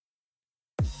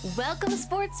Welcome,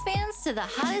 sports fans, to the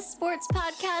hottest sports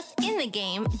podcast in the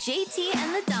game, JT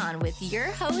and the Don, with your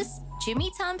hosts, Jimmy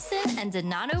Thompson and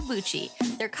Donato Bucci.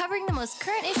 They're covering the most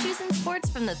current issues in sports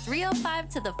from the 305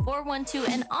 to the 412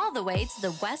 and all the way to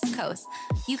the West Coast.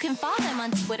 You can follow them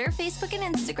on Twitter, Facebook,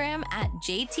 and Instagram at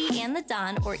JT and the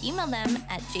Don, or email them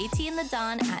at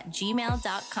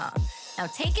jtandthedon@gmail.com. Now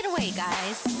take it away,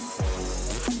 guys.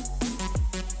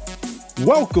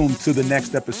 Welcome to the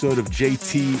next episode of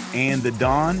JT and the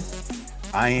Don.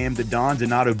 I am the Don,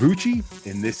 Donato Bucci,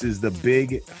 and this is the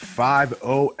big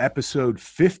 5-0 episode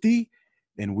 50.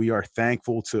 And we are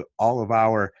thankful to all of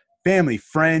our family,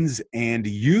 friends, and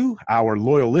you, our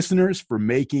loyal listeners, for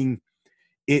making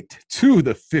it to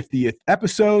the 50th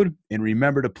episode. And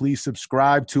remember to please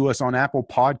subscribe to us on Apple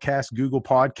Podcasts, Google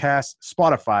Podcasts,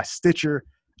 Spotify, Stitcher,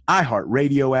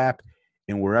 iHeartRadio app,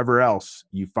 and wherever else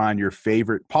you find your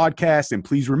favorite podcast. And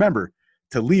please remember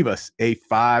to leave us a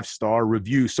 5-star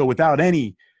review. So without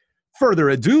any further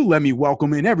ado, let me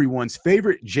welcome in everyone's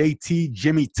favorite JT,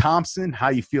 Jimmy Thompson. How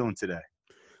you feeling today?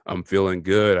 I'm feeling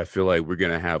good. I feel like we're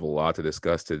going to have a lot to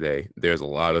discuss today. There's a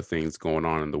lot of things going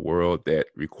on in the world that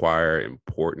require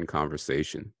important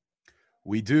conversation.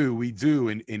 We do.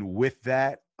 And with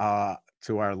that,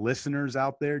 to our listeners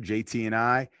out there, JT and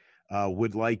I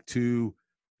would like to,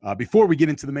 before we get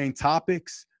into the main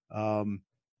topics,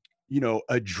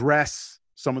 address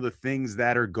some of the things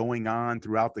that are going on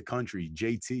throughout the country.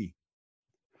 JT.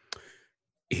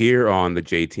 Here on the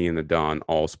JT and the Don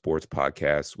All Sports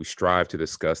Podcast, we strive to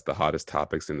discuss the hottest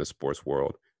topics in the sports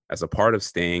world. As a part of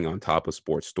staying on top of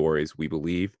sports stories, we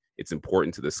believe it's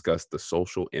important to discuss the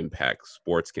social impact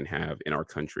sports can have in our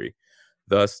country.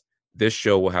 Thus, this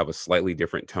show will have a slightly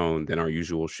different tone than our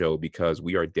usual show because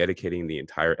we are dedicating the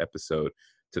entire episode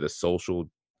to the social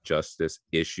justice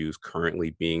issues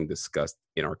currently being discussed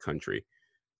in our country.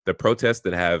 The protests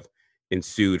that have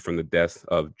ensued from the deaths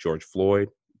of George Floyd,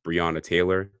 Breonna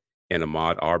Taylor, and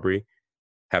Ahmaud Arbery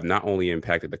have not only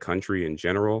impacted the country in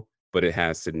general, but it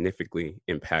has significantly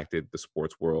impacted the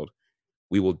sports world.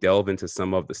 We will delve into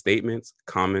some of the statements,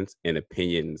 comments, and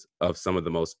opinions of some of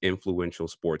the most influential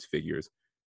sports figures.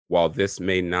 While this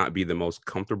may not be the most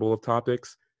comfortable of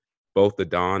topics, both the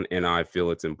Don and I feel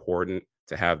it's important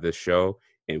to have this show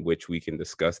in which we can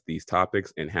discuss these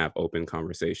topics and have open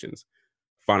conversations.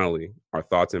 Finally, our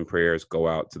thoughts and prayers go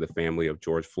out to the family of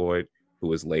George Floyd, who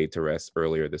was laid to rest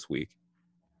earlier this week.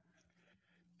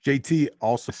 JT,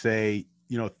 also say,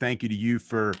 thank you to you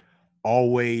for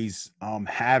always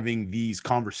having these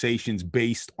conversations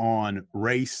based on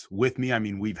race with me. I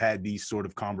mean, we've had these sort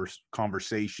of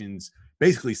conversations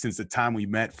basically since the time we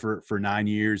met for 9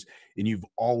 years, and you've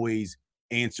always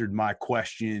answered my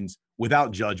questions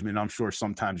without judgment. I'm sure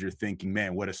sometimes you're thinking,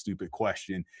 man, what a stupid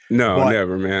question. No,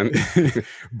 never, man.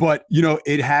 But,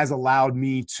 it has allowed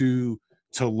me to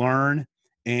learn.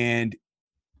 And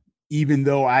even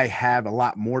though I have a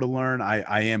lot more to learn,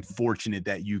 I am fortunate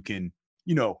that you can,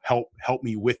 help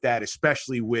me with that,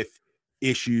 especially with the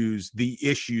issues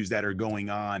that are going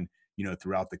on,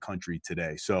 throughout the country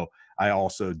today. So I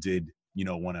also did,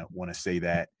 want to say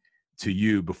that to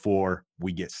you before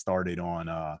we get started on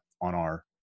our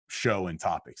show and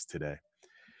topics today.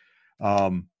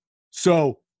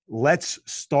 So let's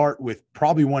start with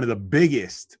probably one of the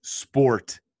biggest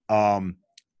sport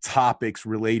topics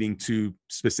relating to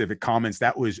specific comments.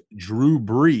 That was Drew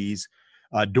Brees.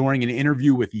 During an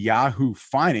interview with Yahoo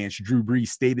Finance, Drew Brees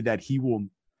stated that he will,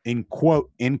 in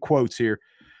quotes here,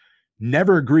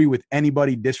 never agree with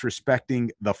anybody disrespecting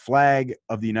the flag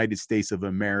of the United States of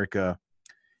America.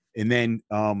 And then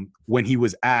when he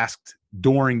was asked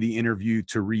during the interview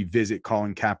to revisit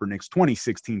Colin Kaepernick's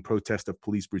 2016 protest of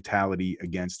police brutality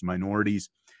against minorities,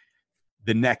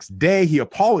 the next day he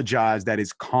apologized that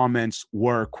his comments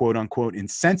were, quote unquote,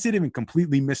 insensitive and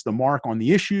completely missed the mark on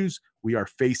the issues we are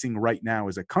facing right now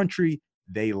as a country.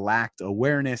 They lacked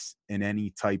awareness and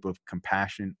any type of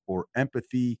compassion or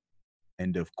empathy,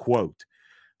 end of quote.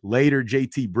 Later,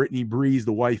 JT, Brittany Brees,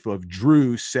 the wife of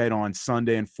Drew, said on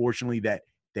Sunday, unfortunately, that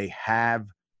they have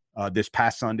this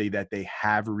past Sunday that they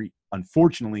have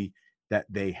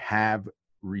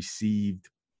received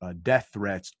death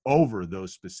threats over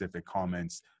those specific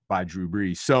comments by Drew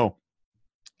Brees. So,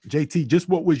 JT, just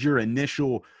what was your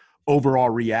initial overall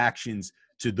reactions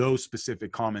to those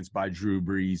specific comments by Drew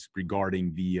Brees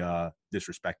regarding the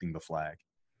disrespecting the flag?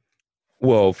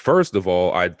 Well, first of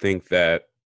all, I think that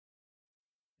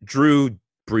Drew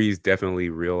Brees definitely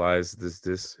realized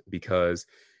this because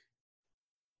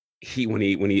when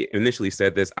he initially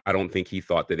said this, I don't think he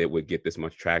thought that it would get this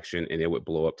much traction and it would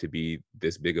blow up to be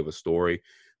this big of a story.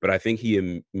 But I think he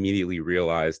immediately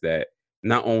realized that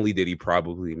not only did he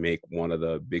probably make one of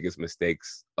the biggest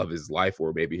mistakes of his life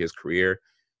or maybe his career,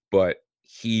 but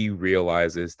he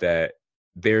realizes that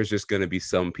there's just going to be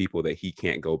some people that he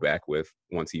can't go back with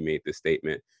once he made this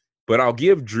statement. But I'll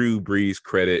give Drew Brees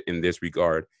credit in this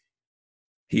regard.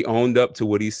 He owned up to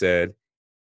what he said.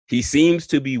 He seems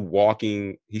to be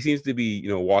walking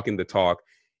the talk.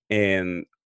 And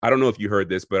I don't know if you heard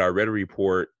this, but I read a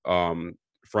report from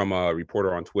a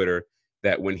reporter on Twitter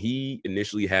that when he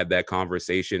initially had that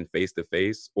conversation face to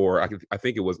face, or I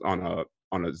think it was on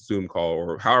a Zoom call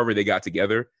or however they got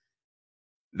together,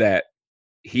 that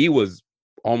he was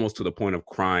almost to the point of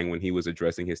crying when he was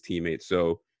addressing his teammates.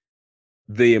 So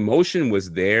the emotion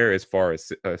was there as far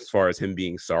as him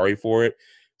being sorry for it.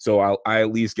 So I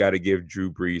at least got to give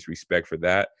Drew Brees respect for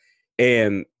that.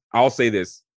 And I'll say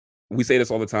this: we say this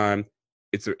all the time.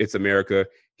 It's America.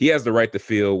 He has the right to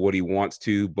feel what he wants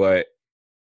to, but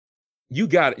you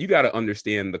got to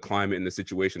understand the climate and the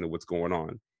situation of what's going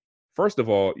on. First of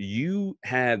all, you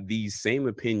had these same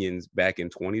opinions back in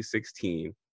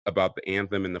 2016 about the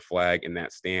anthem and the flag and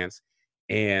that stance,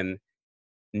 and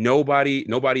nobody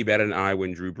batted an eye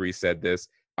when Drew Brees said this.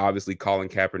 Obviously, Colin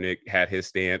Kaepernick had his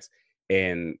stance,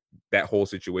 and that whole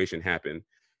situation happened.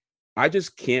 I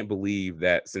just can't believe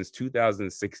that since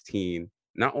 2016,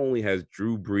 not only has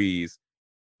Drew Brees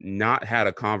not had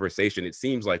a conversation, it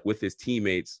seems like, with his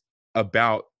teammates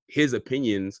about his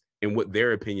opinions and what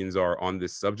their opinions are on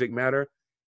this subject matter.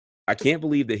 I can't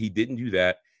believe that he didn't do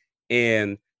that.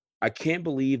 And I can't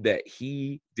believe that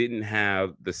he didn't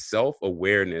have the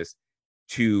self-awareness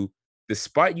to,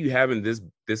 despite you having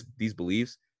these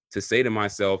beliefs, to say to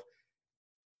myself,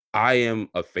 I am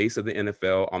a face of the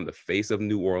NFL. I'm the face of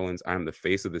New Orleans. I'm the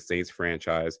face of the Saints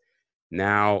franchise.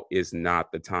 Now is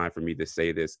not the time for me to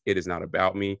say this. It is not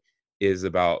about me. It is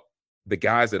about the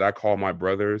guys that I call my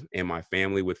brothers and my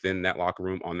family within that locker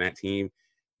room on that team.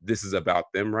 This is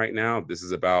about them right now. This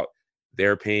is about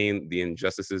their pain, the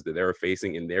injustices that they're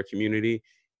facing in their community.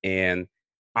 And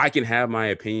I can have my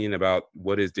opinion about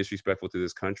what is disrespectful to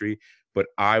this country, but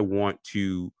I want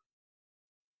to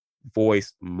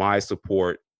voice my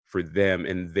support for them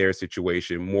and their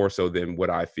situation more so than what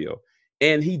I feel.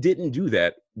 And he didn't do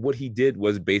that. What he did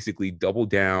was basically double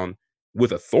down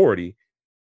with authority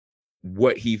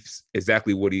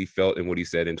exactly what he felt and what he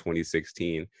said in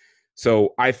 2016.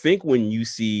 So I think when you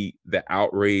see the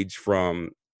outrage from,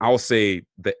 I'll say,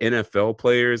 the NFL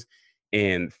players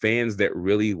and fans that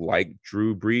really like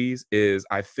Drew Brees, is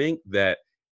I think that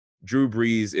Drew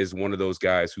Brees is one of those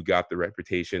guys who got the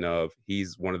reputation of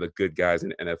he's one of the good guys in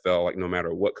the NFL, like no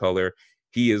matter what color.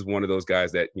 He is one of those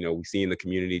guys that, we see in the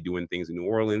community doing things in New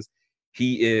Orleans.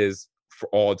 He is, for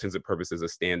all intents and purposes, a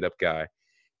stand-up guy.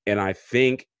 And I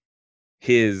think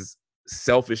his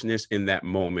selfishness in that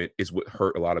moment is what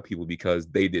hurt a lot of people because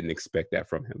they didn't expect that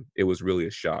from him. It was really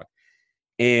a shock.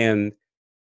 And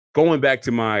going back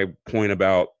to my point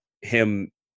about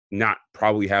him not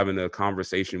probably having a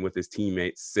conversation with his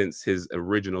teammates since his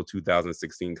original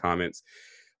 2016 comments,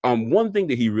 one thing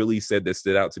that he really said that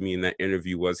stood out to me in that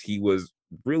interview was he was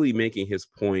really making his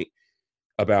point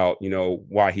about,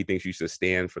 why he thinks you should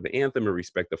stand for the anthem and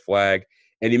respect the flag.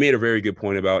 And he made a very good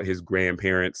point about his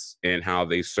grandparents and how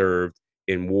they served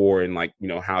in war and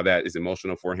how that is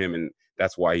emotional for him. And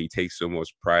that's why he takes so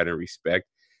much pride and respect.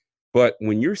 But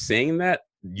when you're saying that,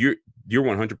 you're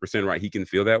 100% right. He can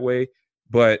feel that way.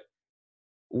 But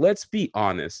let's be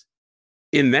honest.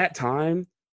 In that time,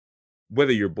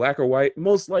 whether you're black or white,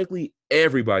 most likely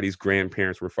everybody's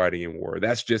grandparents were fighting in war.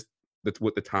 That's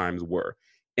what the times were.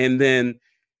 And then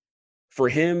for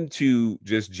him to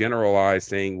just generalize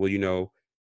saying, well,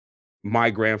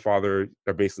 my grandfather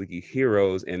are basically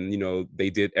heroes and, they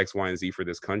did X, Y, and Z for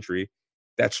this country.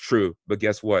 That's true. But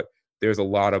guess what? There's a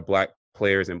lot of black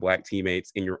players and black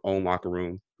teammates in your own locker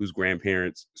room whose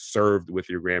grandparents served with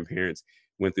your grandparents,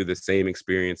 went through the same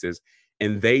experiences,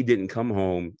 and they didn't come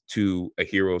home to a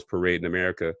hero's parade in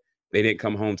America. They didn't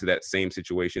come home to that same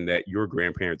situation that your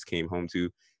grandparents came home to.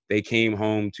 They came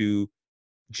home to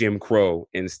Jim Crow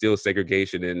and still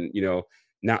segregation and,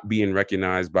 not being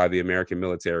recognized by the American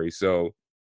military. So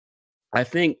I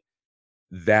think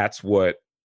that's what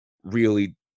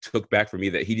really took back for me,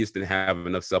 that he just didn't have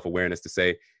enough self-awareness to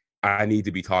say, I need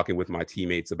to be talking with my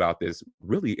teammates about this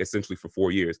really essentially for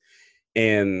 4 years.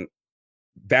 And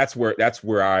that's where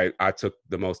I took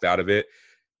the most out of it.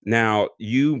 Now,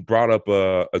 you brought up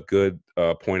a good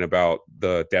point about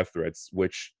the death threats,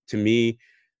 which to me,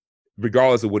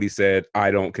 regardless of what he said, I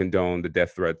don't condone the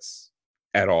death threats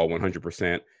at all,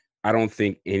 100%. I don't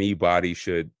think anybody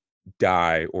should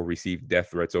die or receive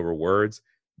death threats over words.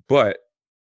 But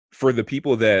for the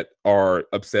people that are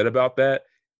upset about that,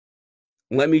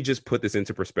 let me just put this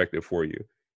into perspective for you.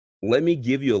 Let me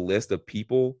give you a list of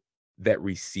people that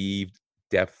received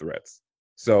death threats.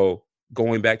 So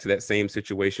going back to that same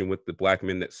situation with the black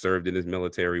men that served in his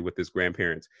military with his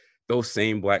grandparents, those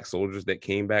same black soldiers that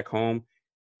came back home,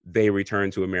 they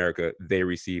returned to America, they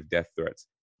received death threats.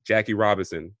 Jackie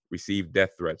Robinson received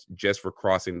death threats just for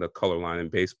crossing the color line in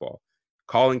baseball.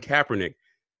 Colin Kaepernick,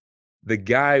 the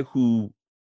guy who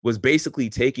was basically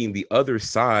taking the other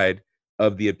side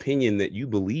of the opinion that you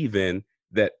believe in,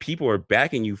 that people are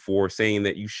backing you for, saying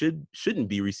that you shouldn't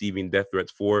be receiving death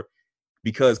threats for,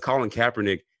 because Colin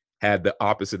Kaepernick had the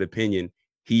opposite opinion,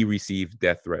 he received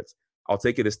death threats. I'll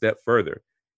take it a step further.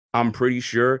 I'm pretty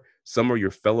sure some of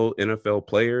your fellow NFL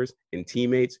players and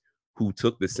teammates who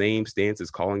took the same stance as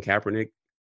Colin Kaepernick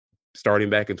starting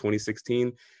back in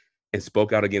 2016 and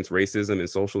spoke out against racism and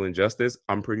social injustice,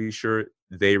 I'm pretty sure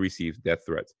they received death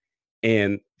threats.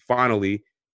 And finally,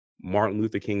 Martin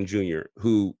Luther King Jr.,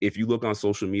 who, if you look on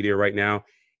social media right now,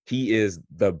 he is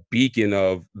the beacon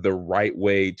of the right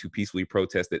way to peacefully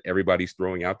protest that everybody's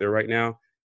throwing out there right now.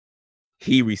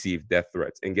 He received death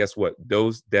threats. And guess what?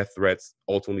 Those death threats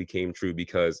ultimately came true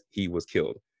because he was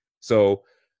killed. So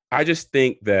I just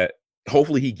think that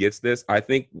hopefully he gets this. I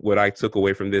think what I took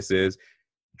away from this is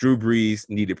Drew Brees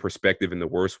needed perspective in the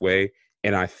worst way.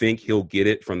 And I think he'll get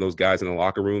it from those guys in the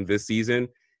locker room this season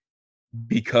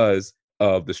because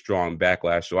of the strong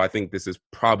backlash. So I think this is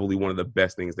probably one of the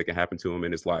best things that can happen to him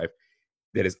in his life,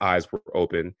 that his eyes were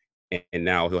open. And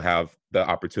now he'll have the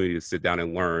opportunity to sit down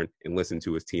and learn and listen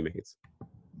to his teammates.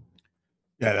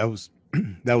 Yeah,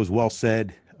 that was well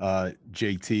said,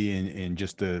 JT, and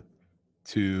just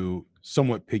to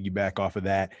somewhat piggyback off of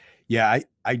that. Yeah,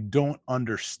 I don't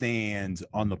understand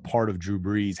on the part of Drew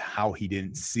Brees how he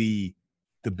didn't see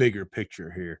the bigger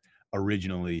picture here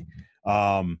originally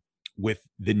with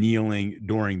the kneeling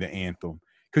during the anthem.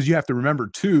 Because you have to remember,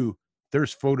 too,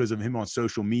 there's photos of him on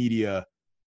social media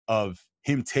of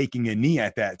him taking a knee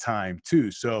at that time, too.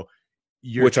 So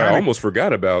which I almost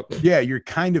forgot about. Yeah, you're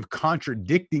kind of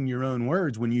contradicting your own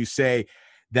words when you say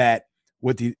that.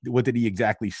 What did he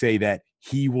exactly say? That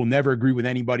he will never agree with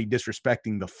anybody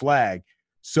disrespecting the flag.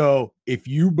 So if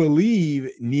you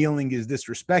believe kneeling is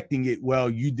disrespecting it, well,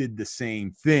 you did the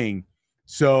same thing.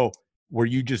 So were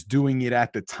you just doing it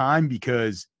at the time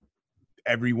because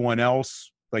everyone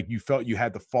else, like, you felt you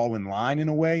had to fall in line in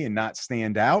a way and not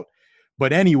stand out?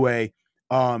 But anyway,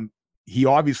 he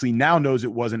obviously now knows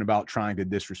it wasn't about trying to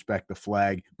disrespect the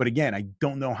flag. But again, I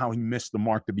don't know how he missed the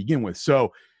mark to begin with.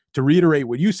 So to reiterate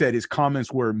what you said, his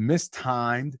comments were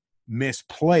mistimed,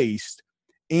 misplaced,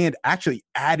 and actually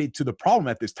added to the problem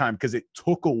at this time because it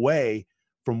took away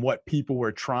from what people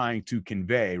were trying to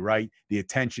convey, right? The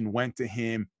attention went to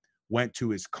him, went to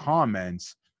his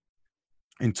comments,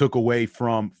 and took away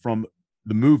from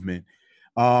the movement.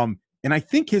 And I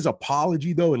think his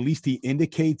apology, though, at least he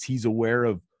indicates he's aware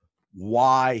of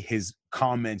why his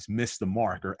comments missed the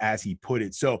mark, or as he put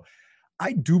it. So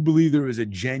I do believe there was a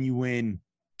genuine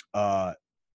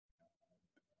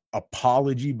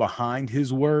apology behind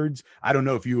his words. I don't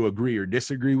know if you agree or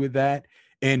disagree with that.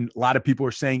 And a lot of people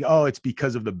are saying, oh, it's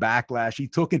because of the backlash he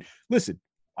took. And listen,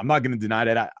 I'm not going to deny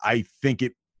that. I think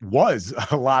it was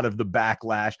a lot of the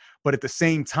backlash. But at the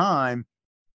same time,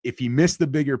 if he missed the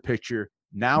bigger picture,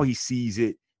 now he sees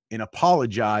it and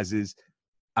apologizes.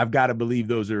 I've got to believe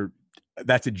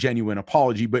that's a genuine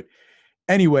apology. But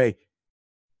anyway,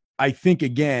 I think,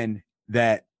 again,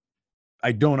 that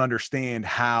I don't understand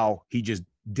how he just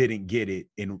didn't get it,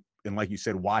 and like you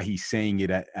said, why he's saying it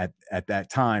at that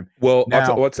time. Well,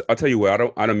 now, I'll tell you what,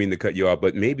 I don't mean to cut you off,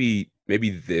 but maybe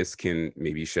this can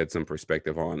maybe shed some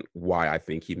perspective on why I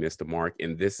think he missed the mark.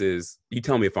 And this is, you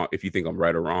tell me if you think I'm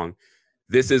right or wrong.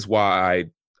 This is why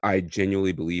I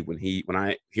genuinely believe when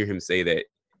I hear him say that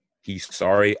he's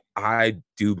sorry, I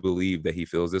do believe that he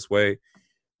feels this way.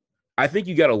 I think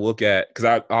you got to look at,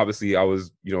 because I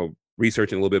was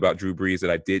researching a little bit about Drew Brees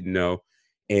that I didn't know,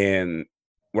 and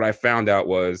what I found out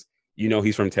was,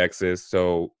 he's from Texas,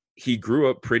 so he grew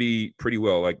up pretty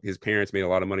well. Like, his parents made a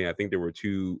lot of money. I think there were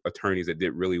 2 attorneys that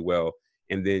did really well,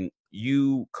 and then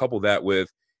you couple that with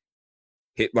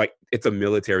it's a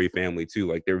military family too.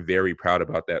 Like, they're very proud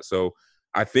about that. So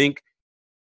I think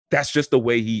that's just the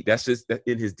way that's just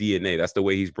in his DNA. That's the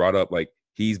way he's brought up. Like,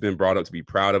 he's been brought up to be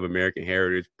proud of American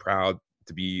heritage, proud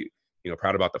to be,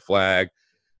 proud about the flag,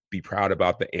 be proud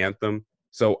about the anthem.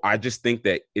 So I just think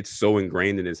that it's so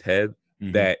ingrained in his head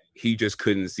that he just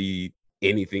couldn't see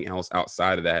anything else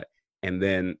outside of that. And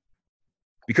then,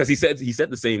 because he said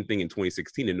the same thing in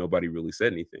 2016 and nobody really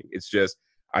said anything. It's just,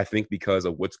 I think because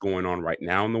of what's going on right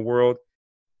now in the world,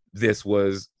 this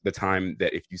was the time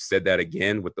that if you said that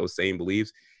again with those same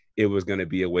beliefs, it was going to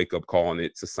be a wake-up call, and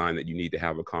it's a sign that you need to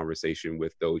have a conversation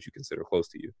with those you consider close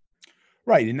to you.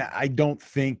 Right. And I don't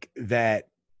think that,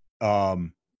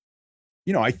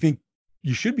 I think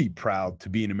you should be proud to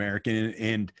be an American.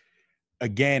 And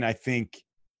again, I think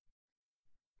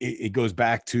it goes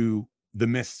back to the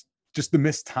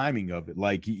mistiming of it.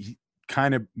 Like he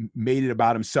kind of made it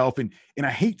about himself. And I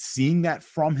hate seeing that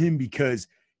from him, because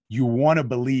you want to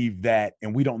believe that,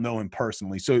 and we don't know him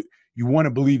personally. So you want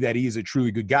to believe that he is a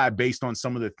truly good guy based on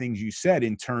some of the things you said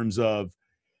in terms of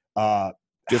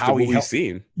just how what we've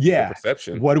seen. Yeah.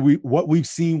 Perception. What we've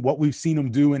seen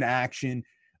him do in action,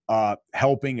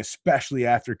 helping, especially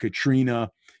after Katrina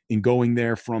and going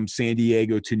there from San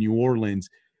Diego to New Orleans.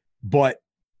 But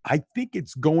I think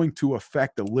it's going to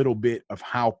affect a little bit of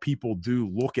how people do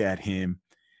look at him.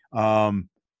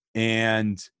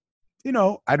 And,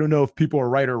 I don't know if people are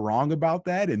right or wrong about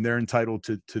that, and they're entitled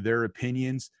to their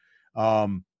opinions.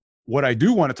 What I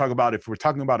do want to talk about, if we're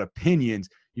talking about opinions,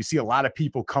 you see a lot of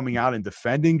people coming out and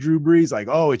defending Drew Brees, like,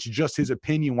 oh, it's just his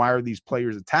opinion. Why are these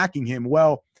players attacking him?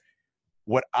 Well,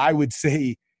 what I would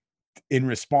say in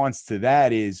response to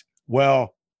that is,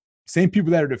 well, same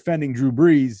people that are defending Drew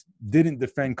Brees didn't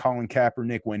defend Colin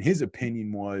Kaepernick when his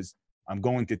opinion was, I'm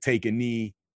going to take a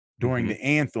knee during the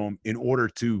anthem in order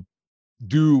to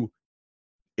do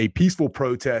a peaceful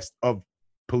protest of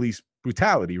police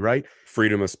brutality, right?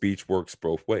 Freedom of speech works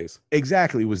both ways.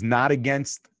 Exactly. It was not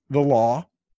against the law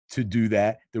to do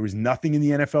that. There was nothing in the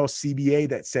NFL CBA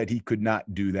that said he could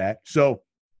not do that. So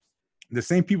the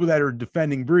same people that are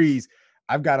defending Brees,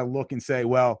 I've got to look and say,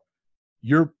 well,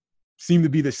 seem to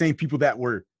be the same people that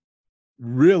were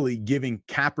really giving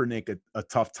Kaepernick a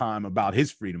tough time about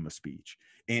his freedom of speech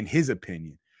and his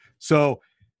opinion. So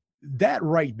that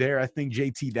right there, I think,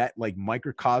 JT, that like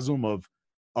microcosm of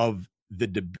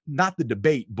not the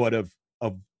debate, but of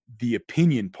the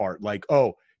opinion part. Like,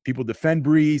 oh, people defend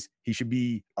Brees, he should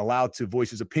be allowed to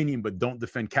voice his opinion, but don't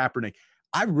defend Kaepernick.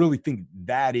 I really think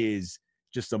that is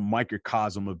just a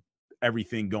microcosm of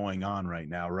everything going on right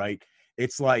now, right?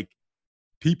 It's like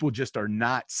people just are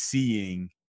not seeing,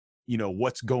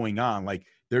 what's going on. Like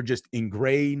they're just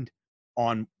ingrained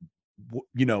on,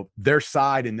 their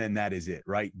side, and then that is it,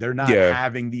 right? They're not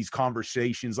having these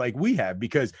conversations like we have,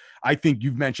 because I think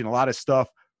you've mentioned a lot of stuff,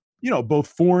 both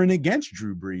for and against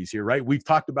Drew Brees here, right? We've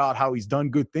talked about how he's done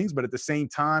good things, but at the same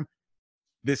time,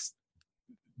 this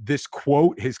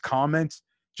quote, his comments,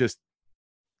 just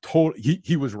told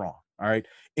he was wrong. All right.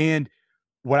 And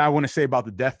what I want to say about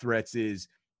the death threats is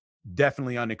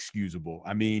definitely unexcusable.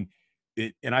 I mean,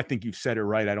 and I think you've said it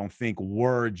right. I don't think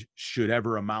words should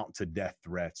ever amount to death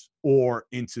threats or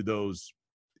into those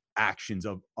actions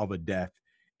of a death.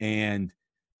 And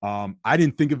I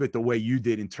didn't think of it the way you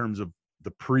did in terms of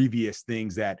the previous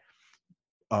things that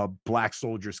Black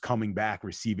soldiers coming back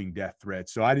receiving death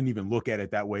threats. So I didn't even look at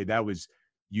it that way. That was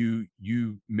you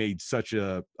made such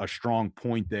a strong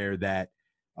point there that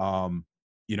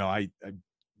I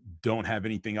don't have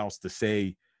anything else to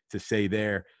say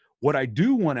there. What I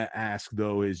do want to ask,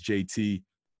 though, is, JT,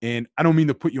 and I don't mean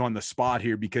to put you on the spot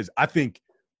here, because I think,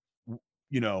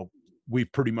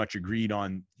 we've pretty much agreed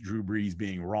on Drew Brees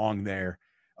being wrong there,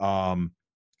 and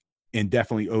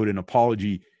definitely owed an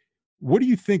apology. What do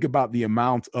you think about the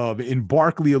amount of, and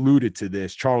Barkley alluded to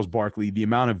this, Charles Barkley, the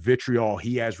amount of vitriol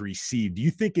he has received? Do you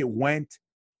think it went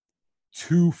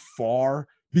too far?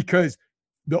 Because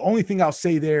the only thing I'll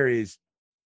say there is,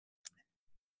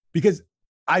 because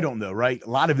I don't know, right? A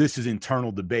lot of this is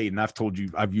internal debate. And I've told you,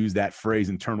 I've used that phrase,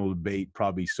 internal debate,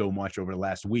 probably so much over the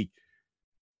last week.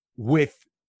 With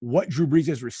what Drew Brees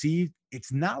has received,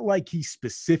 it's not like he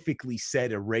specifically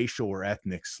said a racial or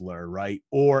ethnic slur, right?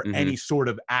 Or any sort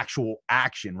of actual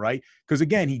action, right? Because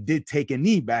again, he did take a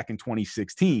knee back in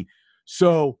 2016.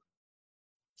 So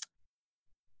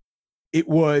it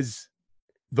was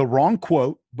the wrong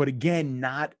quote, but again,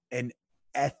 not an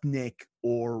ethnic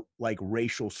or like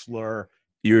racial slur.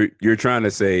 You're trying to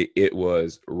say it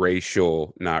was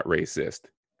racial, not racist.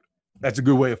 That's a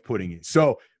good way of putting it.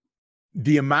 So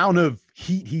the amount of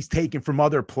heat he's taken from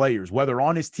other players, whether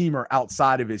on his team or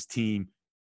outside of his team,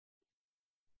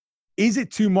 is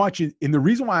it too much? And the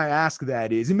reason why I ask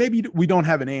that is, and maybe we don't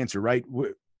have an answer, right?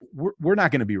 We're not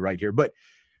going to be right here. But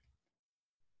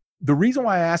the reason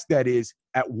why I ask that is,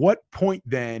 at what point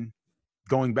then,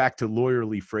 going back to lawyer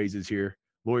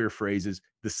phrases,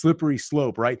 the slippery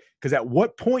slope, right? Because at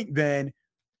what point then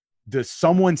does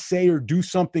someone say or do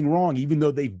something wrong, even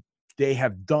though they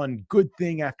have done good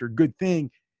thing after good thing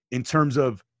in terms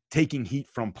of taking heat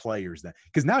from players then?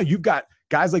 Because now you've got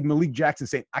guys like Malik Jackson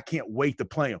saying, I can't wait to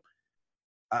play him.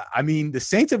 I mean, the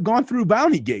Saints have gone through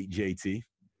Bountygate, JT.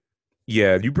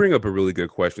 Yeah, you bring up a really good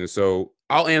question. So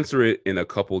I'll answer it in a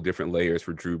couple different layers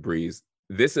for Drew Brees.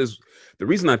 This is the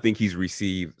reason I think he's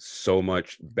received so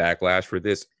much backlash for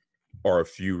this are a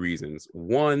few reasons.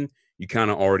 One, you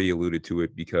kind of already alluded to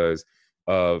it because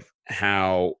of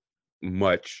how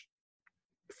much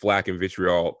flack and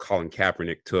vitriol Colin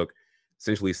Kaepernick took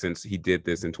essentially since he did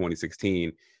this in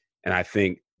 2016. And I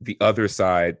think the other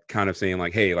side kind of saying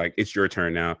like, hey, like it's your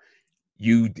turn now.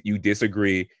 You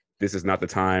disagree. This is not the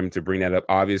time to bring that up.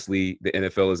 Obviously, the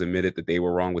NFL has admitted that they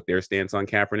were wrong with their stance on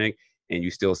Kaepernick, and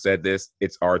you still said this.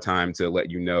 It's our time to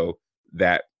let you know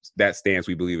that that stance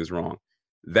we believe is wrong.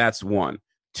 That's one.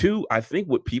 Two, I think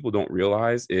what people don't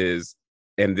realize is,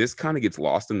 and this kind of gets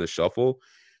lost in the shuffle,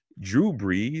 Drew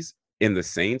Brees and the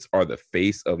Saints are the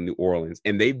face of New Orleans,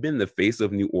 and they've been the face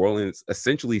of New Orleans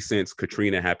essentially since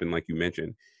Katrina happened, like you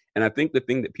mentioned. And I think the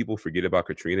thing that people forget about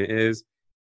Katrina is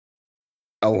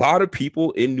a lot of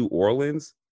people in New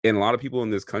Orleans and a lot of people in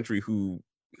this country who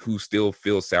still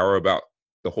feel sour about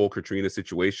the whole Katrina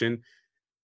situation.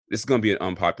 This is going to be an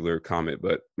unpopular comment,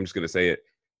 but I'm just going to say it.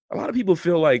 A lot of people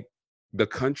feel like the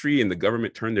country and the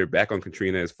government turned their back on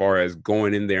Katrina as far as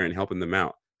going in there and helping them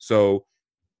out. So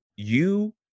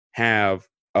you have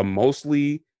a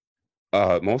mostly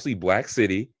black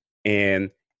city,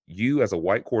 and you as a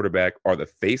white quarterback are the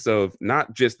face of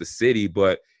not just the city,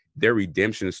 but their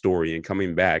redemption story and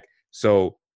coming back.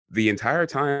 So the entire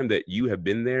time that you have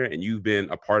been there and you've been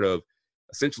a part of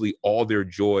essentially all their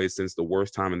joy since the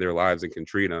worst time in their lives in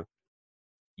Katrina,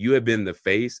 you have been the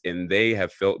face, and they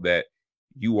have felt that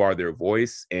you are their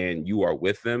voice and you are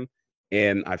with them.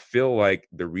 And I feel like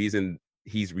the reason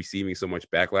he's receiving so much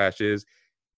backlash is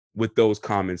with those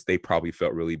comments, they probably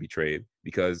felt really betrayed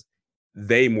because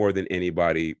they more than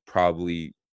anybody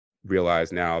probably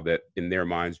realize now that in their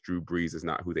minds, Drew Brees is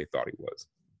not who they thought he was.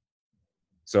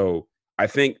 So I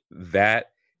think that,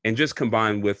 and just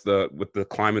combined with the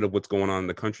climate of what's going on in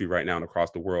the country right now and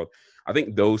across the world, I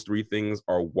think those three things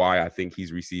are why I think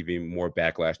he's receiving more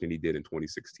backlash than he did in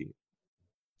 2016.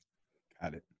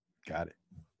 Got it.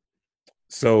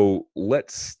 So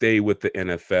let's stay with the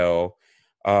NFL.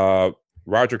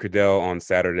 Roger Goodell on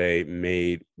Saturday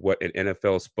made what an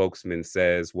NFL spokesman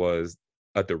says was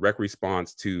a direct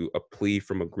response to a plea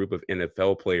from a group of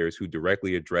NFL players who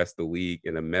directly addressed the league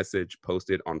in a message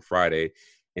posted on Friday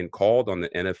and called on the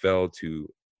NFL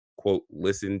to, quote,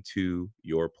 listen to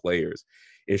your players.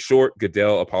 In short,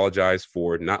 Goodell apologized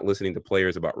for not listening to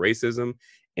players about racism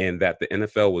and that the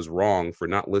NFL was wrong for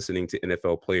not listening to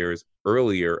NFL players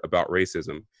earlier about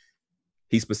racism.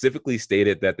 He specifically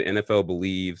stated that the NFL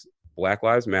believes Black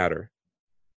Lives Matter.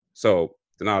 So,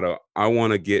 Donato, I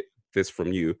want to get this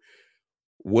from you.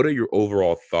 What are your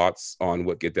overall thoughts on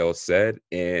what Goodell said,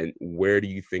 and where do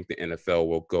you think the NFL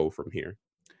will go from here?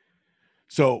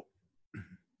 So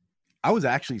I was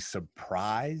actually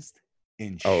surprised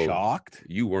and shocked.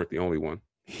 You weren't the only one.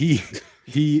 He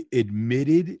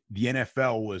admitted the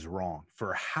NFL was wrong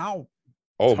for how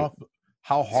tough,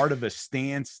 how hard of a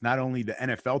stance not only the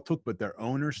NFL took, but their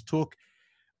owners took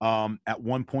at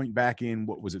one point back in,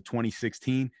 what was it,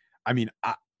 2016? I mean,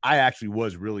 I actually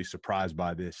was really surprised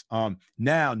by this.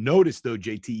 Now, notice, though,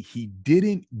 JT, he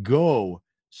didn't go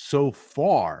so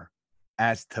far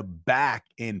as to back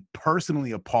and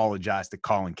personally apologize to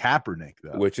Colin Kaepernick,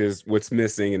 though. Which is what's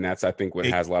missing, and that's, I think, what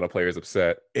has a lot of players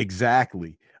upset.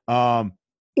 Exactly.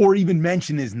 Or even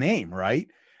mention his name, right?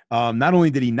 Not only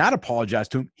did he not apologize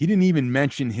to him, he didn't even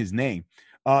mention his name.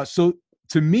 So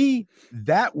to me,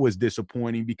 that was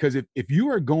disappointing because if you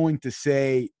are going to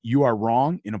say you are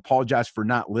wrong and apologize for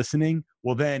not listening,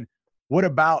 well, then what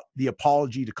about the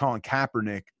apology to Colin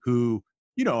Kaepernick, who,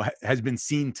 you know, has been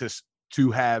seen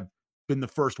to have been the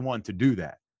first one to do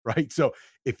that, right? So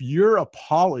if you're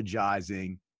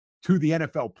apologizing to the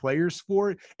NFL players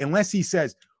for it, unless he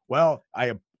says, well,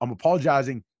 I'm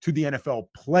apologizing to the NFL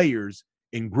players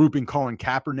and grouping Colin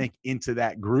Kaepernick into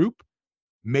that group,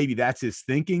 maybe that's his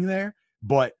thinking there.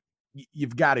 But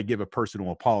you've got to give a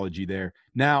personal apology there.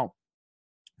 Now,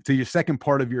 to your second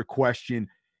part of your question,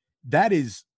 that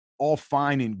is all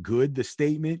fine and good, the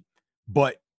statement,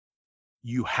 but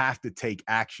you have to take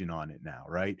action on it now,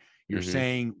 right? You're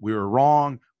saying we were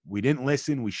wrong. We didn't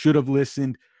listen. We should have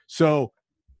listened. So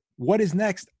what is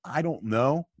next? I don't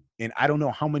know. And I don't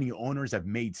know how many owners have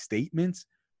made statements,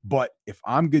 but if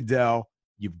I'm Goodell,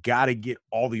 you've got to get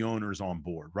all the owners on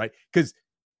board, right? Because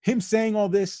him saying all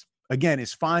this, again,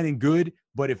 is fine and good,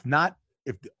 but if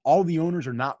all the owners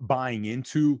are not buying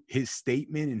into his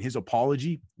statement and his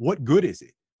apology, what good is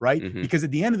it, right? Because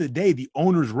at the end of the day, the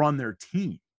owners run their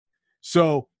team.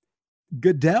 So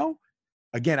Goodell,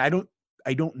 again,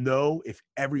 don't know if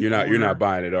every you're not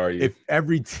buying it, are you? If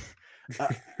every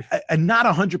not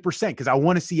 100%, because I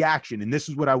want to see action, and this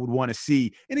is what I would want to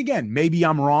see. And again, maybe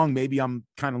I'm wrong, maybe I'm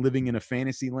kind of living in a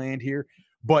fantasy land here,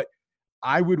 but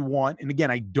I would want, and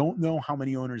again, I don't know how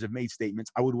many owners have made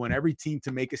statements. I would want every team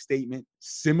to make a statement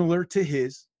similar to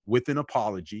his with an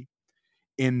apology.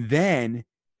 And then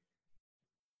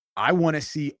I want to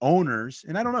see owners,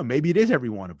 and I don't know, maybe it is every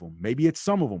one of them. Maybe it's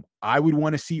some of them. I would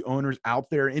want to see owners out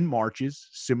there in marches,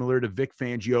 similar to Vic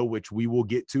Fangio, which we will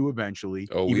get to eventually.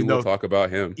 Oh, we will talk about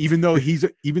him. Even though he's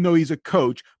a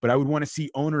coach, but I would want to see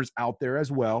owners out there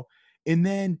as well. And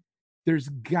then there's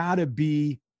got to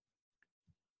be,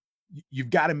 you've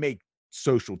got to make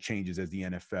social changes as the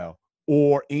NFL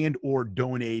or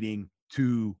donating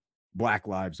to Black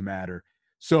Lives Matter.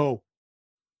 So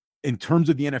in terms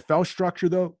of the NFL structure,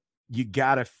 though, you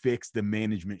got to fix the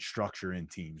management structure in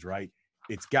teams, right?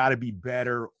 It's got to be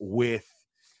better with,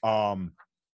 how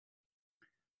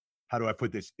do I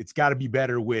put this? It's got to be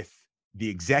better with the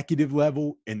executive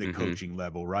level and the coaching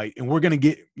level, right? And we're going to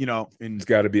get, and it's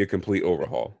got to be a complete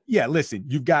overhaul. Yeah, listen,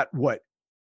 you've got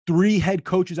 3 head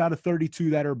coaches out of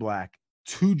 32 that are Black,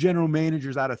 2 general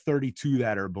managers out of 32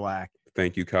 that are Black.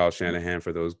 Thank you, Kyle Shanahan,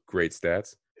 for those great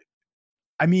stats.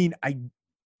 I mean,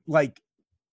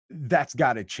 that's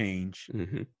got to change.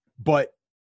 But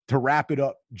to wrap it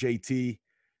up, JT,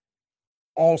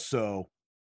 also,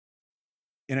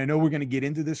 and I know we're going to get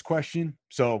into this question,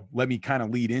 so let me kind of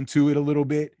lead into it a little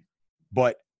bit,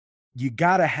 but you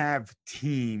got to have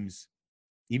teams,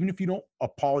 even if you don't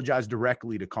apologize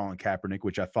directly to Colin Kaepernick,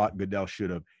 which I thought Goodell should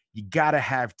have, you got to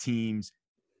have teams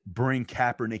bring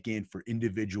Kaepernick in for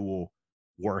individual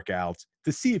workouts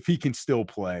to see if he can still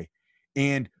play.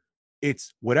 And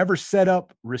it's whatever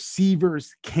setup,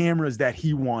 receivers, cameras that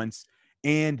he wants.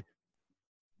 And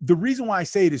the reason why I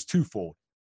say it is twofold.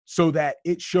 So that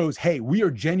it shows, hey, we are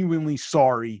genuinely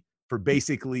sorry for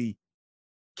basically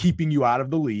keeping you out of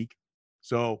the league.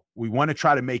 So we want to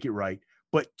try to make it right.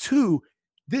 But 2,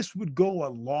 this would go a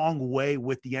long way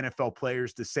with the NFL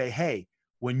players to say, hey,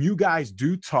 when you guys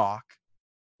do talk,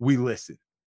 we listen.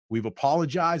 We've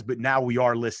apologized, but now we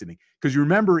are listening. Because you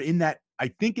remember in that,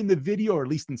 I think in the video, or at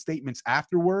least in statements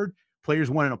afterward, players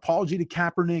want an apology to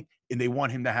Kaepernick and they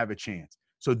want him to have a chance.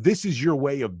 So this is your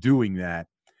way of doing that.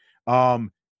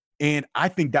 And I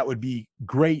think that would be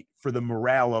great for the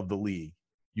morale of the league.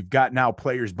 You've got now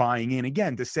players buying in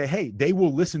again to say, hey, they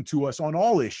will listen to us on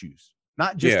all issues,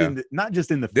 not just in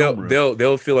the film room.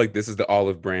 They'll feel like this is the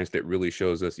olive branch that really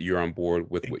shows us you're on board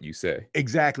with what you say.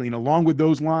 Exactly. And along with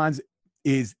those lines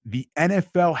is the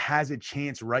NFL has a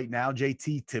chance right now,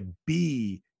 JT, to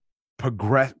be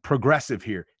progressive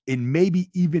here, and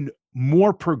maybe even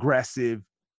more progressive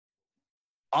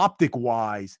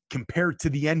optic-wise compared to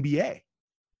the NBA.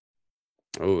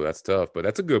 Oh, that's tough, but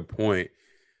that's a good point.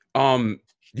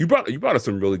 You brought us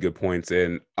some really good points,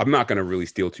 and I'm not going to really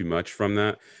steal too much from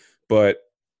that. But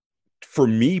for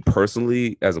me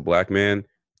personally, as a Black man,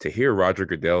 to hear Roger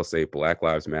Goodell say Black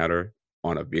Lives Matter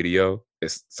on a video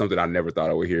is something I never thought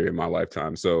I would hear in my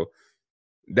lifetime. So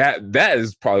that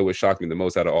is probably what shocked me the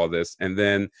most out of all this. And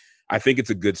then I think it's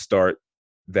a good start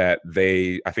that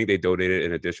I think they donated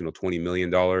an additional $20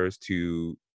 million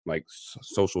to like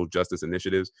social justice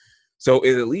initiatives. So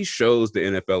it at least shows the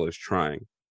NFL is trying.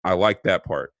 I like that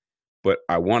part. But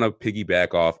I want to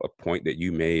piggyback off a point that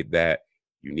you made that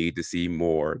you need to see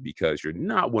more because you're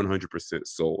not 100%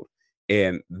 sold.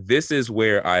 And this is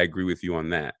where I agree with you on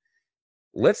that.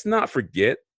 Let's not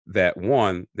forget that,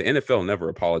 one, the NFL never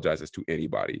apologizes to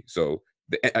anybody. So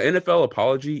the NFL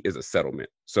apology is a settlement.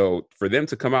 So for them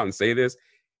to come out and say this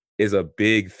is a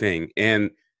big thing.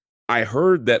 And I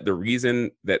heard that the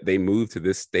reason that they moved to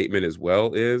this statement as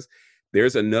well is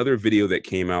there's another video that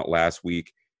came out last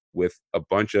week with a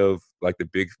bunch of like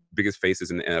the biggest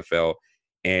faces in the NFL.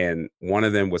 And one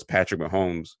of them was Patrick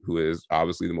Mahomes, who is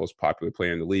obviously the most popular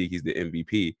player in the league. He's the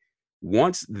MVP.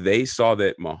 Once they saw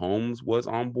that Mahomes was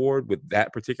on board with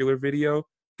that particular video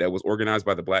that was organized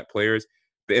by the Black players,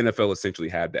 the NFL essentially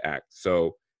had to act.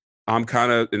 So I'm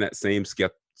kind of in that same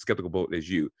skeptical boat as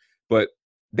you. But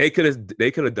they could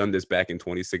have done this back in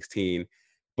 2016.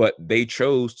 But they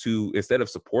chose to, instead of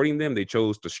supporting them, they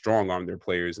chose to strong arm their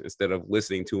players instead of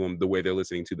listening to them the way they're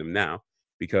listening to them now.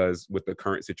 Because with the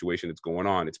current situation that's going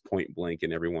on, it's point blank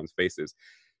in everyone's faces.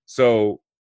 So,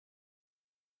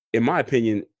 in my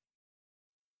opinion,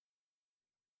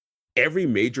 every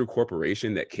major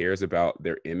corporation that cares about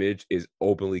their image is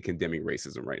openly condemning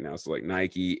racism right now. So like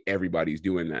Nike, everybody's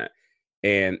doing that.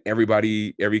 And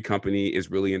every company is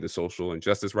really into social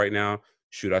injustice right now.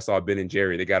 Shoot, I saw Ben and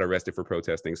Jerry, they got arrested for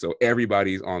protesting. So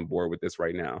everybody's on board with this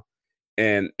right now.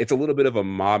 And it's a little bit of a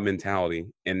mob mentality.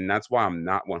 And that's why I'm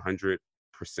not 100%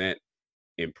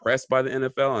 impressed by the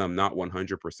NFL. And I'm not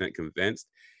 100% convinced.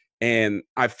 And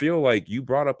I feel like you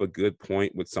brought up a good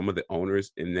point with some of the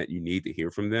owners in that you need to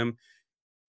hear from them.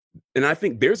 And I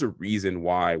think there's a reason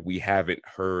why we haven't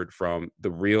heard from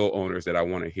the real owners that I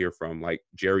want to hear from, like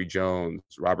Jerry Jones,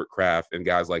 Robert Kraft, and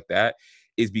guys like that,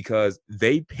 is because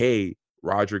they pay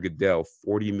Roger Goodell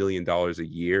 $40 million a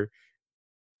year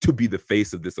to be the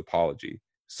face of this apology.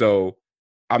 So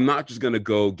I'm not just going to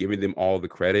go giving them all the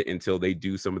credit until they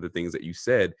do some of the things that you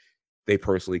said. They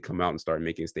personally come out and start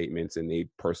making statements, and they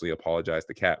personally apologize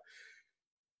to Cap.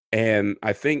 And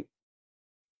I think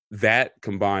that,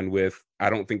 combined with, I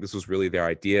don't think this was really their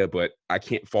idea, but I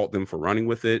can't fault them for running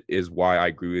with it, is why I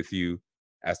agree with you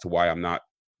as to why I'm not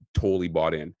totally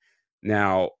bought in.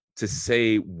 Now, to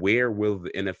say where will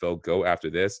the NFL go after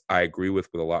this, I agree with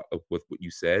a lot of with what you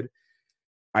said.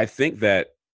 I think that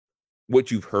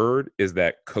what you've heard is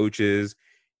that coaches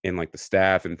and like the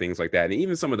staff and things like that, and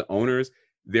even some of the owners,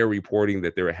 they're reporting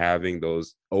that they're having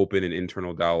those open and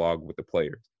internal dialogue with the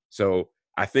players. So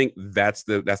I think that's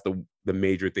the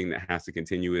major thing that has to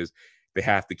continue, is they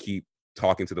have to keep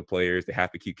talking to the players, they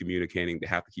have to keep communicating, they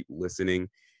have to keep listening,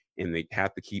 and they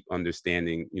have to keep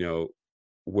understanding,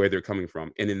 where they're coming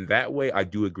from. And in that way, I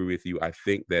do agree with you. I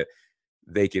think that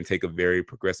they can take a very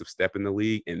progressive step in the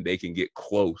league, and they can get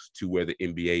close to where the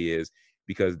NBA is,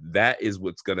 because that is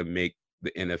what's going to make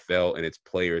the NFL and its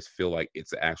players feel like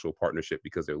it's an actual partnership,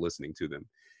 because they're listening to them.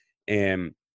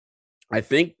 And I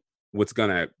think what's going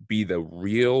to be the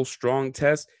real strong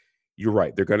test, you're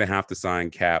right, they're going to have to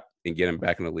sign Cap and get him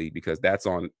back in the league, because that's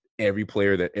on every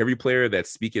player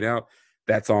that's speaking out,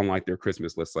 that's on like their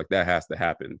Christmas list. Like, that has to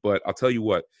happen. But I'll tell you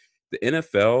what, the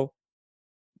NFL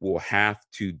will have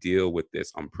to deal with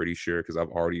this, I'm pretty sure, because I've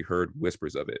already heard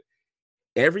whispers of it.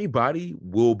 Everybody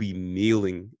will be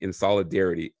kneeling in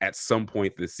solidarity at some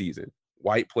point this season.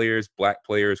 White players, black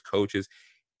players, coaches,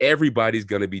 everybody's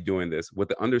going to be doing this with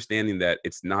the understanding that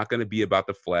it's not going to be about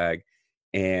the flag.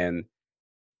 And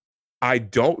I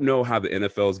don't know how the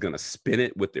NFL is going to spin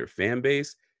it with their fan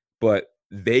base, but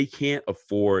they can't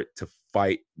afford to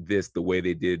fight this the way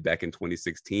they did back in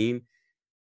 2016,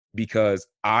 because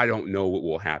I don't know what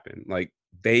will happen. Like,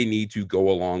 they need to go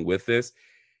along with this,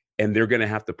 and they're going to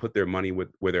have to put their money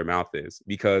where their mouth is,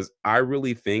 because I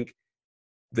really think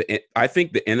the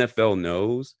NFL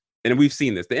knows, and we've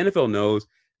seen this, the NFL knows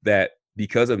that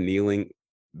because of kneeling,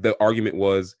 the argument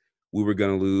was we were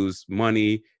going to lose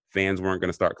money, fans weren't going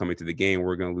to start coming to the game,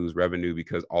 we're going to lose revenue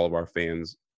because all of our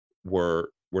fans were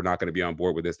not going to be on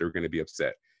board with this, they were going to be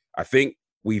upset. I think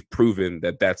we've proven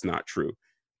that that's not true.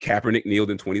 Kaepernick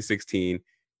kneeled in 2016,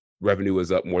 revenue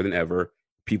was up more than ever.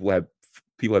 People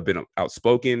have been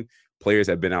outspoken, players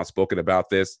have been outspoken about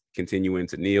this, continuing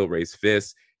to kneel, raise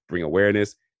fists, bring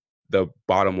awareness. The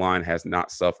bottom line has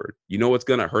not suffered. You know what's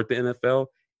going to hurt the NFL?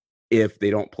 If they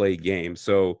don't play games.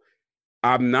 So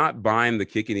I'm not buying the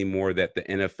kick anymore that the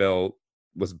NFL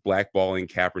was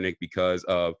blackballing Kaepernick because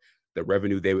of the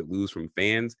revenue they would lose from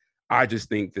fans. I just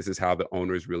think this is how the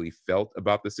owners really felt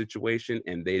about the situation,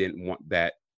 and they didn't want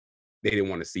that. They didn't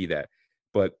want to see that.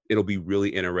 But it'll be really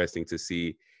interesting to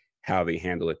see how they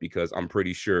handle it, because I'm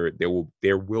pretty sure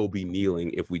there will be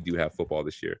kneeling if we do have football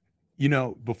this year.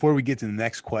 Before we get to the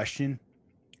next question,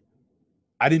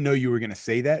 I didn't know you were going to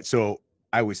say that. So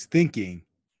I was thinking,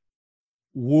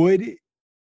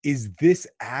 is this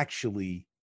actually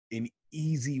an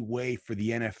easy way for the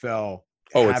NFL?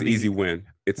 Oh, it's an easy win.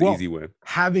 It's an easy win.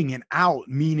 Having an out,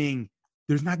 meaning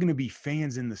there's not going to be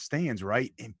fans in the stands,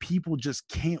 right? And people just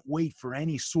can't wait for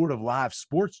any sort of live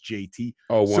sports, JT.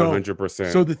 Oh,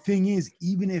 100%. So the thing is,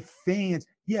 even if fans,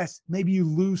 yes, maybe you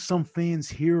lose some fans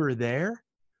here or there,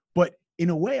 but in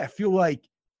a way, I feel like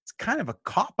it's kind of a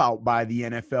cop-out by the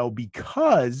NFL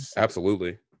because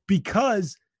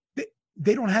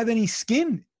they don't have any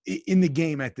skin in the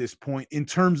game at this point in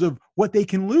terms of what they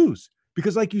can lose.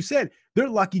 Because like you said, they're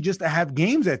lucky just to have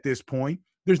games at this point.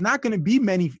 There's not going to be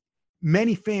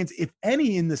many fans, if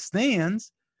any, in the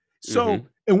stands. So,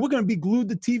 and we're going to be glued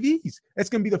to TVs. That's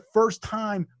going to be the first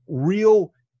time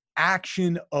real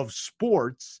action of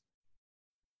sports,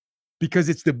 because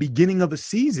it's the beginning of a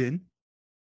season,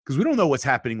 because we don't know what's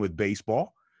happening with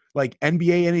baseball. Like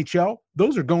NBA, NHL,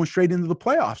 those are going straight into the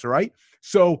playoffs, right?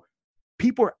 So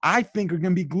people, I think, are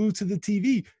going to be glued to the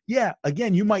TV. Yeah,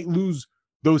 again, you might lose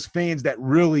those fans that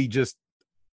really just,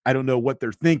 I don't know what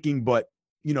they're thinking, but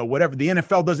whatever. The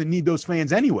NFL doesn't need those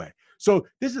fans anyway. So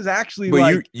this is actually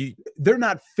they're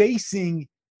not facing,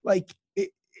 like,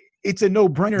 it's a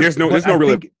no-brainer. There's no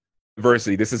real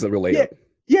adversity. This is a related.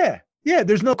 Yeah.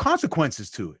 There's no consequences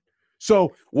to it.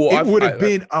 So Well, it would have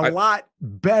been a lot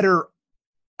better,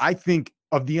 I think,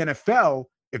 of the NFL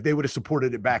if they would have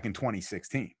supported it back in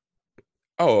 2016.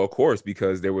 Oh, of course,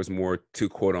 because there was more to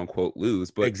quote unquote lose.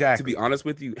 But to be Exactly. honest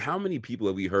with you, how many people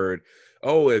have we heard,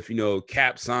 oh, if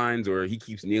Cap signs or he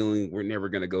keeps kneeling, we're never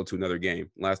going to go to another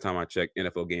game? Last time I checked,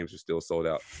 NFL games are still sold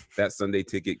out. That Sunday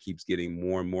ticket keeps getting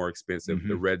more and more expensive.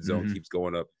 The red zone keeps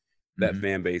going up. That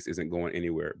fan base isn't going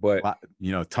anywhere. But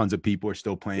tons of people are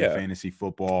still playing fantasy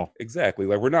football. Exactly.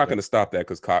 Like, we're not going to stop that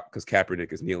because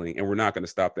Kaepernick is kneeling, and we're not going to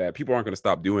stop that. People aren't going to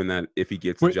stop doing that if he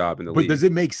gets a job in the league. But does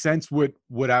it make sense what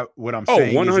I'm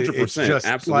saying? 100%. It's just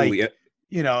absolutely. Like,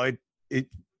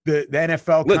 the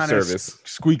NFL kind of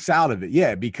squeaks out of it.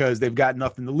 Yeah, because they've got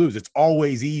nothing to lose. It's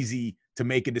always easy to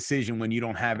make a decision when you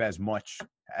don't have as much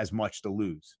to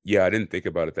lose. Yeah, I didn't think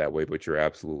about it that way, but you're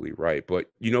absolutely right. But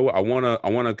you know what? I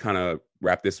wanna kind of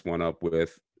wrap this one up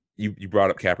with you brought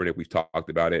up Kaepernick. We've talked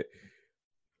about it.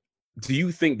 Do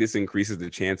you think this increases the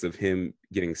chance of him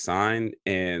getting signed?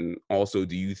 And also,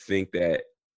 do you think that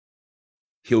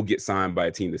he'll get signed by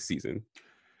a team this season?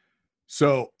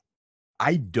 So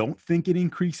I don't think it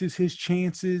increases his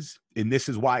chances. And this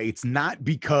is why. It's not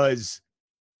because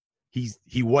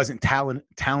he wasn't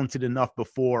talented enough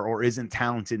before or isn't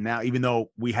talented now, even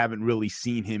though we haven't really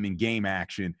seen him in game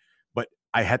action. But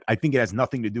I think it has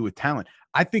nothing to do with talent.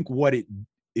 I think what it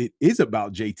is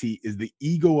about, JT, is the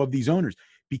ego of these owners.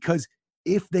 Because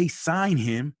if they sign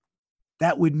him,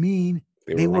 that would mean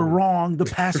they were wrong the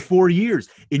past 4 years.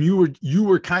 And you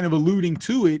were kind of alluding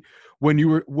to it when you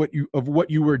were what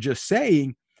you were just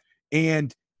saying.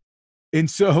 And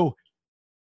so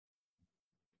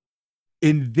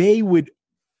they would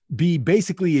be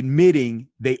basically admitting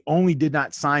they only did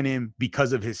not sign him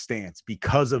because of his stance,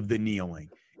 because of the kneeling,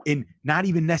 and not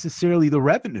even necessarily the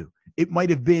revenue. It might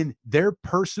have been their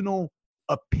personal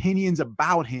opinions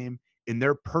about him and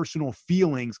their personal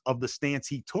feelings of the stance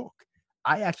he took.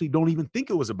 I actually don't even think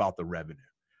it was about the revenue.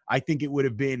 I think it would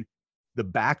have been the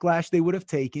backlash they would have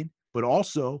taken, but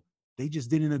also they just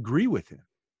didn't agree with him.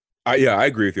 Yeah, I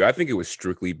agree with you. I think it was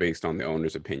strictly based on the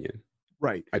owner's opinion.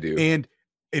 Right. I do. And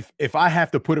if I have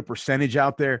to put a percentage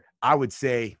out there, I would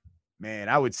say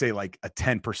like a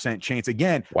 10% chance.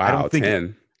 Again, wow,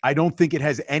 I don't think it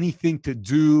has anything to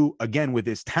do, again, with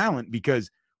his talent, because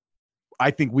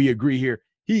I think we agree here.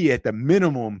 He, at the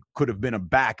minimum, could have been a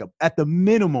backup at the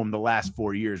minimum the last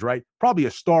 4 years, right? Probably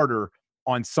a starter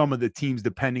on some of the teams,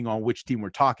 depending on which team we're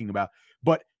talking about.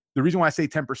 But the reason why I say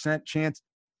 10% chance,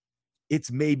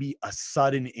 it's maybe a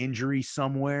sudden injury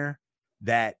somewhere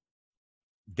that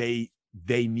they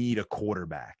need a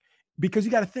quarterback. Because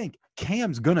you got to think,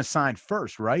 Cam's going to sign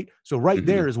first, right? So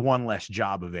there is one less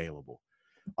job available.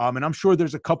 And I'm sure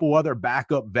there's a couple other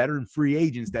backup veteran free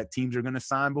agents that teams are going to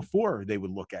sign before they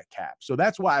would look at Cap. So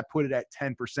that's why I put it at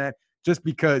 10%, just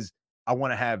because I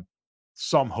want to have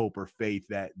some hope or faith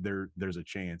that there's a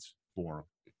chance for him.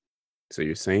 So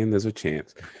you're saying there's a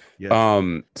chance. Yes.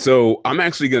 So I'm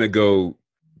actually going to go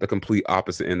the complete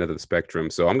opposite end of the spectrum.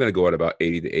 So I'm going to go at about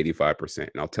 80 to 85%. And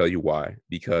I'll tell you why.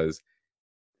 Because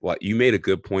what you made a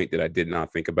good point that I did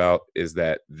not think about is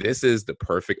that this is the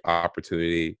perfect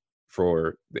opportunity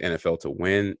for the NFL to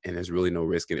win, and there's really no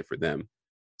risk in it for them.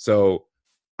 So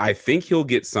I think he'll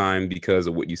get signed because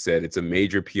of what you said. It's a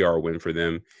major PR win for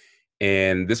them.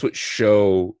 And this would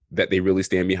show that they really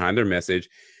stand behind their message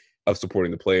of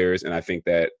supporting the players. And I think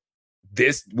that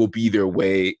this will be their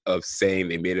way of saying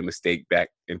they made a mistake back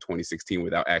in 2016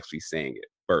 without actually saying it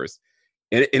first.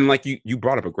 And like you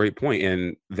brought up a great point,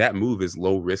 and that move is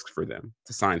low risk for them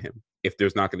to sign him if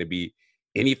there's not going to be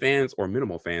any fans or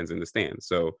minimal fans in the stands.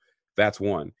 So that's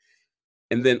one.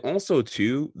 And then also,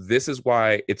 too, this is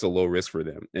why it's a low risk for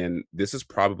them. And this is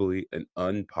probably an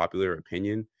unpopular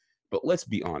opinion, but let's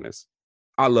be honest.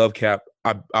 I love Cap.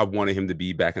 I wanted him to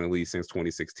be back in the league since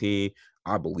 2016.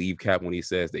 I believe Cap when he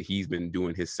says that he's been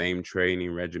doing his same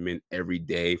training regimen every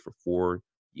day for 4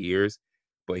 years.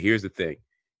 But here's the thing.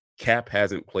 Cap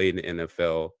hasn't played in the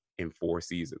NFL in 4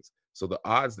 seasons. So the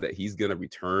odds that he's going to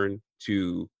return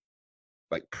to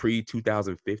like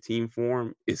pre-2015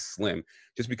 form is slim,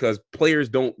 just because players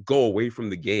don't go away from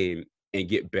the game and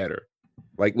get better.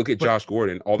 Like, look at Josh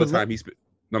Gordon. All the time he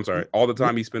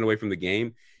spent away from the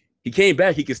game, he came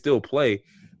back, he could still play,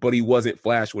 but he wasn't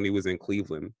flash when he was in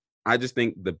Cleveland. I just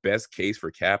think the best case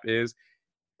for Cap is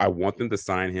I want them to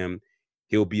sign him.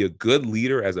 He'll be a good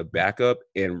leader as a backup,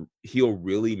 and he'll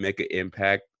really make an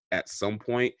impact at some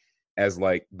point as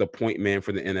like the point man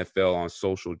for the NFL on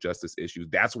social justice issues.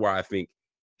 That's why I think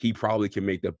he probably can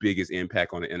make the biggest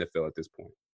impact on the NFL at this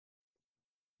point.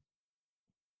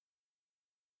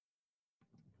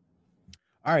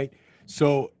 All right.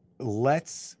 So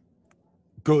let's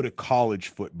go to college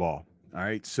football. All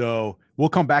right. So we'll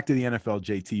come back to the NFL,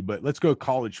 JT, but let's go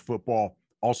college football.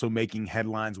 Also making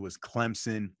headlines was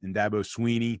Clemson and Dabo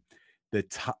Swinney. The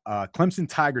Clemson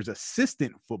Tigers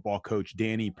assistant football coach,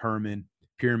 Danny Pearman,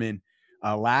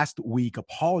 last week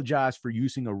apologized for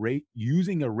using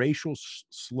a racial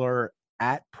slur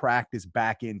at practice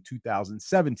back in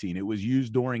 2017. It was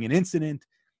used during an incident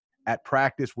at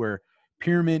practice where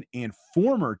Pearman and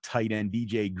former tight end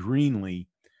DJ Greenlee,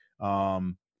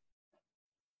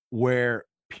 where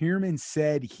Pearman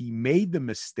said he made the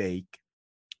mistake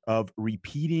of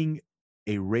repeating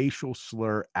a racial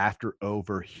slur after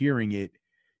overhearing it.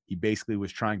 He basically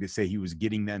was trying to say he was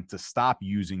getting them to stop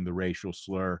using the racial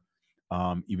slur,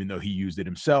 even though he used it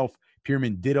himself.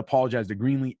 Pearman did apologize to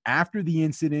Greenlee after the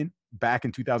incident back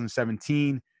in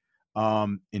 2017.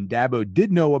 And Dabo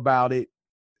did know about it,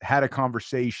 had a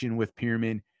conversation with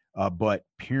Pearman, but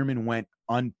Pearman went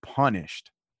unpunished.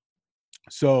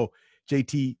 So,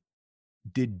 JT,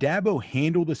 did Dabo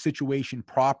handle the situation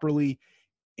properly?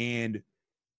 And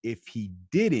if he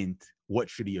didn't, what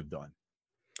should he have done?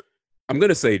 I'm going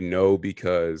to say no,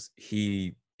 because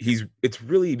it's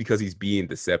really because he's being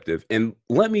deceptive. And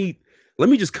let me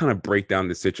just kind of break down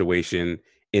the situation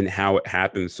and how it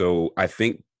happened, so I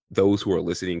think those who are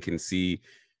listening can see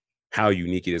how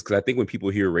unique it is. Because I think when people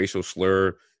hear racial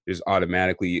slur, there's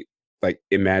automatically like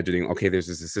imagining, okay, there's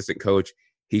this assistant coach,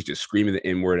 he's just screaming the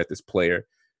N-word at this player.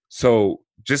 So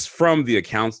just from the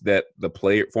accounts that the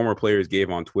former players gave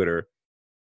on Twitter,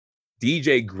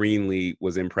 DJ Greenlee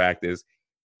was in practice.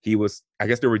 I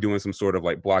guess they were doing some sort of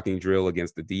like blocking drill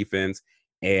against the defense,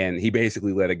 and he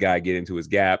basically let a guy get into his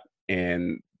gap,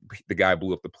 and the guy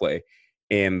blew up the play.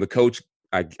 And the coach,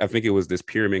 I think it was this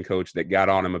Pearman coach, that got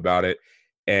on him about it.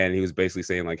 And he was basically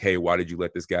saying like, hey, why did you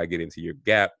let this guy get into your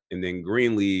gap? And then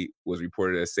Greenlee was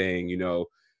reported as saying,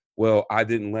 well, I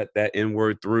didn't let that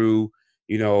N-word through.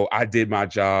 I did my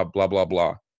job, blah, blah,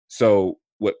 blah. So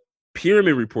what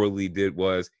Pearman reportedly did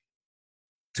was,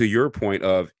 to your point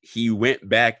of, he went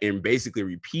back and basically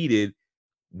repeated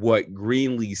what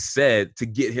Greenlee said to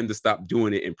get him to stop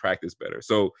doing it and practice better.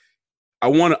 So I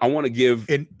want to give,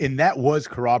 and that was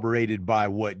corroborated by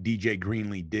what DJ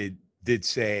Greenlee did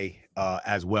say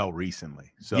as well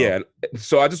recently. So yeah,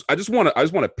 so I just want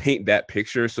to paint that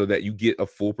picture so that you get a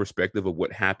full perspective of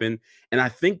what happened. And I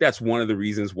think that's one of the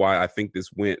reasons why I think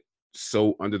this went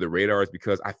so under the radar, is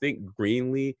because I think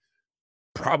Greenlee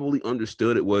probably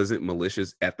understood it wasn't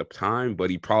malicious at the time, but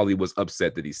he probably was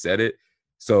upset that he said it.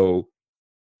 So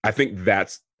I think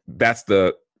that's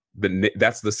the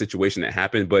situation that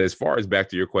happened. But as far as back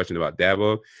to your question about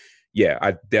Dabo, yeah,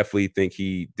 I definitely think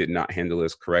he did not handle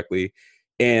this correctly.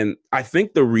 And I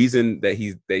think the reason that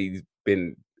he's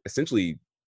been essentially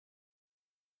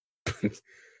I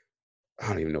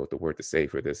don't even know what the word to say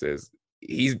for this is.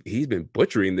 He's been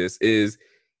butchering this is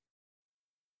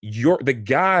the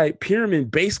guy Pearman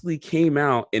basically came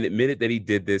out and admitted that he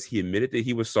did this. He admitted that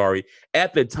he was sorry.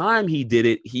 At the time he did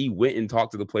it, he went and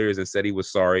talked to the players and said he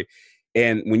was sorry.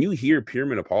 And when you hear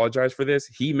Pearman apologize for this,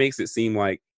 he makes it seem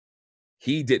like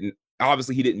he didn't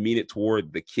mean it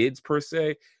toward the kids per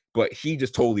se, but he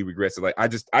just totally regrets it. Like I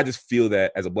just feel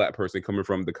that as a Black person, coming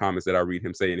from the comments that I read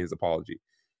him say in his apology.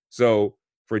 So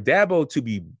for Dabo to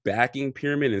be backing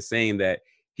Pearman and saying that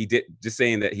he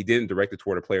didn't direct it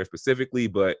toward a player specifically,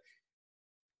 but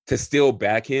to still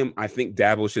back him, I think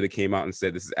Dabo should have came out and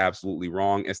said this is absolutely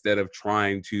wrong, instead of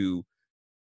trying to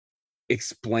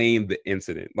explain the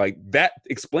incident. Like that,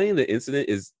 explaining the incident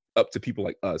is up to people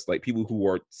like us, like people who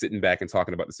are sitting back and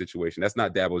talking about the situation. That's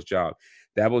not Dabo's job.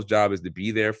 Dabo's job is to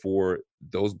be there for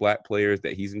those Black players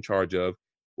that he's in charge of,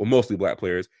 well, mostly Black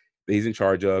players that he's in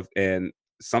charge of. And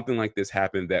something like this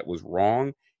happened that was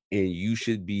wrong, and you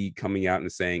should be coming out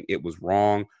and saying it was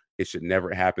wrong. It should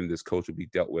never happen. This coach will be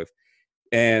dealt with.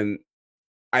 And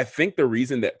I think the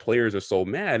reason that players are so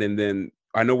mad, and then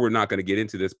I know we're not going to get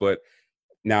into this, but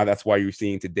now that's why you're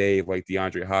seeing today, like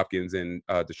DeAndre Hopkins and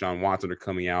Deshaun Watson are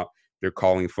coming out. They're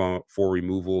calling for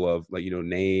removal of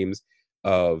names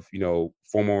of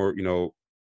former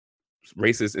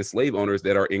racist and slave owners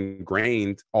that are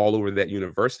ingrained all over that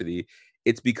university.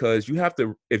 It's because you have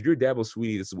to, if you're Dabo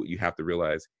Swinney, this is what you have to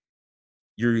realize.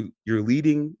 You're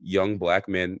leading young Black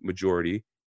men, majority,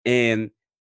 and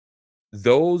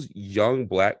those young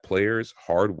Black players'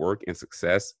 hard work and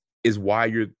success is why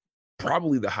you're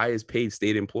probably the highest paid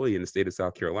state employee in the state of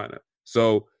South Carolina.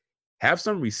 So have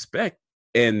some respect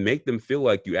and make them feel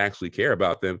like you actually care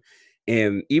about them.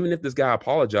 And even if this guy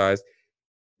apologized,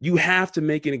 you have to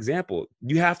make an example.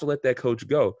 You have to let that coach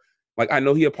go. Like, I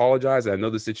know he apologized. I know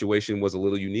the situation was a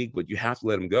little unique, but you have to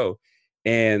let him go.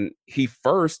 And he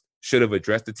first should have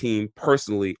addressed the team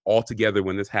personally altogether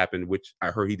when this happened, which I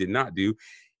heard he did not do.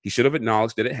 He should have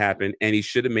acknowledged that it happened, and he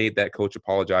should have made that coach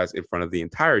apologize in front of the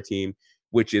entire team,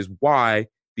 which is why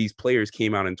these players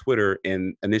came out on Twitter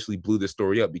and initially blew this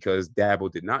story up, because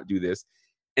Dabo did not do this.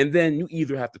 And then you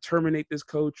either have to terminate this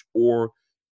coach, or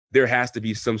there has to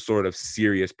be some sort of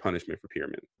serious punishment for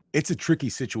Pearman. It's a tricky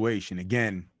situation.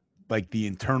 Again, like the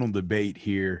internal debate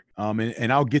here.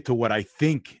 And I'll get to what I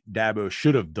think Dabo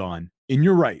should have done. And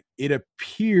you're right. It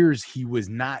appears he was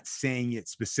not saying it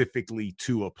specifically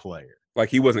to a player. Like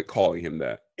he wasn't calling him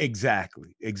that.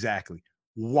 Exactly.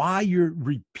 Why you're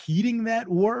repeating that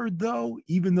word, though,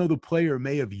 even though the player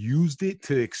may have used it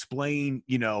to explain,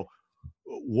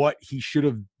 what he should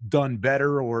have done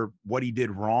better or what he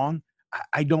did wrong,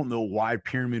 I don't know why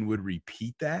Pearman would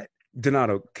repeat that.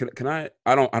 Donato, can I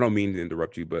don't mean to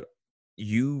interrupt you, but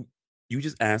you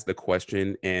just asked the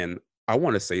question, and I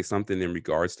want to say something in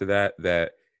regards to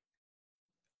that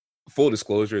full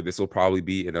disclosure, this will probably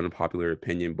be an unpopular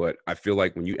opinion, but I feel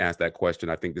like when you ask that question,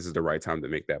 I think this is the right time to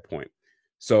make that point.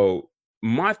 So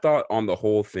my thought on the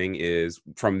whole thing is,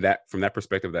 from that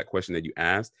perspective, that question that you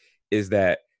asked, is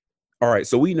that, all right,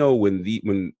 so we know when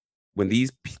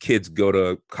these kids go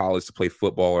to college to play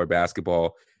football or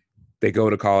basketball, they go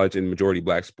to college in majority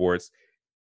Black sports.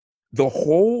 The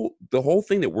whole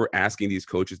thing that we're asking these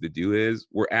coaches to do is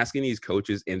we're asking these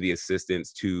coaches and the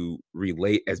assistants to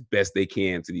relate as best they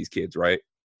can to these kids, right?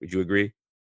 Would you agree?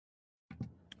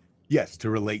 Yes, to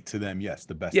relate to them. Yes,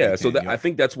 the best. Yeah, so I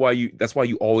think that's why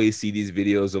you always see these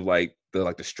videos of like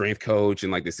the strength coach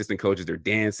and like the assistant coaches. They're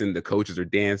dancing, the coaches are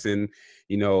dancing,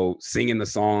 singing the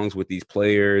songs with these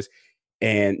players,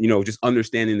 and just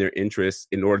understanding their interests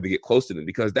in order to get close to them,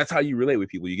 because that's how you relate with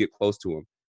people. You get close to them.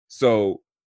 So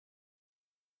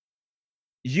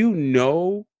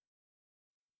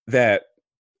that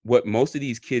what most of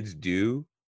these kids do,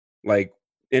 like,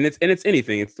 and it's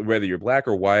anything, it's whether you're Black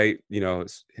or white,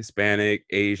 it's Hispanic,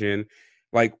 Asian,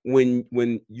 like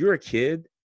when you're a kid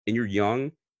and you're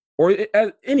young, or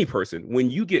as any person, when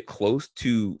you get close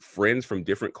to friends from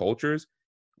different cultures,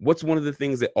 what's one of the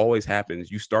things that always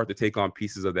happens? You start to take on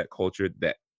pieces of that culture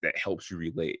that helps you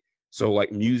relate. So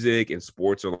like music and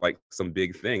sports are like some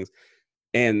big things.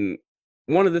 And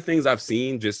one of the things I've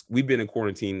seen, we've been in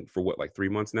quarantine for what, like 3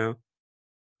 months now?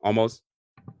 Almost?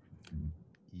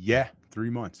 Yeah,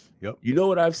 3 months. Yep. You know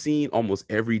what I've seen almost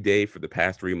every day for the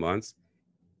past 3 months?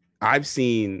 I've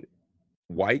seen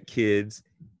white kids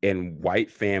and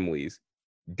white families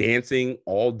dancing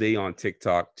all day on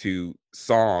TikTok to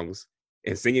songs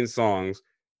and singing songs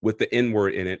with the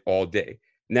N-word in it all day.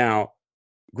 Now,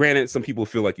 granted, some people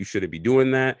feel like you shouldn't be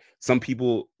doing that. Some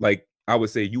people, like, I would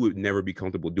say you would never be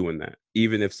comfortable doing that,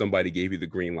 even if somebody gave you the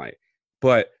green light.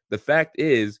 But the fact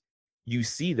is, you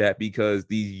see that because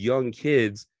these young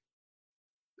kids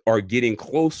are getting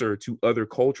closer to other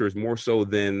cultures more so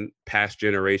than past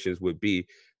generations would be.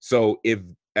 So if,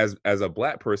 as a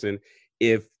Black person,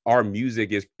 if our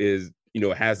music is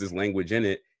has this language in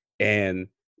it, and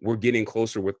we're getting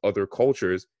closer with other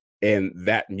cultures, and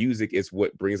that music is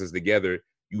what brings us together,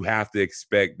 you have to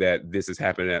expect that this is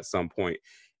happening at some point.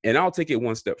 And I'll take it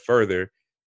one step further.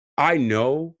 I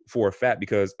know for a fact,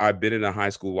 because I've been in a high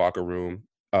school locker room.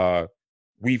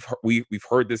 We've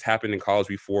heard this happen in college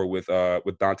before with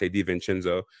Dante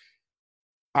DiVincenzo.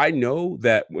 I know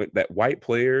that white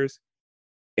players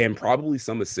and probably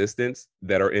some assistants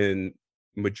that are in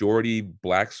majority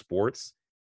Black sports,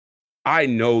 I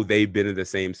know they've been in the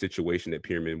same situation that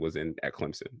Pearman was in at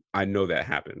Clemson. I know that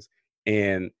happens.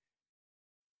 And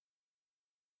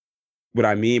what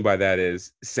I mean by that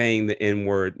is saying the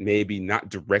N-word, maybe not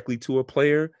directly to a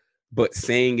player, but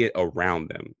saying it around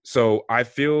them. So I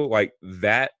feel like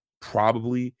that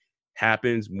probably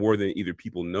happens more than either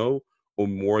people know or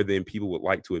more than people would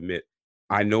like to admit.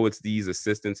 I know it's these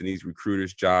assistants and these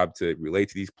recruiters' job to relate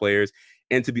to these players.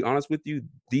 And to be honest with you,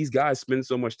 these guys spend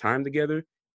so much time together,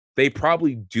 they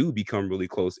probably do become really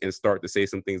close and start to say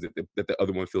some things that the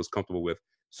other one feels comfortable with.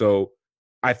 So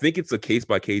I think it's a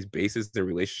case-by-case basis and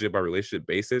relationship-by-relationship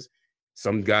basis.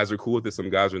 Some guys are cool with it, some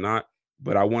guys are not.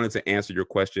 But I wanted to answer your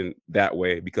question that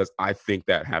way because I think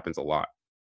that happens a lot.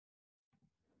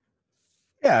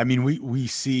 Yeah, I mean, we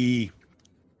see,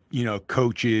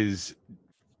 coaches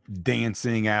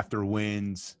dancing after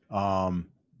wins,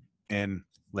 and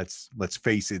let's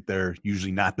face it, they're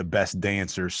usually not the best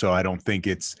dancers. So I don't think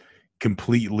it's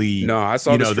completely. No, I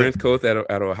saw the strength coach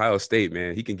at Ohio State.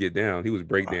 Man, he can get down. He was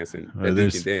breakdancing. He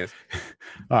can dance.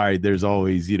 All right, there's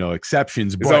always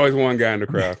exceptions. There's always one guy in the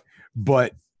crowd.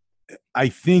 But I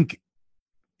think,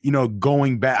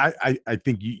 going back, I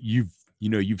think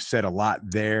you've said a lot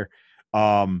there.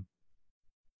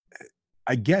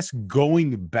 I guess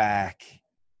going back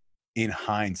in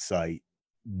hindsight,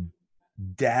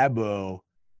 Dabo,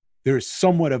 there's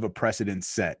somewhat of a precedent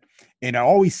set. And I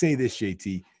always say this,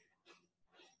 JT,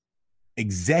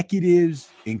 executives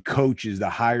and coaches, the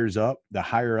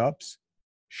higher ups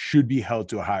should be held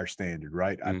to a higher standard,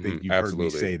 right? I think you've heard me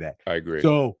say that. I agree.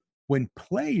 So when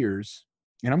players,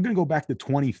 and I'm going to go back to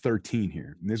 2013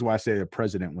 here, and this is why I say a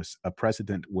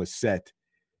precedent was set.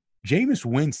 Jameis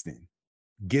Winston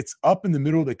gets up in the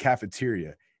middle of the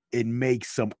cafeteria and makes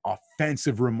some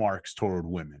offensive remarks toward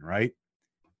women, right?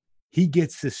 He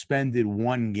gets suspended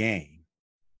 1 game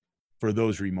for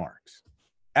those remarks.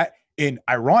 And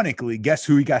ironically, guess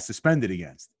who he got suspended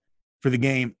against for the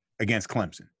game against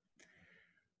Clemson?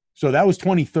 So that was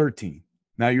 2013.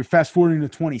 Now you're fast forwarding to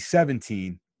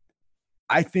 2017.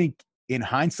 I think in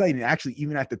hindsight, and actually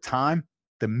even at the time,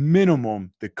 the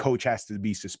minimum the coach has to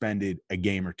be suspended a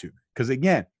game or two. Because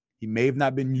again, he may have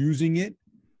not been using it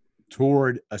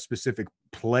toward a specific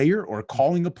player or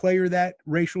calling a player that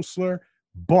racial slur,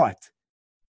 but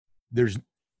there's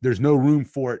no room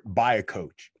for it by a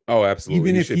coach. Oh,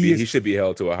 absolutely. Even he should be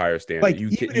held to a higher standard. Like,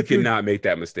 You cannot make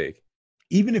that mistake.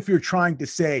 Even if you're trying to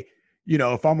say,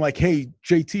 if I'm like, hey,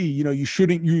 JT, you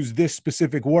shouldn't use this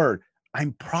specific word,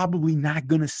 I'm probably not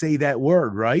going to say that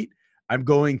word, right? I'm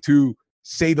going to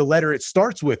say the letter it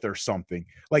starts with or something.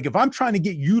 Like if I'm trying to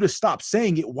get you to stop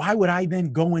saying it, why would I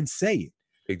then go and say it?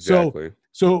 Exactly.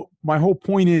 So my whole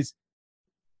point is,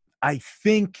 I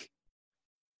think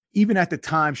even at the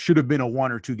time should have been a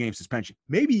 1 or 2 game suspension,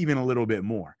 maybe even a little bit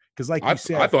more. Because like you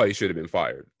said, I thought he should have been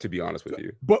fired, to be honest with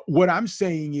you. But what I'm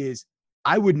saying is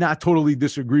I would not totally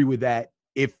disagree with that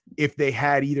if they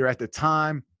had either at the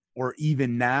time or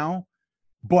even now.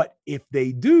 But if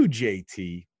they do,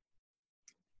 JT,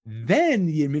 then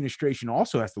the administration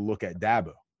also has to look at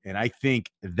Dabo. And I think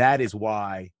that is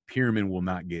why Pearman will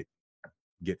not get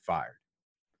fired.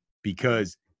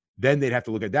 Because then they'd have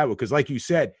to look at Dabo. Because like you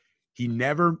said, he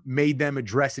never made them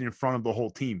address it in front of the whole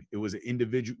team. It was an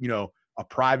individual, a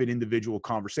private individual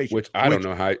conversation. Which I don't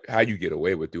know how you get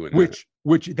away with doing that.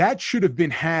 Which that should have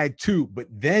been had too. But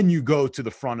then you go to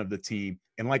the front of the team.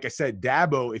 And like I said,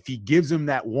 Dabo, if he gives him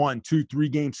that 1, 2, 3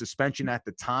 game suspension at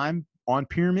the time on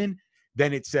Pearman,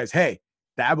 then it says, hey,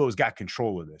 Dabo's got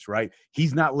control of this, right?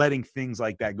 He's not letting things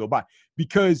like that go by.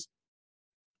 Because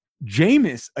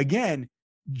Jameis,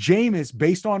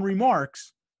 based on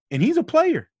remarks, and he's a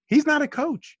player. He's not a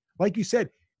coach. Like you said,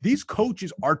 these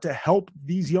coaches are to help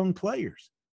these young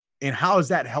players. And how is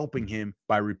that helping him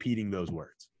by repeating those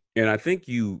words? And I think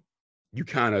you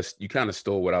kind of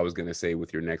stole what I was going to say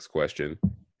with your next question.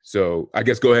 So I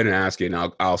guess go ahead and ask it,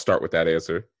 and I'll start with that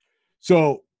answer.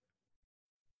 So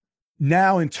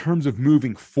now in terms of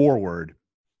moving forward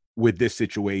with this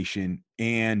situation,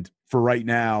 and for right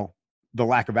now, the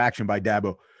lack of action by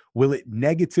Dabo, will it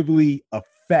negatively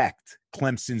affect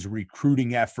Clemson's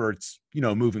recruiting efforts,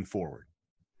 moving forward?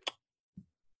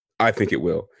 I think it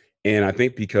will. And I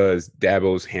think because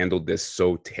Dabo's handled this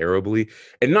so terribly,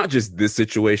 and not just this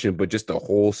situation, but just the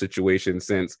whole situation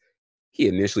since he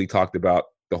initially talked about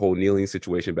the whole kneeling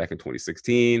situation back in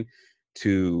 2016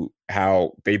 to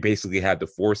how they basically had to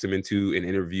force him into an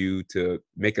interview to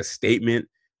make a statement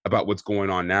about what's going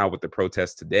on now with the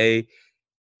protests today,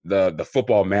 the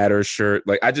Football Matters shirt.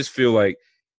 Like, I just feel like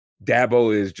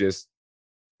Dabo is just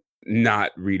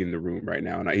not reading the room right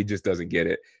now, and he just doesn't get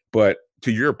it. But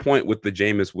to your point with the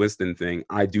Jameis Winston thing,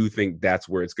 I do think that's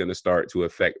where it's going to start to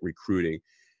affect recruiting.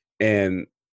 And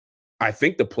I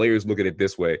think the players look at it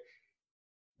this way.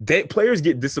 Players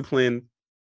get disciplined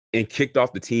and kicked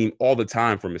off the team all the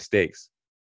time for mistakes.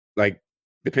 Like,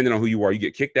 depending on who you are, you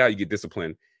get kicked out, you get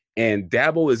disciplined. And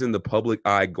Dabo is in the public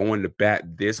eye going to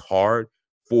bat this hard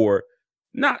for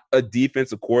not a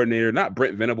defensive coordinator, not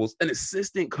Brent Venables, an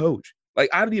assistant coach. Like,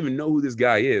 I don't even know who this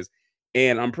guy is.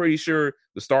 And I'm pretty sure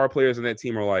the star players in that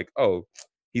team are like, oh,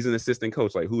 he's an assistant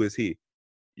coach. Like, who is he?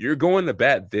 You're going to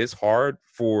bat this hard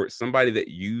for somebody that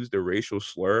used a racial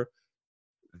slur.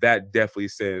 That definitely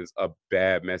sends a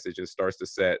bad message and starts to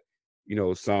set,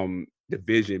 some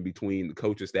division between the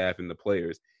coaching staff and the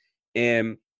players.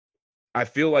 And I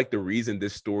feel like the reason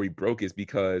this story broke is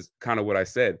because kind of what I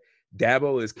said,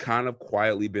 Dabo has kind of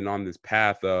quietly been on this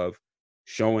path of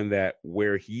showing that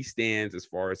where he stands as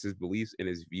far as his beliefs and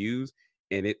his views,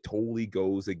 and it totally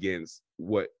goes against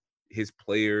what his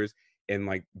players and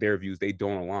like their views, they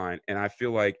don't align. And I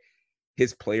feel like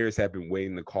his players have been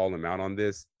waiting to call him out on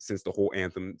this since the whole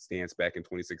anthem stance back in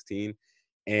 2016.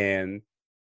 And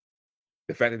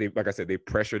the fact that like I said, they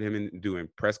pressured him in doing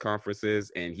press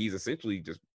conferences and he's essentially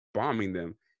just bombing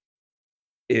them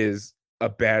is a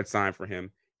bad sign for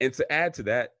him. And to add to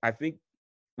that, I think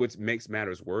what makes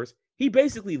matters worse, he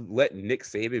basically let Nick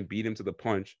Saban beat him to the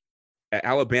punch at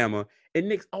Alabama.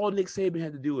 And all Nick Saban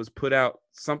had to do was put out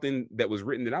something that was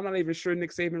written that I'm not even sure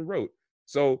Nick Saban wrote.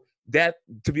 So that,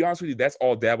 to be honest with you, that's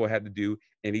all Dabo had to do,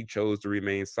 and he chose to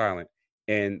remain silent.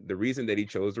 And the reason that he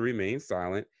chose to remain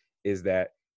silent is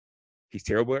that he's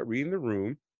terrible at reading the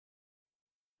room,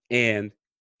 and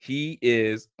he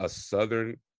is a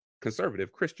Southern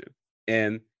conservative Christian.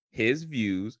 And his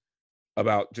views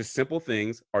about just simple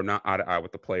things are not eye to eye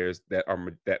with the players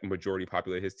that majority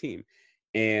populate his team.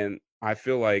 And I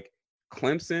feel like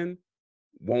Clemson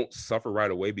won't suffer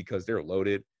right away because they're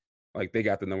loaded. Like, they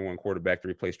got the number one quarterback to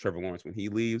replace Trevor Lawrence when he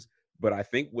leaves. But I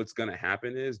think what's going to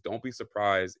happen is, don't be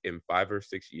surprised in 5 or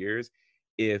 6 years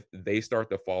if they start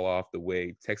to fall off the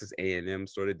way Texas A&M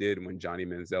sort of did when Johnny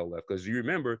Manziel left. Because you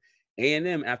remember,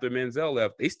 A&M, after Manziel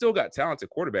left, they still got talented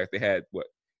quarterbacks. They had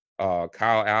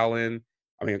Kyler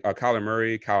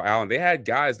Murray, Kyle Allen. They had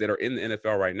guys that are in the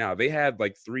NFL right now. They had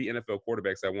like 3 NFL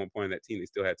quarterbacks at one point in that team. They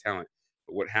still had talent.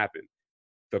 But what happened?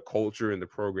 The culture and the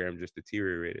program just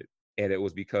deteriorated. And it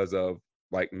was because of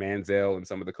like Manziel and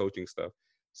some of the coaching stuff.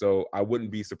 So I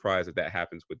wouldn't be surprised if that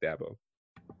happens with Dabo.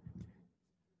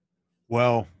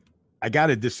 Well, I got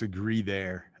to disagree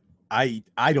there. I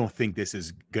don't think this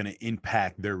is going to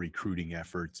impact their recruiting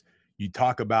efforts. You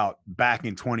talk about back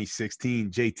in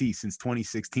 2016, JT, since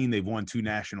 2016, they've won 2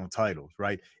 national titles,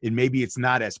 right? And maybe it's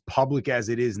not as public as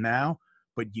it is now,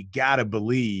 but you got to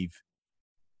believe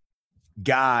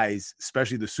guys,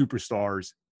 especially the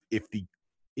superstars, if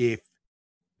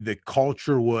the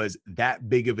culture was that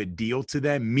big of a deal to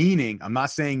them, meaning I'm not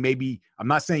saying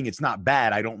it's not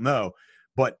bad, I don't know,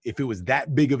 but if it was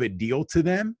that big of a deal to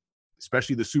them,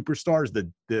 especially the superstars,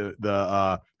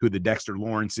 the Dexter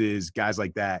Lawrences, guys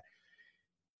like that,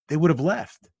 they would have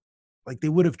left. Like, they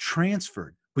would have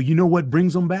transferred. But you know what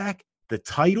brings them back? The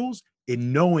titles,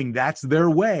 and knowing that's their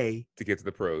way to get to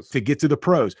the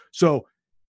pros. So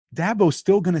Dabo's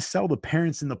still going to sell the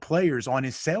parents and the players on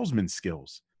his salesman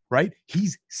skills, right?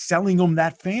 He's selling them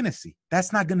that fantasy.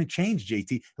 That's not going to change, JT.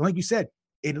 And like you said,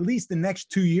 at least the next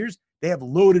 2 years, they have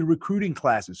loaded recruiting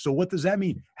classes. So what does that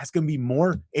mean? That's going to be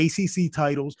more ACC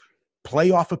titles,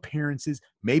 playoff appearances,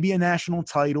 maybe a national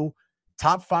title,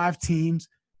 top 5 teams.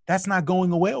 That's not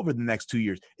going away over the next 2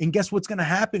 years. And guess what's going to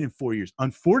happen in 4 years?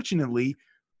 Unfortunately,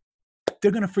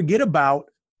 they're going to forget about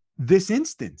this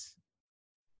instance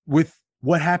with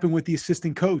what happened with the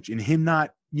assistant coach and him not,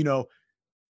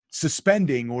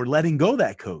 suspending or letting go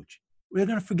that coach. We're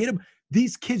going to forget about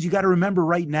these kids. You got to remember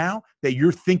right now that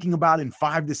you're thinking about in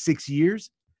 5 to 6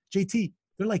 years, JT,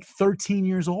 they're like 13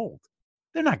 years old.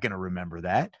 They're not going to remember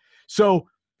that. So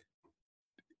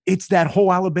it's that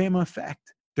whole Alabama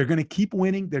effect. They're going to keep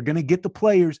winning. They're going to get the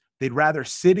players. They'd rather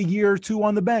sit a year or 2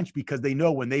 on the bench because they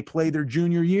know when they play their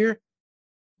junior year,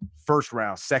 first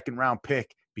round, second round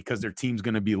pick, because their team's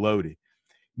going to be loaded.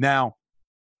 Now,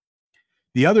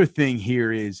 the other thing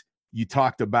here is you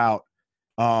talked about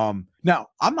now,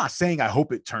 I'm not saying I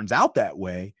hope it turns out that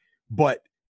way, but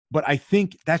I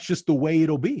think that's just the way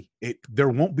it'll be. There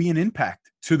won't be an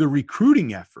impact to the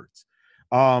recruiting efforts.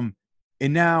 And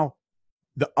now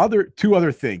the 2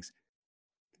 other things.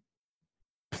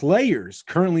 Players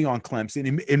currently on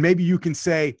Clemson, and maybe you can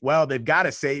say, well, they've got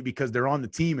to say it because they're on the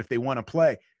team if they want to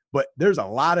play. But there's a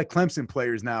lot of Clemson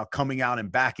players now coming out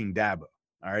and backing Dabo.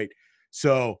 All right.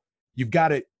 So you've got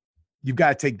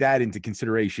to take that into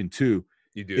consideration too.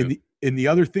 You do. And the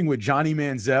other thing with Johnny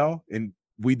Manziel, and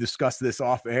we discussed this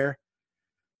off air,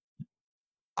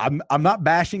 I'm not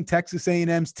bashing Texas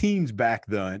A&M's teams back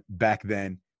then,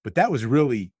 but that was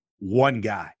really one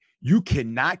guy. You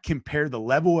cannot compare the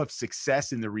level of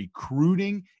success in the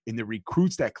recruiting, in the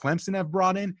recruits that Clemson have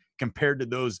brought in compared to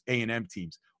those A&M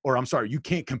teams. Or I'm sorry, you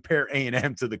can't compare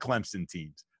A&M to the Clemson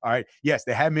teams. All right. Yes,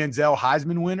 they had Manziel,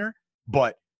 Heisman winner,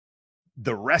 but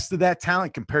the rest of that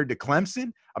talent compared to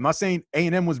Clemson, I'm not saying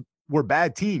A&M were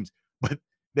bad teams, but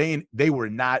they are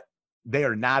not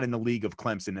in the league of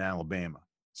Clemson and Alabama.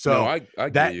 So no, I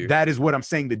get you. That is what I'm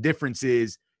saying. The difference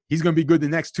is he's going to be good the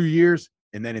next 2 years,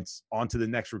 and then it's on to the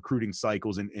next recruiting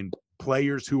cycles, and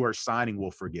players who are signing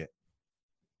will forget.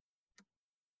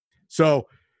 So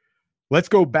let's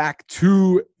go back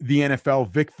to the NFL.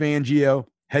 Vic Fangio,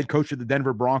 head coach of the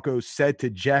Denver Broncos, said to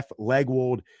Jeff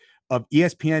Legwold of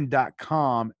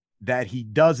ESPN.com that he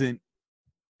doesn't,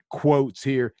 quotes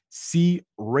here, see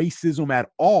racism at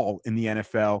all in the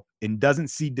NFL and doesn't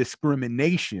see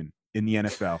discrimination in the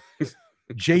NFL.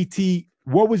 JT,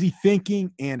 what was he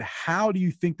thinking, and how do you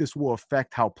think this will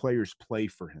affect how players play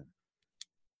for him?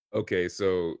 Okay,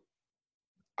 so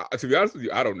to be honest with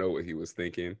you, I don't know what he was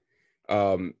thinking.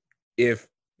 If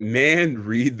man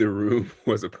read the room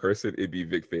was a person, it'd be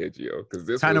Vic Fangio. Because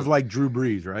this kind of like Drew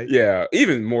Brees, right? Yeah,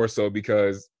 even more so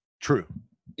because True.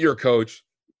 You're a coach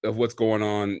of what's going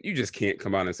on. You just can't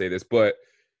come out and say this. But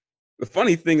the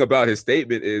funny thing about his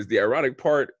statement is the ironic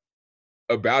part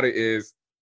about it is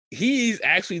he's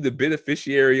actually the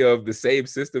beneficiary of the same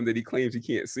system that he claims he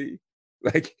can't see.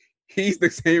 Like, he's the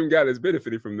same guy that's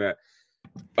benefiting from that.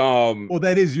 Well,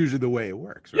 that is usually the way it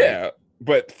works, right? Yeah,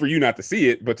 but for you not to see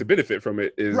it, but to benefit from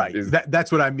it is right.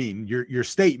 That's what I mean. Your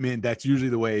statement, that's usually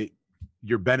the way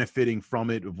you're benefiting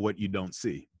from it, of what you don't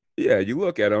see. Yeah, you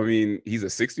look at him. I mean, he's a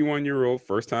 61-year-old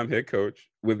first-time head coach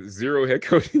with 0 head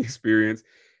coaching experience,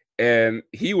 and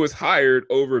he was hired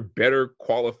over better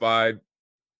qualified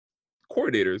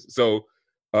coordinators. So,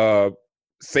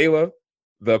 Saleh,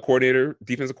 the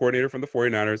defensive coordinator from the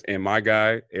 49ers, and my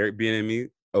guy, Eric Bieniemy,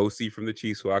 OC from the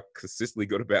Chiefs, who I consistently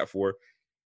go to bat for,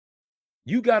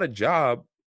 you got a job.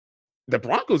 The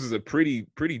Broncos is a pretty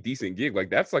decent gig. Like,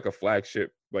 that's like a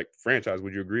flagship like franchise.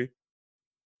 Would you agree?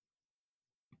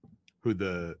 Who,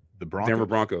 the Broncos? Denver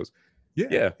Broncos.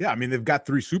 Yeah. I mean, they've got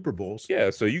 3 Super Bowls.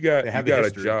 Yeah, so you got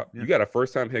a job. Yeah. You got a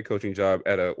first-time head coaching job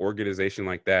at an organization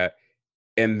like that.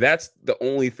 And that's the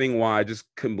only thing why I just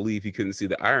couldn't believe he couldn't see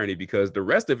the irony, because the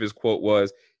rest of his quote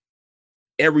was,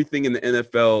 everything in the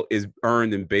NFL is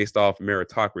earned and based off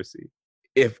meritocracy.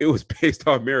 If it was based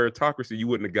off meritocracy, you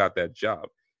wouldn't have got that job.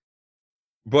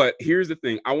 But here's the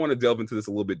thing. I want to delve into this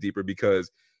a little bit deeper,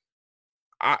 because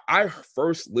I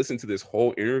first listened to this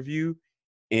whole interview,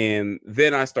 and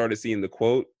then I started seeing the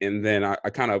quote, and then I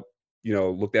kind of,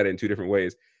 looked at it in 2 different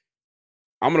ways.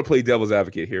 I'm going to play devil's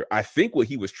advocate here. I think what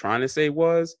he was trying to say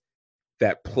was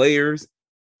that players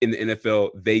in the NFL,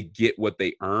 they get what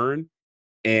they earn.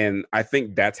 And I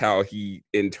think that's how he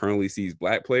internally sees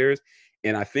black players.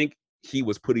 And I think he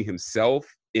was putting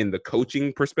himself in the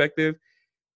coaching perspective,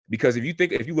 because if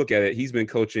you look at it, he's been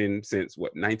coaching since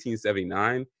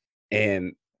 1979,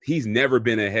 and he's never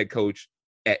been a head coach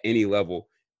at any level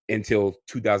until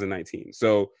 2019.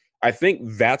 So I think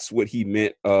that's what he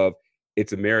meant of,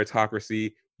 it's a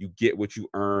meritocracy. You get what you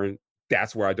earn.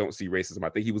 That's where I don't see racism. I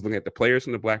think he was looking at the players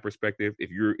from the black perspective.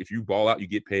 If you ball out, you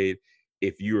get paid.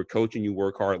 If you're coaching, you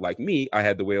work hard. Like me, I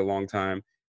had to wait a long time.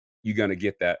 You're going to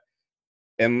get that.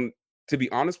 And to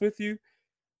be honest with you,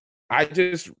 I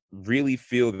just really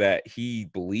feel that he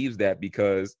believes that,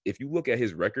 because if you look at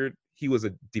his record, he was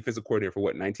a defensive coordinator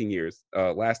for 19 years.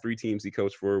 Last 3 teams he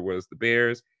coached for was the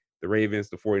Bears, the Ravens,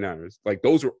 the 49ers. Like,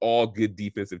 those are all good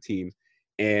defensive teams.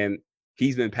 And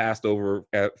he's been passed over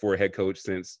for a head coach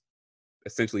since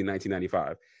essentially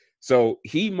 1995. So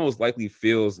he most likely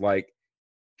feels like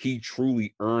he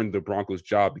truly earned the Broncos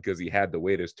job because he had to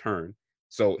wait his turn.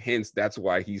 So hence, that's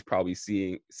why he's probably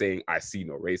saying, I see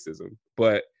no racism.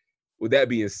 But with that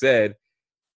being said,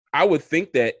 I would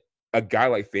think that a guy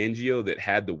like Fangio that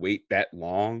had to wait that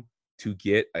long to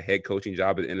get a head coaching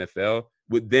job at the NFL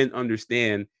would then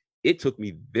understand, it took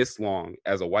me this long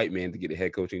as a white man to get a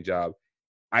head coaching job.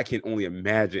 I can only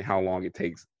imagine how long it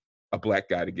takes a black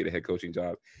guy to get a head coaching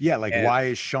job. Yeah, why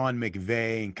is Sean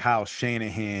McVay and Kyle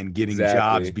Shanahan getting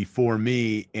jobs before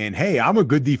me? And hey, I'm a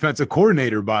good defensive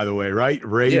coordinator, by the way, right?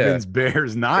 Ravens,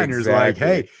 Bears, Niners. Exactly. Like,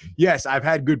 hey, yes, I've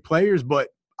had good players, but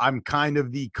I'm kind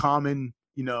of the common,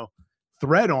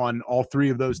 thread on all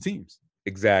 3 of those teams.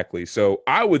 Exactly. So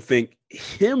I would think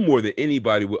him more than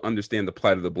anybody would understand the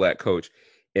plight of the black coach,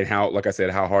 and how, like I said,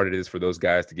 how hard it is for those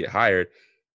guys to get hired.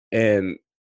 And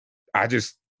I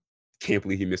just can't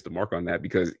believe he missed the mark on that,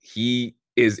 because he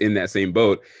is in that same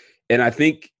boat. And I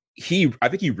think he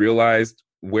realized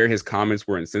where his comments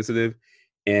were insensitive.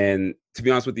 And to be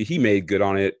honest with you, he made good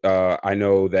on it. I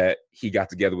know that he got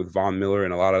together with Von Miller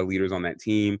and a lot of leaders on that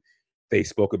team. They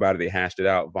spoke about it. They hashed it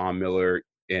out. Von Miller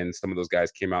and some of those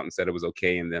guys came out and said it was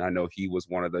okay. And then I know he was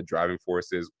one of the driving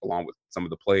forces, along with some of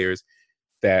the players,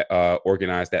 that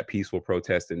organized that peaceful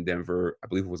protest in Denver. I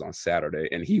believe it was on Saturday.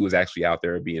 And he was actually out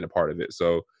there being a part of it.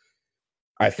 So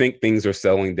I think things are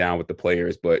settling down with the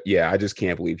players. But yeah, I just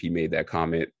can't believe he made that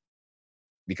comment,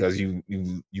 because you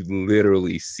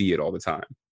literally see it all the time.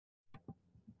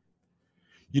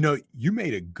 You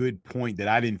made a good point that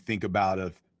I didn't think about,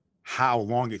 of how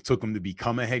long it took him to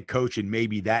become a head coach. And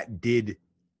maybe that did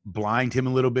blind him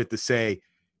a little bit to say,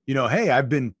 hey, I've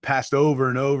been passed over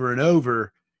and over and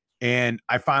over, and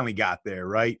I finally got there,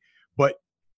 right? But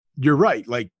you're right.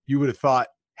 Like, you would have thought,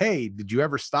 hey, did you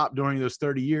ever stop during those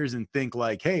 30 years and think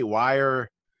like, hey, why are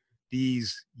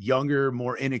these younger,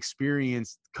 more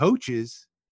inexperienced coaches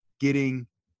getting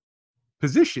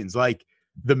positions? Like,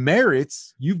 the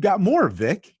merits, you've got more,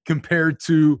 Vic, compared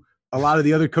to a lot of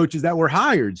the other coaches that were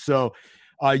hired. So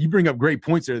you bring up great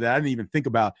points there that I didn't even think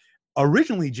about.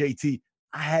 originally, JT,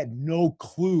 I had no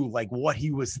clue like what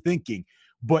he was thinking.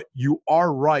 But you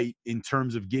are right in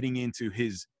terms of getting into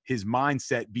his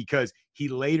mindset, because he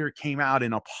later came out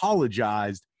and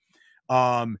apologized.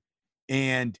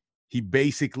 And he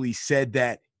basically said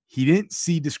that he didn't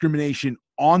see discrimination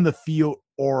on the field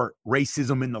or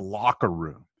racism in the locker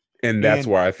room. And that's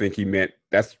why I think he meant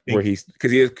that's where he's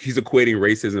equating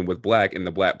racism with black and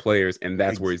the black players, and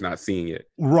that's where he's not seeing it.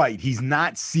 Right. He's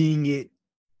not seeing it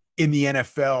in the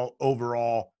NFL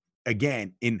overall,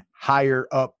 again, in higher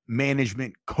up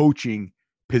management coaching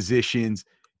positions,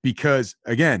 because,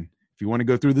 again, if you want to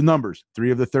go through the numbers,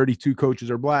 3 of the 32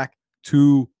 coaches are black,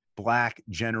 2 black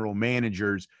general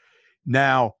managers.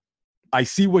 Now, I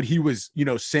see what he was,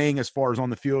 saying as far as on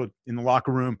the field, in the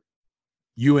locker room.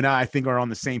 You and I think are on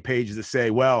the same page to say,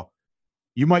 well,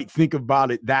 you might think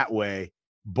about it that way,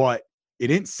 but it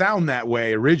didn't sound that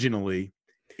way originally.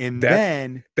 And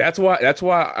that's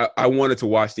why I wanted to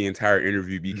watch the entire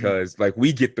interview, because like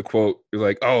we get the quote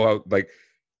like, oh, like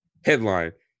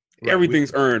headline, right,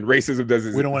 everything's earned. Racism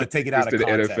doesn't. We don't want to take it out of the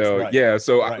context. NFL. Right. Yeah.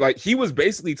 So like he was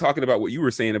basically talking about what you were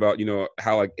saying about,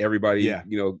 how like everybody,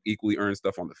 equally earns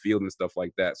stuff on the field and stuff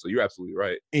like that. So you're absolutely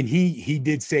right. And he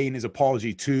did say in his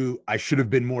apology too, I should have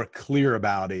been more clear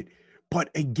about it. But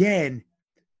again,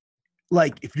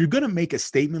 like, if you're going to make a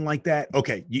statement like that,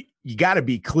 okay, you got to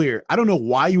be clear. I don't know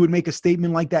why you would make a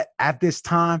statement like that at this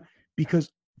time,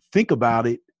 because think about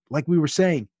it. Like we were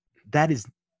saying, that is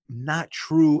not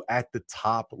true at the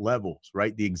top levels,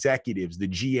 right? The executives, the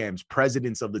GMs,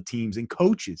 presidents of the teams, and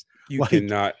coaches. You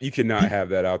cannot have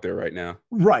that out there right now.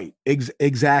 Right.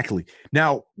 Exactly.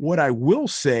 Now, what I will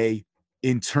say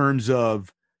in terms of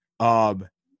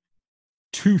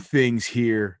 2 things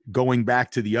here, going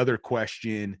back to the other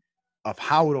question of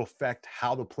how it'll affect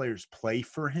how the players play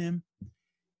for him,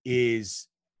 is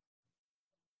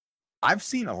I've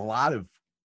seen a lot of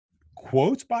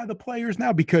quotes by the players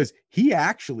now, because he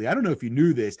actually, I don't know if you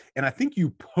knew this, and I think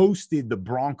you posted the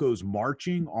Broncos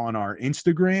marching on our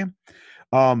Instagram,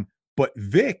 but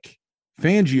Vic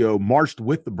Fangio marched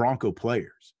with the Bronco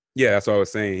players. Yeah, that's what I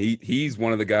was saying. He's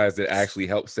one of the guys that actually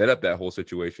helped set up that whole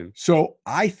situation. So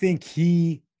I think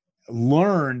he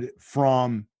learned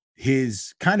from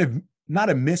his kind of, not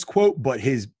a misquote, but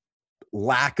his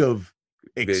lack of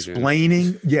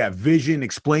explaining vision,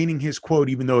 explaining his quote,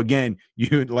 even though, again,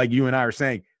 you and I are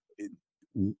saying,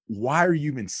 why are you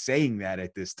even saying that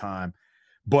at this time?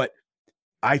 But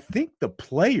I think the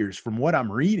players, from what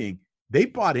I'm reading, they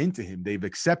bought into him. They've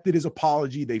accepted his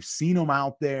apology. They've seen him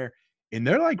out there, and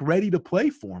they're like ready to play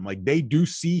for him. Like, they do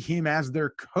see him as their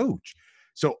coach.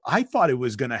 So I thought it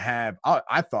was going to have,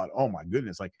 I thought, oh my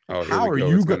goodness, like, how are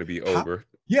you going to be over?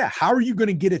 How are you going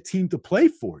to get a team to play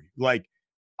for you? Like,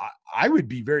 I would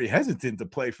be very hesitant to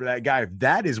play for that guy if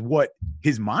that is what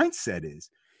his mindset is.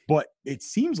 But it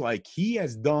seems like he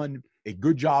has done a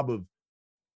good job of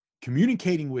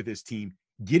communicating with his team,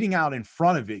 getting out in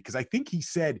front of it. Because I think he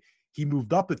said he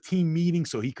moved up a team meeting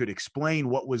so he could explain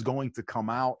what was going to come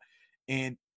out.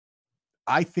 And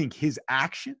I think his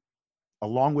action,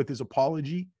 along with his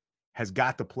apology, has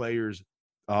got the players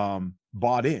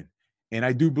bought in. And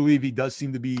I do believe he does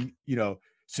seem to be,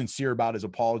 sincere about his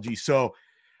apology. So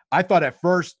I thought at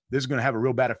first this is going to have a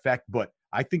real bad effect, but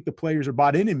I think the players are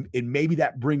bought in, and maybe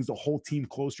that brings the whole team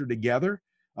closer together.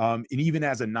 And even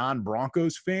as a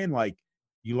non-Broncos fan, like,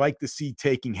 you like to see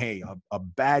taking, a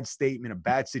bad statement, a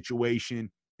bad situation,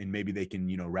 and maybe they can,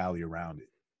 rally around it.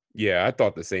 Yeah, I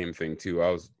thought the same thing too.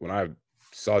 When I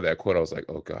saw that quote, I was like,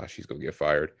 oh gosh, he's going to get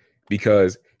fired,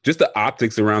 because just the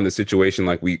optics around the situation,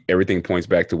 like everything points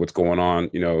back to what's going on,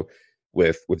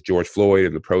 with George Floyd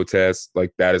and the protests.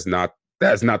 Like, that's not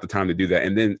the time to do that.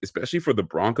 And then especially for the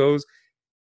Broncos,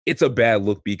 it's a bad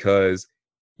look, because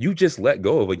you just let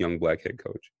go of a young black head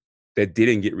coach that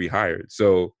didn't get rehired.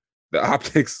 So the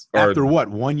optics are after what,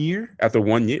 1 year? After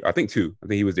 1 year, I think 2. I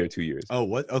think he was there 2 years. Oh,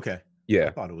 what? Okay. Yeah,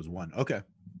 I thought it was 1. Okay.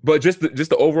 But just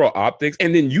the overall optics,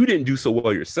 and then you didn't do so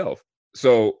well yourself.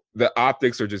 So the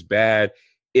optics are just bad.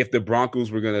 If the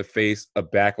Broncos were going to face a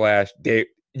backlash,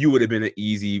 you would have been an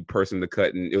easy person to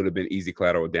cut, and it would have been easy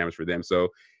collateral damage for them. So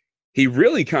he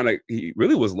really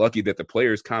was lucky that the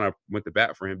players kind of went to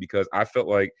bat for him, because I felt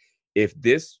like if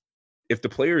the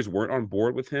players weren't on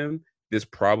board with him, this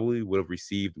probably would have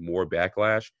received more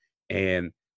backlash,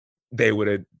 and they would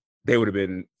have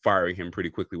been firing him pretty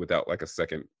quickly without like a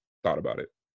second thought about it.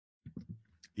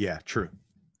 Yeah, true.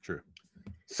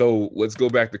 So let's go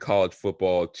back to college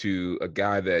football, to a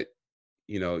guy that,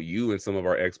 you and some of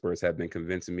our experts have been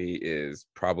convincing me is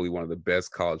probably one of the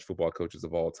best college football coaches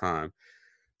of all time.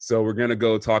 So we're going to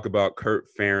go talk about Kirk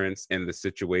Ferentz and the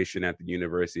situation at the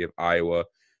University of Iowa.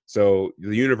 So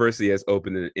the university has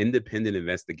opened an independent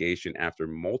investigation after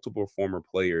multiple former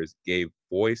players gave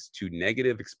voice to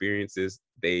negative experiences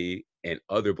they and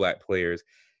other Black players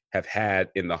have had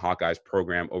in the Hawkeyes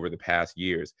program over the past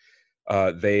years.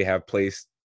 They have placed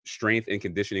strength and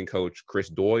conditioning coach Chris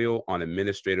Doyle on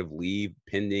administrative leave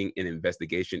pending an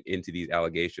investigation into these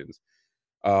allegations.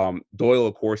 Doyle,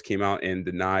 of course, came out and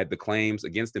denied the claims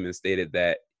against him and stated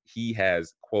that he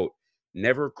has, quote,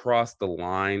 never crossed the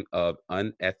line of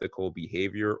unethical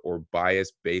behavior or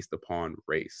bias based upon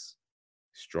race.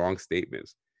 Strong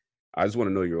statements. I just want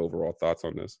to know your overall thoughts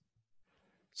on this.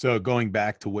 So going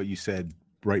back to what you said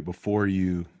right before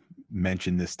you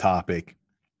mentioned this topic,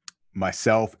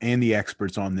 myself and the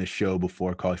experts on this show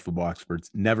before, College Football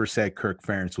Experts, never said Kirk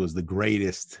Ferentz was the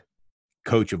greatest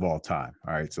coach of all time.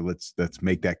 All right, so let's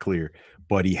make that clear.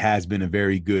 But he has been a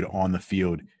very good on the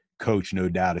field coach, no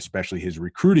doubt, especially his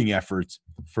recruiting efforts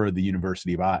for the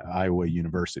University of Iowa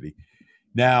University.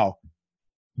 Now,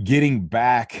 getting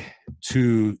back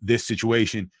to this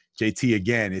situation, JT,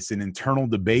 again, it's an internal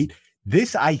debate.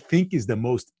 This, I think, is the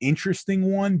most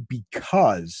interesting one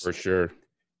because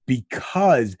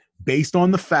based on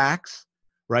the facts,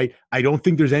 right? I don't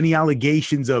think there's any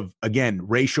allegations of, again,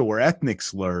 racial or ethnic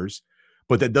slurs,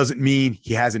 but that doesn't mean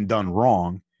he hasn't done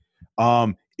wrong.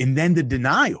 And then the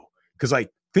denial, because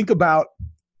think about,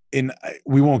 and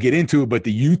we won't get into it, but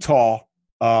the Utah,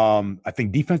 I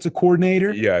think defensive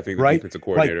coordinator. Yeah, I think the defensive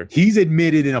coordinator. He's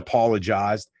admitted and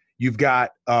apologized. You've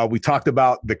got, we talked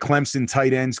about the Clemson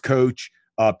tight ends coach,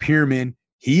 Pierman.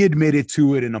 He admitted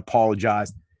to it and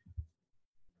apologized.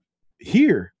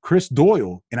 Here, Chris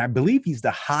Doyle, and I believe he's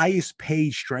the highest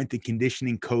paid strength and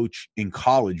conditioning coach in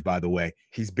college, by the way.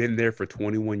 He's been there for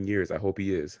 21 years. I hope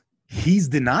he is. He's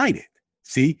denied it.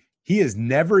 See, he has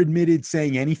never admitted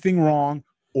saying anything wrong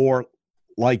or,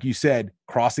 like you said,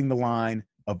 crossing the line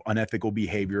of unethical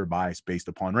behavior or bias based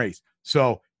upon race.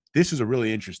 So this is a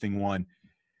really interesting one.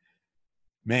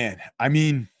 Man, I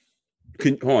mean.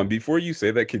 Hold on. Before you say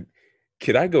that,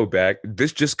 could I go back?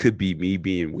 This just could be me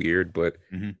being weird, but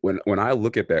when I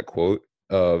look at that quote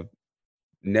of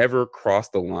never cross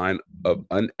the line of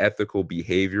unethical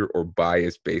behavior or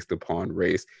bias based upon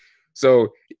race.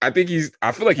 So I feel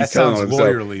like he's telling on himself.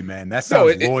 Lawyerly, man. That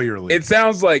sounds lawyerly. It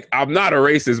sounds like I'm not a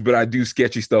racist, but I do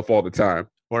sketchy stuff all the time.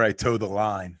 Or I toe the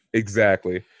line.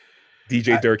 Exactly.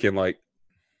 DJ Durkin,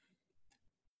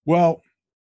 well,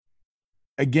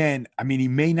 again, I mean, he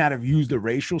may not have used a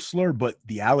racial slur, but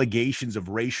the allegations of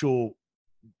racial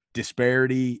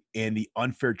disparity and the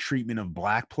unfair treatment of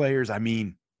Black players, I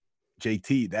mean,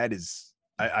 JT, that is,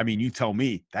 I mean, you tell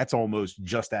me, that's almost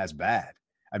just as bad.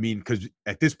 I mean, because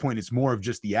at this point, it's more of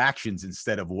just the actions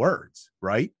instead of words,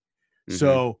 right? Mm-hmm.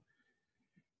 So,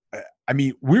 I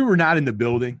mean, we were not in the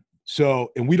building,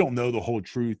 and we don't know the whole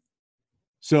truth.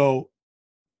 So,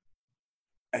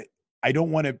 I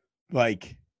don't want to,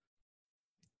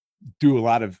 do a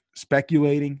lot of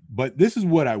speculating, but this is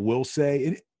what I will say.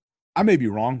 And I may be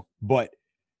wrong, but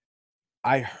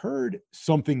I heard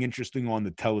something interesting on the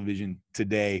television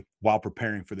today while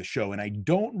preparing for the show. And I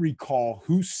don't recall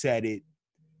who said it,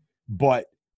 but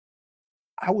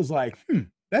I was like,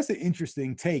 that's an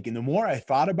interesting take. And the more I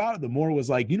thought about it, the more it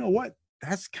was like, you know what?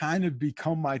 That's kind of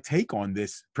become my take on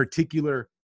this particular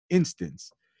incident.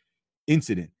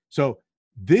 So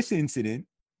this incident,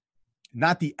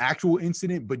 not the actual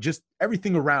incident, but just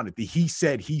everything around it. The he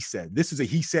said. This is a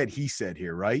he said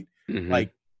here, right? Mm-hmm.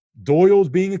 Doyle's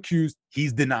being accused,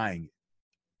 he's denying it.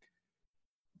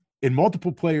 And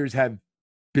multiple players have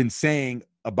been saying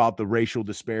about the racial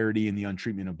disparity and the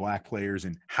untreatment of Black players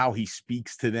and how he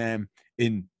speaks to them.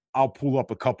 And I'll pull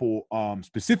up a couple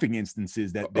specific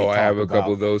instances that they I have a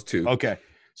couple of those too. Okay.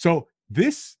 So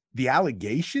the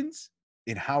allegations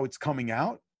and how it's coming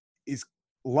out is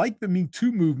like the Me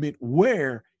Too movement,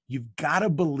 where you've got to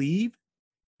believe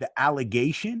the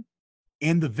allegation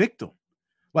and the victim.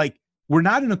 We're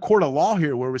not in a court of law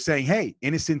here where we're saying, hey,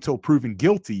 innocent till proven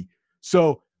guilty.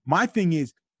 So my thing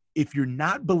is, if you're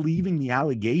not believing the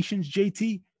allegations,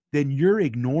 JT, then you're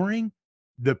ignoring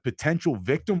the potential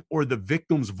victim or the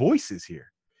victim's voices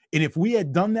here. And if we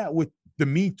had done that with the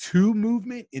Me Too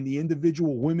movement in the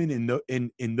individual women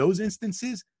in those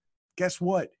instances, guess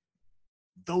what?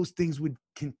 Those things would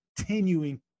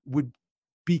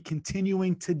be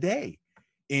continuing today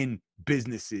in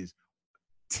businesses,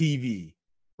 TV,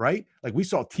 right? We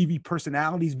saw TV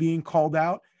personalities being called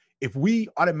out. If we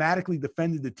automatically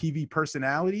defended the TV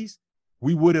personalities,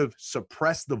 we would have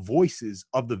suppressed the voices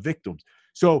of the victims.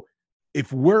 So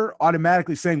if we're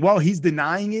automatically saying, well, he's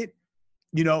denying it,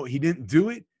 he didn't do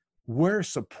it, we're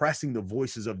suppressing the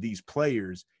voices of these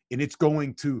players and it's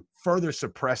going to further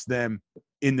suppress them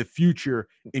in the future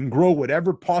and grow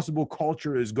whatever possible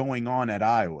culture is going on at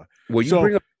Iowa. Well, you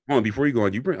bring up, before you go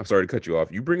on, I'm sorry to cut you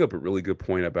off. You bring up a really good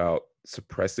point about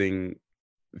suppressing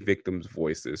victims'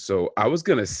 voices. So I was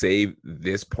going to save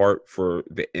this part for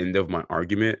the end of my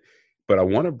argument, but I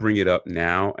want to bring it up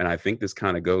now. And I think this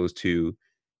kind of goes to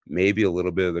maybe a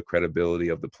little bit of the credibility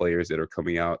of the players that are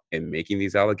coming out and making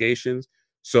these allegations.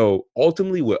 So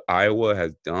ultimately what Iowa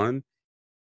has done,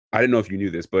 I didn't know if you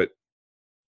knew this, but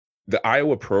the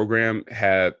Iowa program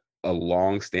had a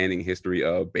long-standing history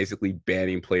of basically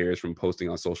banning players from posting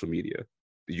on social media.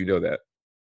 Did you know that?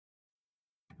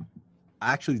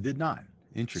 I actually did not.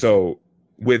 Interesting. So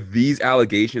with these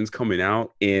allegations coming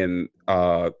out and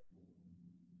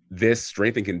this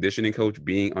strength and conditioning coach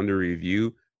being under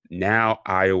review, now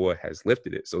Iowa has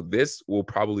lifted it. So this will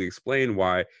probably explain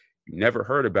why you never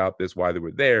heard about this, why they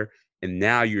were there. And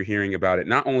now you're hearing about it,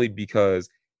 not only because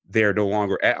they're no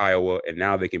longer at Iowa and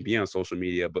now they can be on social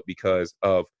media, but because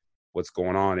of what's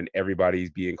going on and everybody's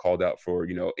being called out for,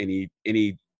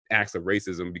 any acts of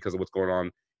racism because of what's going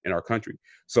on in our country.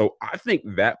 So I think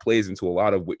that plays into a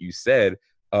lot of what you said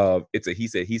of it's a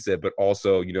he said, but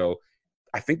also,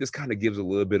 I think this kind of gives a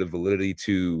little bit of validity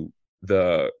to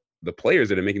the players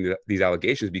that are making these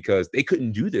allegations, because they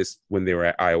couldn't do this when they were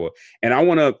at Iowa. And I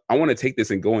want to take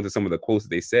this and go into some of the quotes that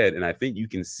they said. And I think you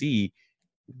can see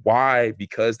why,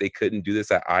 because they couldn't do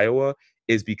this at Iowa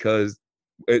is because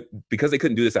they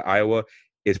couldn't do this at Iowa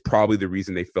is probably the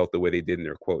reason they felt the way they did in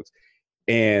their quotes.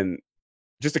 And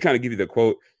just to kind of give you the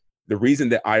quote, the reason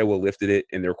that Iowa lifted it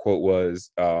in their quote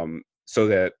was so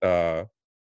that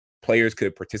players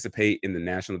could participate in the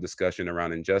national discussion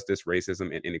around injustice,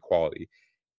 racism, and inequality.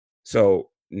 So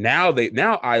now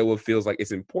Iowa feels like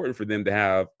it's important for them to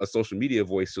have a social media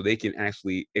voice so they can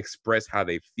actually express how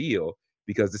they feel,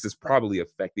 because this is probably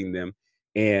affecting them.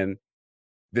 And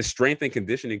the strength and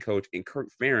conditioning coach and Kirk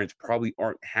Ferentz probably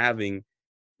aren't having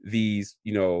these,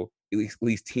 at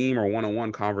least team or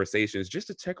one-on-one conversations just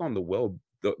to check on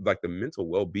the mental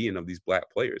well-being of these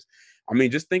Black players. I mean,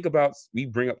 just think about, we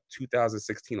bring up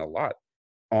 2016 a lot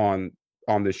on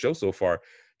this show so far.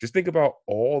 Just think about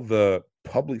all the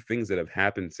public things that have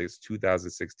happened since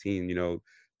 2016,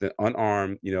 the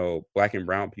unarmed, Black and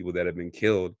brown people that have been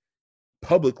killed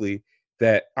publicly,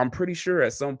 that I'm pretty sure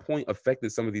at some point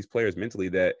affected some of these players mentally,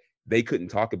 that they couldn't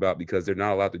talk about because they're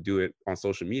not allowed to do it on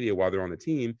social media while they're on the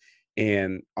team.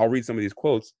 And I'll read some of these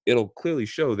quotes. It'll clearly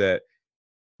show that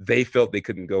they felt they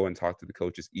couldn't go and talk to the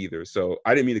coaches either. So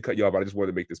I didn't mean to cut you off, but I just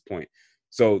wanted to make this point.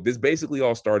 So this basically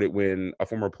all started when a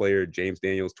former player, James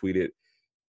Daniels, tweeted,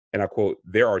 and I quote,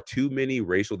 "There are too many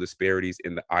racial disparities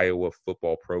in the Iowa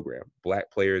football program. Black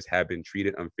players have been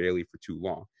treated unfairly for too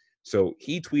long." So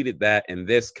he tweeted that, and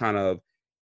this kind of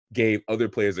gave other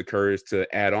players the courage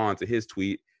to add on to his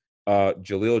tweet.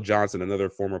 Jaleel Johnson, another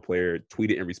former player,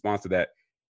 tweeted in response to that,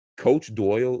 "Coach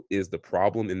Doyle is the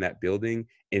problem in that building,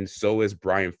 and so is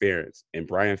Brian Ferentz." And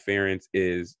Brian Ferentz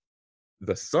is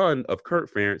the son of Kurt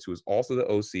Ferentz, who is also the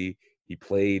OC. He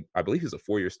played, I believe he's a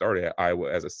 4-year starter at Iowa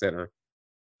as a center.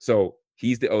 So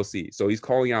he's the OC. So he's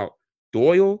calling out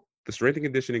Doyle, the strength and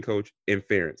conditioning coach, and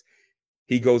Ferentz.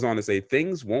 He goes on to say,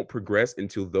 "Things won't progress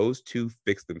until those two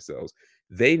fix themselves.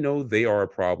 They know they are a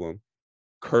problem.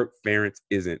 Kurt Ferentz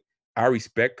isn't. I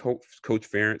respect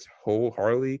Coach Ferentz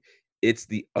wholeheartedly. It's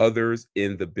the others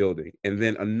in the building." And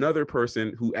then another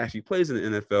person who actually plays in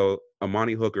the NFL,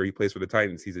 Amani Hooker, he plays for the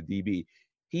Titans. He's a DB.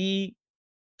 He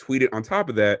tweeted on top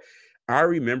of that, "I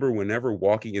remember whenever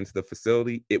walking into the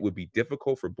facility, it would be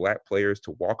difficult for Black players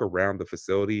to walk around the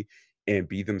facility and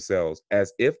be themselves,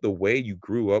 as if the way you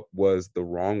grew up was the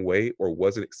wrong way or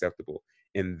wasn't acceptable.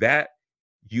 And that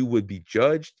you would be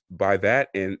judged by that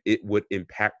and it would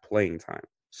impact playing time."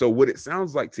 So what it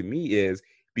sounds like to me is,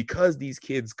 because these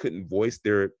kids couldn't voice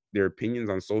their opinions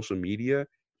on social media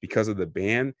because of the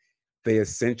ban, they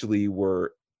essentially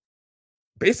were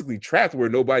basically trapped where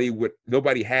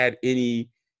nobody had any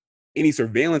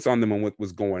surveillance on them on what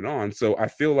was going on. So I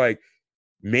feel like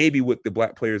maybe what the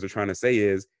Black players are trying to say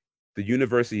is the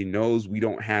university knows we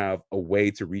don't have a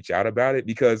way to reach out about it,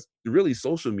 because really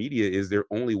social media is their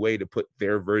only way to put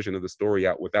their version of the story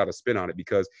out without a spin on it.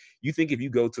 Because you think if you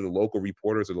go to the local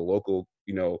reporters or the local,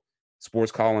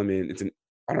 sports column, and it's in,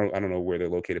 I don't know where they're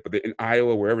located, but they're in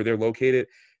Iowa, wherever they're located,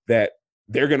 that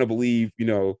they're going to believe,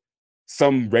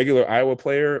 some regular Iowa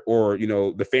player or,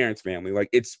 the Ferentz family. Like,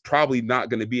 it's probably not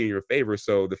going to be in your favor.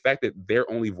 So the fact that their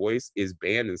only voice is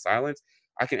banned and silenced,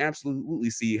 I can absolutely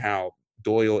see how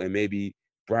Doyle and maybe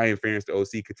Brian Ferentz, the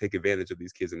OC, could take advantage of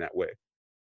these kids in that way.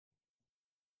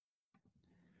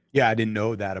 Yeah, I didn't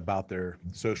know that about their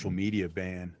social media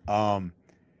ban.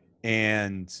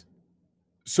 And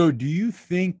so do you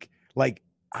think, like,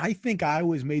 I think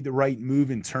Iowa's made the right move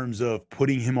in terms of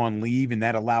putting him on leave, and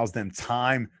that allows them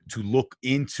time to look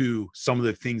into some of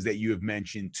the things that you have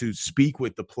mentioned, to speak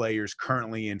with the players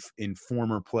currently and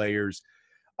former players,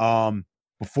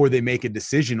 before they make a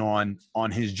decision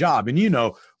on his job.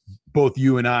 And, both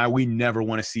you and I, we never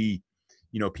want to see,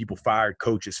 people fired,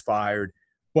 coaches fired,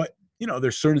 but,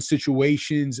 there's certain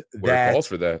situations Where it calls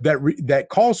for that. that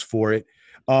calls for it.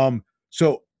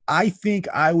 So I think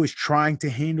I was trying to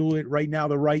handle it right now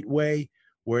the right way,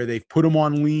 where they've put him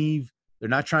on leave. They're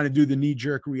not trying to do the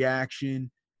knee-jerk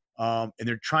reaction, and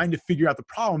they're trying to figure out the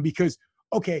problem. Because,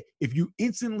 okay, if you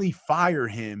instantly fire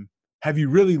him, have you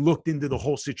really looked into the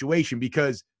whole situation?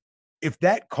 Because if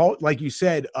that call, like you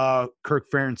said, Kirk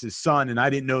Ferentz's son, and I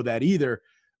didn't know that either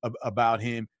about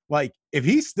him, like, if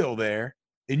he's still there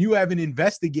and you haven't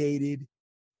investigated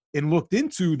and looked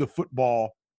into the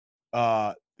football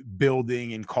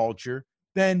building and culture,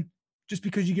 then just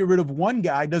because you get rid of one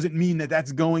guy doesn't mean that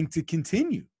that's going to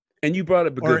continue. And you brought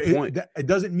up a good point. It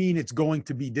doesn't mean it's going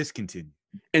to be discontinued.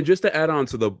 And just to add on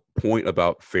to the point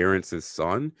about Ferentz's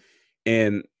son,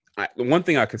 and the one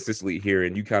thing I consistently hear,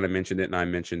 and you kind of mentioned it and I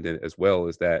mentioned it as well,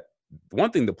 is that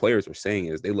one thing the players are saying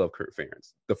is they love Kirk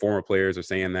Ferentz. The former players are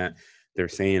saying that. They're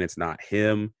saying it's not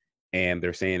him, and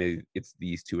they're saying it's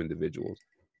these two individuals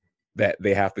that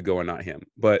they have to go and not him.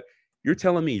 But you're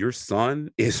telling me your son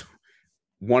is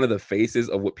one of the faces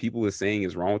of what people are saying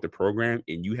is wrong with the program,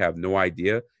 and you have no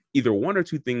idea? Either one or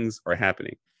two things are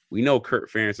happening. We know Kirk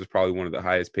Ferentz is probably one of the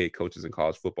highest paid coaches in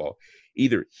college football.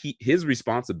 Either his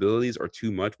responsibilities are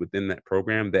too much within that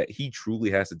program that he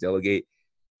truly has to delegate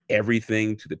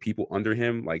everything to the people under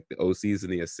him, like the OCs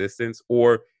and the assistants,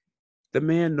 or the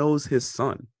man knows his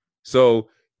son. So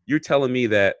you're telling me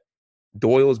that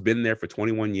Doyle's been there for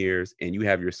 21 years and you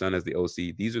have your son as the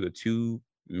OC. These are the two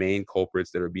main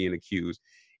culprits that are being accused,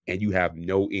 and you have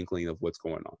no inkling of what's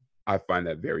going on. I find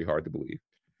that very hard to believe.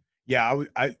 Yeah,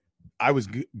 I was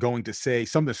going to say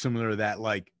something similar to that.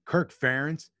 Like, Kirk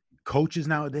Ferentz, coaches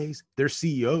nowadays, they're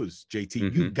CEOs, JT.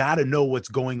 Mm-hmm. You've got to know what's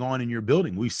going on in your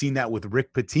building. We've seen that with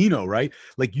Rick Pitino, right?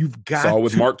 Like, you've got Saw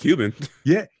with Mark Cuban.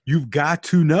 Yeah, you've got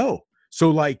to know. So,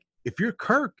 like, if you're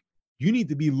Kirk, you need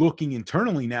to be looking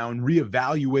internally now and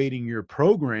reevaluating your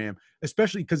program,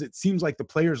 especially because it seems like the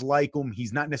players like him.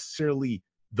 He's not necessarily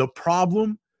the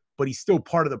problem, but he's still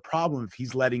part of the problem if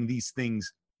he's letting these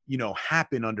things,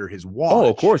 happen under his watch. Oh,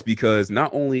 of course, because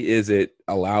not only is it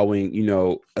allowing,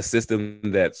 a system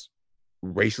that's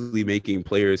racially making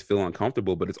players feel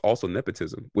uncomfortable, but it's also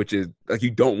nepotism, which is like, you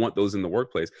don't want those in the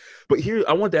workplace. But here,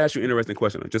 I want to ask you an interesting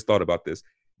question. I just thought about this.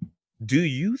 Do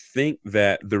you think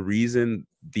that the reason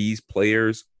these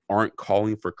players aren't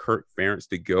calling for Kirk Ferentz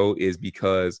to go is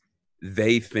because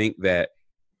they think that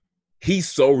he's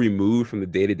so removed from the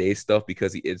day-to-day stuff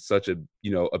because he is such a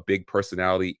big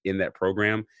personality in that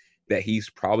program that he's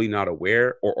probably not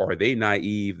aware? Or are they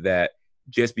naive that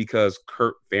just because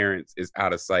Kirk Ferentz is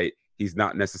out of sight, he's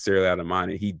not necessarily out of mind,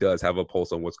 and he does have a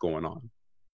pulse on what's going on?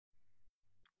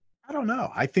 I don't know.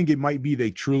 I think it might be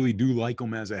they truly do like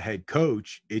him as a head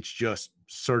coach. It's just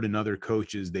certain other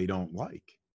coaches they don't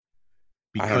like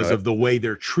because of the way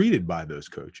they're treated by those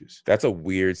coaches. That's a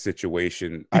weird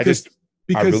situation. I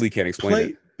really can't explain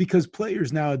it. Because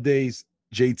players nowadays,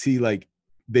 JT, like,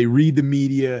 they read the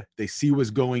media, they see what's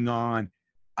going on.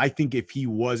 I think if he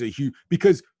was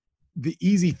because the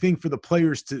easy thing for the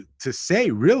players to say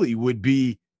really would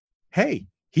be, hey,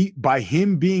 by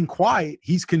him being quiet,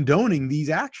 he's condoning these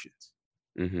actions.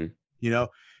 Mm-hmm.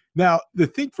 Now the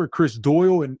thing for Chris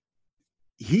Doyle, and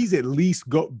he's at least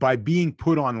by being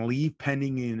put on leave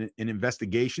pending an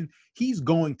investigation, he's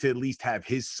going to at least have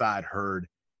his side heard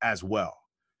as well.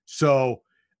 So,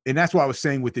 and that's why I was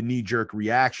saying with the knee-jerk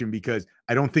reaction, because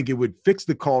I don't think it would fix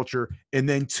the culture. And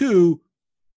then two,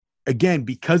 again,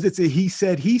 because it's a he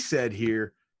said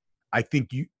here, I think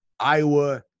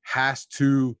Iowa has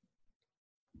to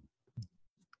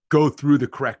go through the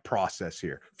correct process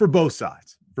here for both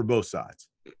sides.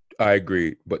 I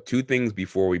agree. But two things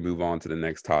before we move on to the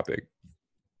next topic.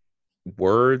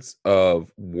 Words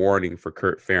of warning for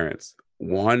Kirk Ferentz.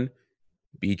 One,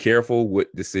 be careful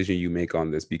what decision you make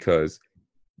on this, because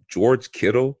George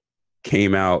Kittle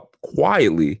came out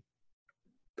quietly,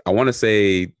 I want to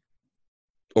say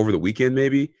over the weekend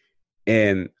maybe,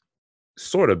 and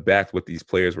sort of backed what these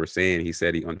players were saying. He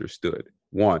said he understood.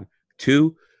 One.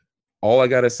 Two, all I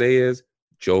got to say is,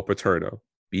 Joe Paterno,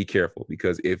 be careful,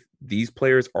 because if these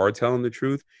players are telling the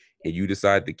truth and you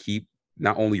decide to keep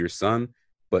not only your son,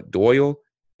 but Doyle,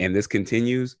 and this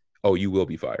continues, you will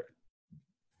be fired.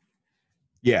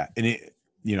 Yeah. And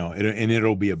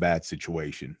it'll be a bad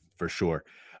situation for sure.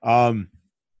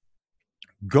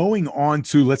 Going on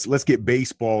to let's get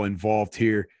baseball involved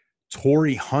here.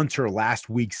 Torrey Hunter last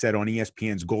week said on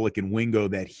ESPN's Golic and Wingo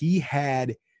that he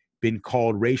had been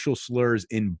called racial slurs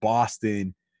in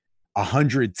Boston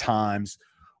 100 times,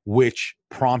 which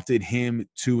prompted him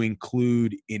to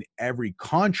include in every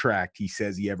contract he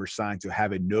says he ever signed to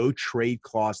have a no trade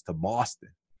clause to Boston.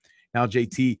 Now,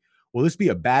 JT, will this be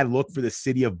a bad look for the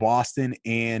city of Boston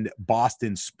and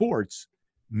Boston sports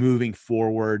moving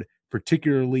forward,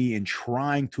 particularly in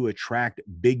trying to attract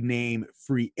big name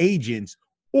free agents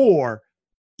or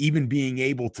even being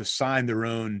able to sign their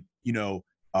own,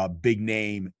 big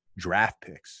name draft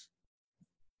picks?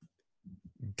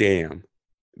 Damn.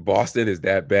 Boston is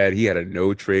that bad. He had a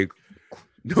no trade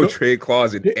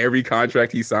clause in every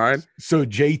contract he signed. So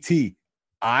JT,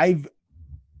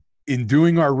 in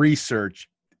doing our research,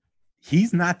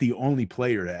 he's not the only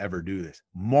player to ever do this.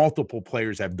 Multiple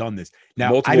players have done this.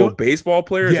 Now, multiple baseball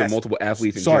players or multiple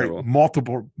athletes in general?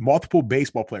 Multiple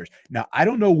baseball players. Now, I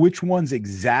don't know which ones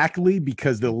exactly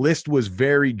because the list was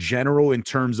very general in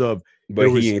terms of. But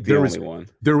he ain't the only one.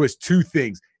 There was two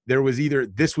things. There was either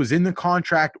this was in the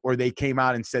contract or they came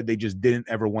out and said they just didn't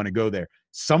ever want to go there.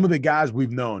 Some of the guys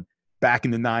we've known back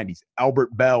in the 90s,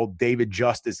 Albert Bell, David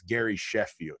Justice, Gary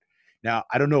Sheffield. Now,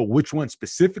 I don't know which one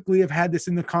specifically have had this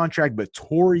in the contract, but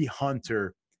Torrey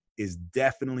Hunter is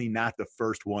definitely not the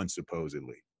first one,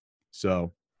 supposedly.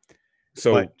 So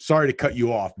sorry to cut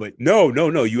you off, but no.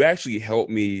 You actually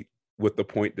helped me with the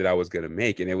point that I was going to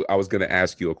make. And I was going to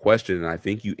ask you a question, and I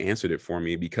think you answered it for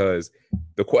me, because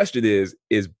the question is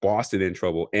Boston in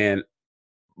trouble? And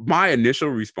my initial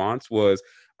response was,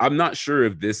 I'm not sure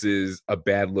if this is a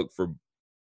bad look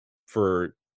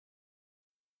for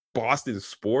Boston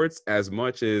sports as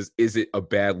much as is it a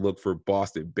bad look for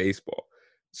Boston baseball.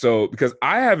 So, because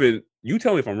you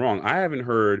tell me if I'm wrong, I haven't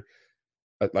heard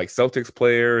like Celtics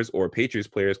players or Patriots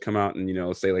players come out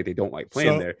and, say like they don't like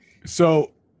playing there.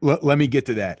 So let me get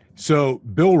to that. So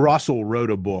Bill Russell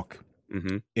wrote a book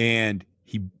and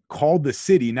he called the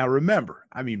city. Now, remember,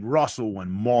 Russell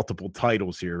won multiple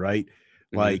titles here, right?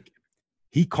 Mm-hmm. Like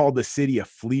he called the city a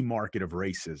flea market of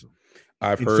racism.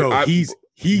 I've heard.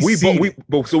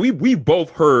 So we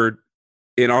both heard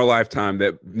in our lifetime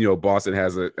that Boston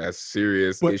has a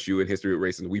serious issue in history with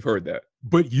racism. We've heard that.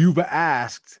 But you've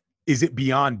asked, is it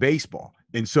beyond baseball?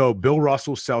 And so Bill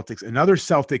Russell, Celtics, another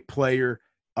Celtic player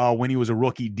when he was a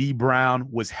rookie, D. Brown,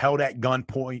 was held at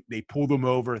gunpoint. They pulled him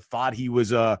over, thought he was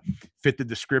fit the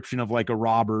description of like a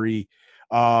robbery.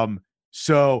 And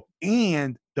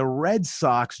the Red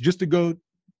Sox, just to go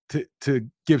to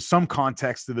give some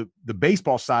context to the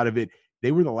baseball side of it,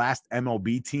 they were the last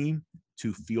MLB team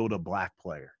to field a black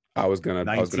player. I was gonna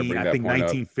bring that point up.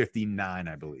 1959,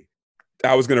 I believe.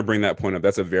 I was gonna bring that point up.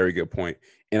 That's a very good point.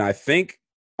 And I think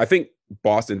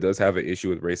Boston does have an issue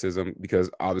with racism because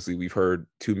obviously we've heard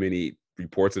too many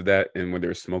reports of that. And when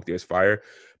there's smoke, there's fire.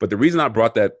 But the reason I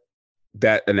brought that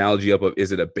analogy up of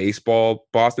is it a baseball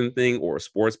Boston thing or a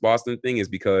sports Boston thing is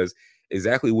because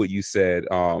exactly what you said.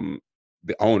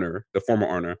 The former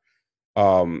owner,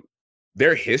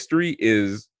 their history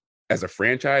is as a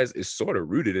franchise is sort of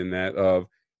rooted in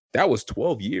that was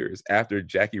 12 years after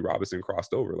Jackie Robinson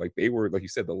crossed over. Like they were, like you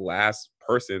said, the last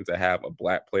person to have a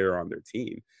black player on their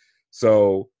team.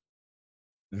 So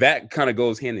that kind of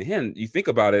goes hand in hand. You think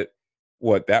about it,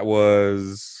 that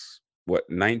was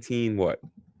 19 what?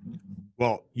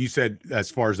 Well, you said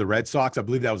as far as the Red Sox, I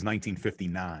believe that was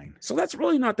 1959. So that's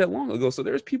really not that long ago. So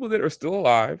there's people that are still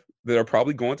alive that are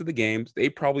probably going to the games. They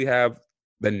probably have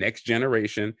the next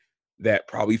generation that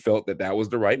probably felt that was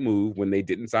the right move when they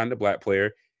didn't sign the black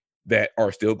player that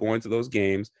are still going to those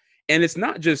games. And it's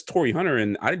not just Torrey Hunter.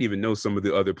 And I didn't even know some of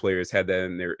the other players had that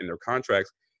in their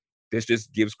contracts. This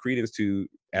just gives credence to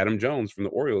Adam Jones from the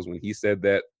Orioles when he said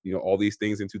that, all these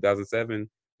things in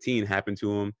 2017 happened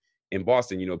to him in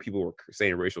Boston. People were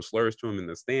saying racial slurs to him in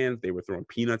the stands. They were throwing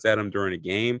peanuts at him during a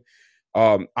game.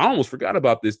 I almost forgot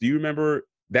about this. Do you remember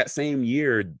that same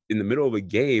year in the middle of a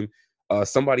game,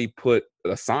 somebody put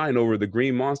a sign over the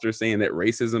Green Monster saying that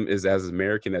racism is as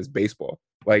American as baseball?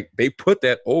 Like they put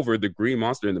that over the Green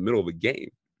Monster in the middle of a game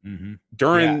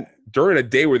during a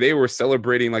day where they were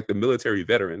celebrating like the military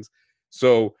veterans.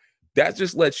 So that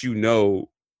just lets you know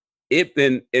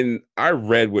and I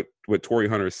read what Torrey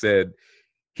Hunter said.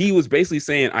 He was basically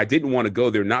saying, I didn't want to go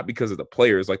there, not because of the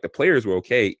players. Like the players were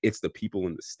okay. It's the people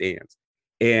in the stands.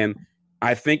 And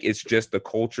I think it's just the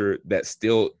culture that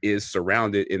still is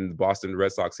surrounded in the Boston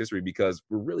Red Sox history because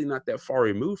we're really not that far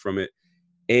removed from it.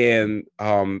 And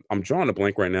I'm drawing a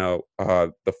blank right now.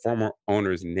 The former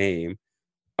owner's name,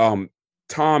 Tom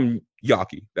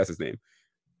Yawkey, that's his name.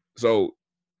 So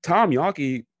Tom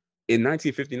Yawkey in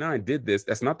 1959 did this.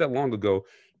 That's not that long ago.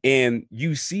 And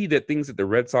you see that things that the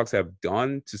Red Sox have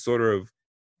done to sort of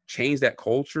change that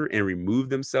culture and remove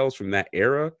themselves from that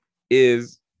era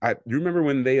is, you remember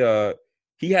when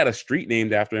he had a street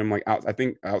named after him, like I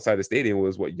think outside the stadium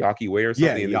was Yawkey Way or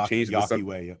something. Yeah, and they changed Yawkey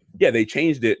Way. Yeah, they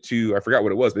changed it to, I forgot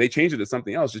what it was, but they changed it to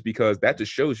something else just because that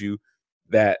just shows you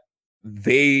that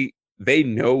they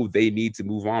know they need to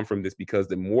move on from this, because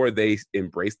the more they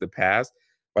embrace the past,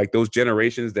 like those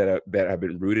generations that have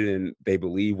been rooted in, they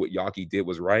believe what Yawkey did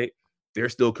was right, they're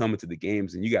still coming to the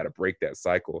games, and you got to break that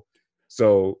cycle.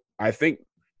 So I think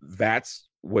that's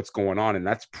what's going on, and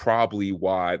that's probably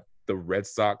why the Red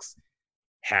Sox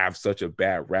have such a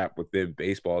bad rap within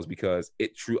baseball, is because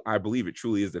I believe it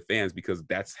truly is the fans, because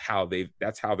that's how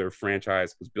their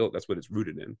franchise was built. That's what it's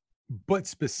rooted in. But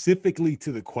specifically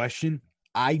to the question,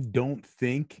 I don't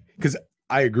think, because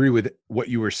I agree with what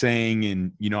you were saying,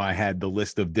 and I had the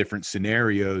list of different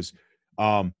scenarios,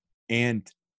 and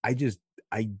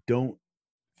I don't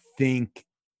think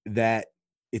that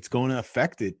it's going to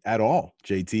affect it at all,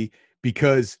 JT,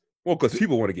 because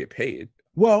people want to get paid.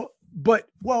 But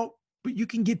you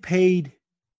can get paid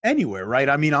anywhere, right?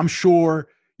 I mean, I'm sure,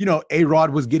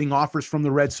 A-Rod was getting offers from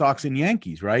the Red Sox and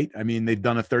Yankees, right? I mean, they've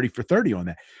done a 30 for 30 on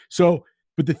that. So,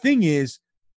 but the thing is,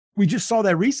 we just saw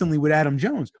that recently with Adam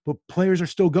Jones, but players are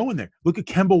still going there. Look at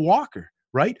Kemba Walker,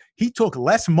 right? He took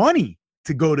less money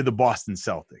to go to the Boston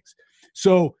Celtics.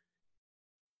 So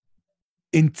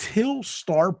until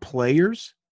star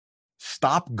players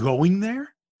stop going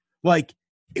there, like,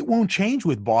 it won't change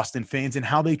with Boston fans and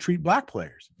how they treat black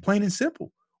players, plain and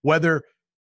simple. Whether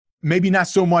maybe not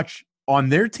so much on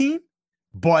their team,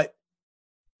 but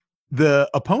the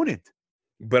opponent.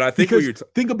 But I think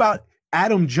think about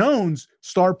Adam Jones,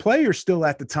 star player still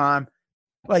at the time.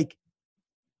 Like,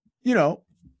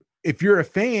 if you're a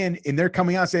fan and they're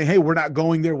coming out saying, hey, we're not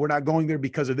going there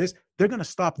because of this, they're going to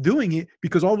stop doing it,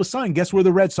 because all of a sudden, guess where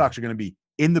the Red Sox are going to be?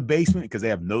 In the basement, because they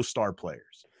have no star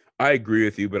players. I agree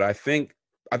with you, but I think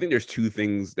there's two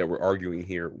things that we're arguing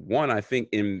here. One, I think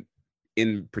in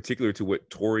particular to what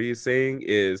Tori is saying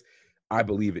is, I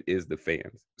believe it is the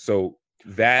fans. So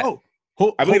that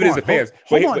I believe it is the fans.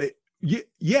 Hold on.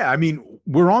 Yeah, I mean,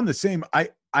 we're on the same.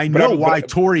 I know why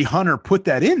Torrey Hunter put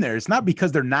that in there. It's not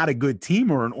because they're not a good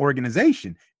team or an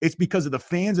organization. It's because of the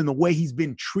fans and the way he's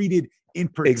been treated in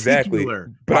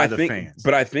particular by the fans.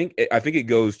 But I think it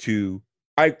goes to,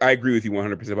 I agree with you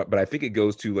 100%, but I think it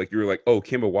goes to, like, you're like, oh,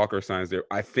 Kemba Walker signs there.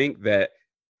 I think that,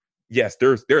 yes,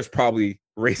 there's probably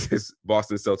racist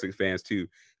Boston Celtics fans too,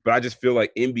 but I just feel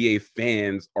like NBA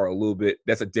fans are a little bit,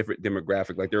 that's a different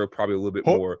demographic. Like, they're probably a little bit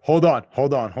more. Hold on.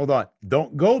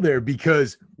 Don't go there,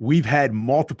 because we've had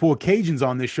multiple occasions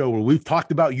on this show where we've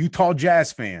talked about Utah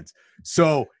Jazz fans.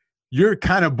 So you're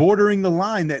kind of bordering the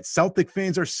line that Celtic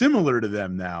fans are similar to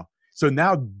them now. So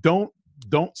now don't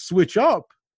switch up.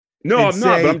 No, I'm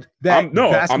not. But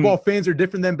basketball fans are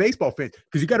different than baseball fans,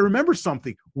 because you got to remember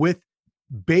something with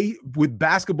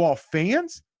basketball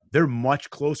fans. They're much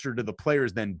closer to the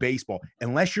players than baseball.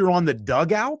 Unless you're on the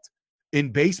dugout in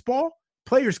baseball,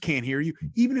 players can't hear you.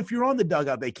 Even if you're on the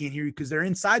dugout, they can't hear you because they're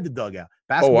inside the dugout.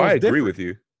 Basketball I agree with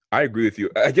you.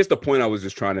 I guess the point I was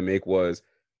just trying to make was,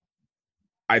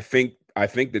 I think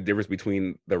the difference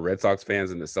between the Red Sox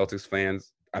fans and the Celtics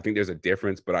fans, I think there's a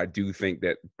difference, but I do think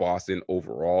that Boston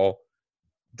overall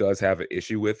does have an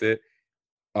issue with it.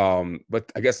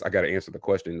 But I guess I got to answer the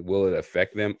question. Will it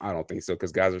affect them? I don't think so,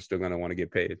 because guys are still going to want to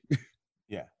get paid.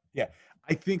 Yeah.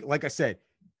 I think, like I said,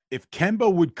 if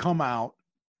Kemba would come out,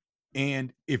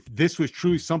 and if this was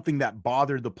truly something that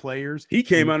bothered the players, he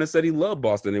came out and said he loved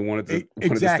Boston and wanted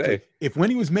to stay. If when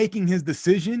he was making his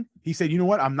decision, he said, you know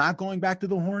what, I'm not going back to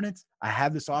the Hornets. I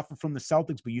have this offer from the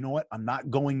Celtics, but you know what? I'm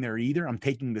not going there either. I'm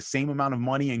taking the same amount of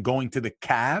money and going to the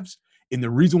Cavs. And the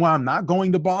reason why I'm not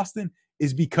going to Boston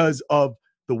is because of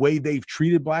the way they've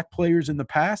treated black players in the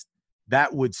past.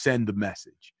 That would send the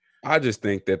message. I just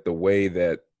think that the way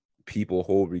that people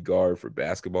hold regard for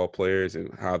basketball players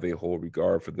and how they hold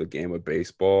regard for the game of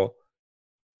baseball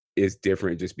is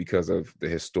different, just because of the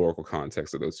historical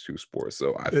context of those two sports.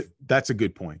 So that's a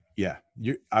good point. Yeah.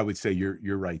 I would say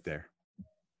you're right there.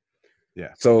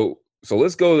 Yeah. So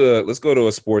let's go to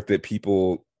a sport that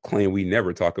people claim we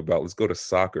never talk about. Let's go to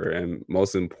soccer, and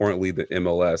most importantly, the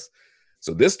MLS.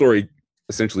 So this story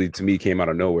essentially, to me, came out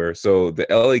of nowhere. So the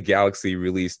LA Galaxy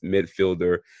released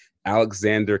midfielder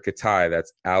Alexander Katai,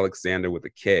 that's Alexander with a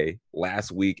K,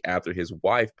 last week after his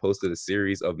wife posted a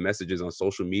series of messages on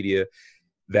social media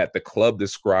that the club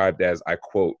described as, I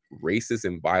quote, racist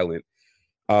and violent.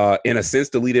 In a since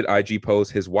deleted IG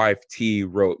post, his wife T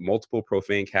wrote multiple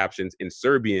profane captions in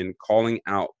Serbian calling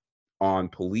out on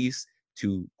police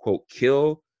to, quote,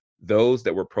 kill those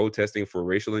that were protesting for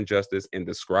racial injustice and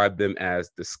described them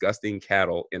as disgusting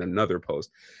cattle in another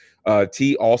post.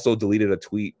 T also deleted a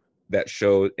tweet that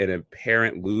showed an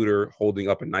apparent looter holding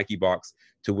up a Nike box,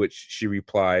 to which she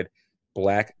replied,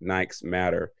 "Black Nikes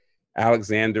matter."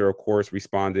 Alexander, of course,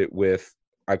 responded with,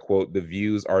 I quote, "The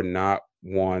views are not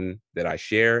one that I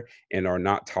share and are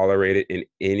not tolerated in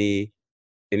any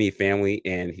family,"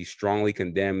 and he strongly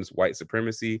condemns white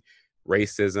supremacy,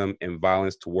 racism, and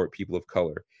violence toward people of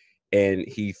color. And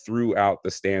he threw out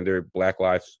the standard Black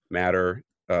Lives Matter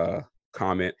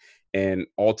comment and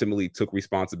ultimately took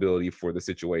responsibility for the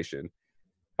situation.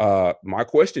 My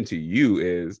question to you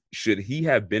is, should he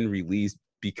have been released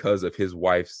because of his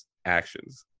wife's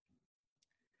actions?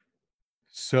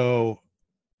 So,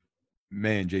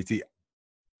 man, JT,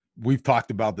 we've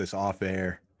talked about this off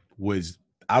air.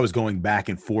 I was going back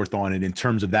and forth on it in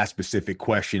terms of that specific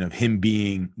question of him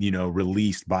being,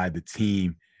 released by the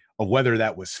team, of whether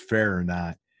that was fair or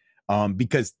not.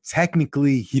 Because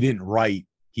technically he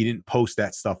didn't post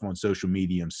that stuff on social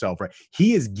media himself, right?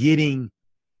 He is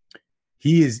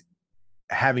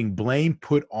having blame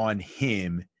put on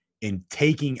him and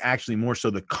taking actually more so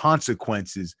the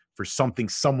consequences for something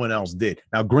someone else did.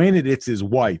 Now, granted, it's his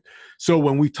wife. So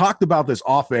when we talked about this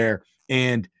off air,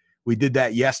 and we did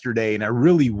that yesterday, and I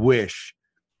really wish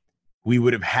we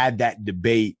would have had that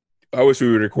debate. I wish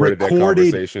we would have recorded that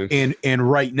conversation.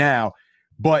 And right now,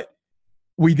 but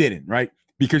we didn't, right?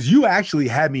 Because you actually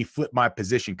had me flip my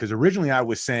position. Because originally I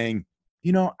was saying,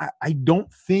 I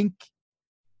don't think,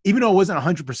 even though I wasn't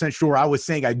 100% sure, I was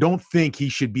saying I don't think he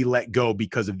should be let go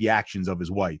because of the actions of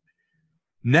his wife.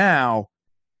 Now,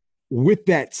 with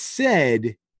that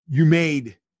said, you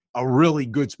made a really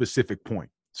good specific point.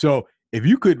 So if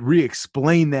you could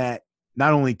re-explain that,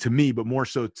 not only to me, but more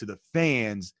so to the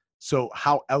fans, so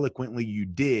how eloquently you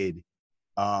did,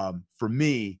 for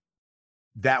me,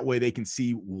 that way they can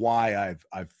see why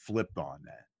I've flipped on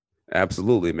that.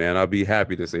 Absolutely, man. I'll be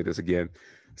happy to say this again.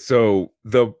 So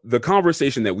the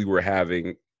conversation that we were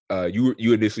having, you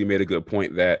initially made a good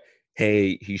point that,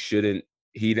 hey,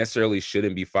 he necessarily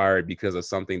shouldn't be fired because of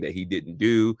something that he didn't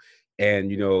do.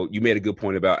 And, you made a good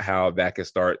point about how that can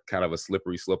start kind of a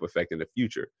slippery slope effect in the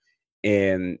future.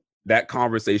 And that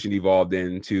conversation evolved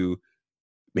into,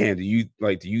 man, do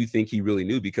you think he really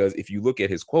knew? Because if you look at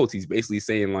his quotes, he's basically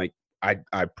saying like, I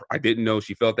didn't know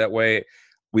she felt that way.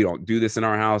 We don't do this in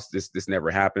our house. This never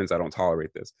happens. I don't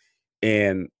tolerate this.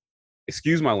 And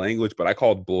excuse my language, but I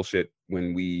called bullshit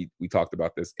when we talked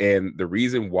about this. And the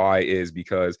reason why is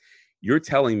because you're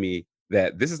telling me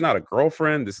that this is not a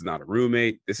girlfriend, this is not a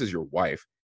roommate, this is your wife.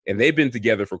 And they've been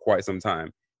together for quite some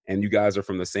time. And you guys are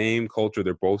from the same culture.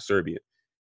 They're both Serbian.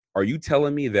 Are you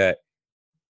telling me that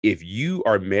if you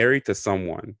are married to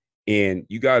someone and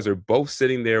you guys are both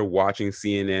sitting there watching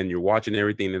CNN, you're watching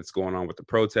everything that's going on with the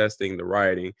protesting, the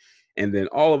rioting, and then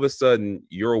all of a sudden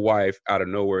your wife out of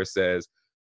nowhere says,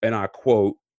 and I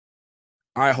quote,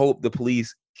 "I hope the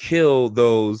police kill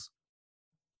those,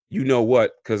 you know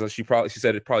what," because she probably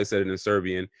said it in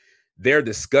Serbian, "They're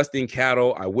disgusting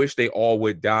cattle. I wish they all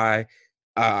would die.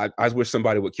 I wish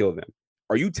somebody would kill them."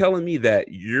 Are you telling me that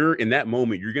you're in that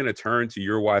moment, you're going to turn to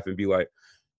your wife and be like,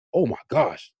 "Oh my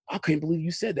gosh, I can't believe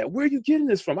you said that. Where are you getting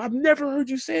this from? I've never heard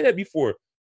you say that before.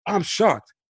 I'm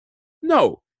shocked."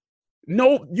 No,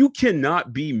 you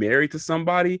cannot be married to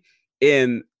somebody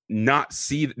and not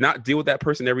deal with that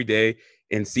person every day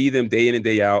and see them day in and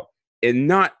day out and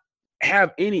not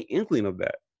have any inkling of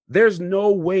that. There's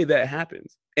no way that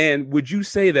happens. And would you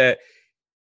say that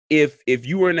if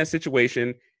you were in that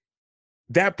situation,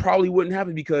 that probably wouldn't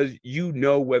happen because you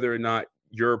know whether or not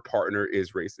your partner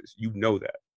is racist? You know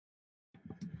that.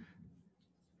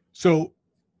 So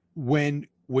when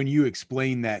you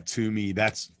explain that to me,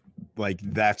 that's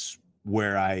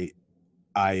where I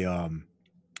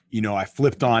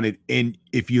flipped on it. And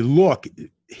if you look,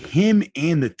 him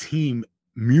and the team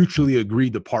mutually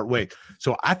agreed to part way.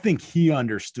 So I think he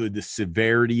understood the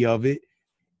severity of it,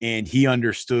 and he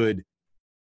understood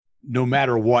no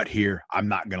matter what here, I'm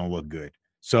not going to look good.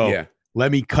 So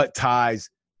Let me cut ties.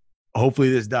 Hopefully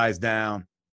this dies down.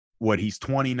 He's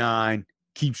 29,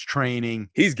 keeps training.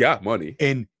 He's got money.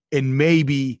 And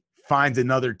maybe finds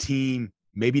another team,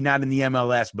 maybe not in the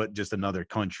MLS, but just another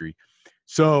country.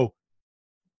 So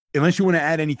unless you want to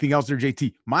add anything else there,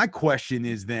 JT, my question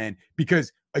is then,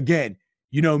 because again,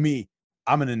 you know me,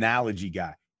 I'm an analogy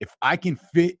guy. If I can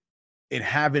fit and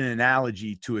have an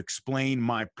analogy to explain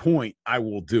my point, I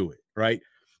will do it, right?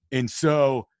 And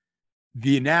so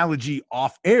the analogy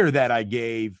off air that I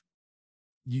gave,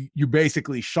 you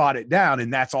basically shot it down,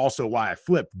 and that's also why I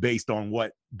flipped based on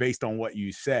what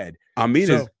you said. I mean,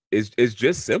 So, it's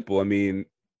just simple. I mean,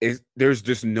 there's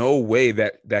just no way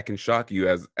that can shock you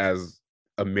as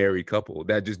a married couple.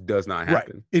 That just does not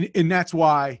happen. Right. And that's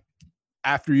why,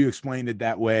 after you explained it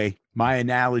that way, my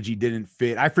analogy didn't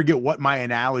fit. I forget what my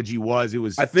analogy was. It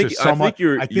was, I think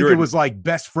it was like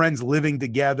best friends living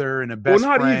together and a best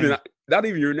friend. Not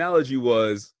even your analogy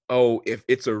was, oh, if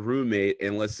it's a roommate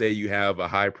and let's say you have a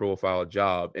high profile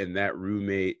job and that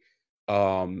roommate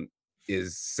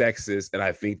is sexist, and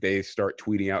I think they start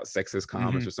tweeting out sexist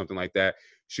comments or something like that,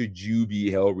 should you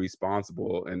be held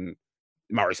responsible? And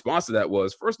my response to that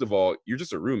was, first of all, you're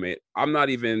just a roommate. I'm not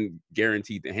even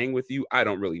guaranteed to hang with you. I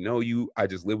don't really know you. I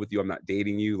just live with you. I'm not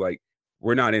dating you. Like,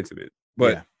 we're not intimate.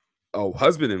 But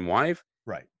husband and wife,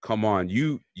 right? Come on,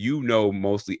 you know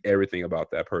mostly everything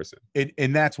about that person.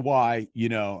 And that's why,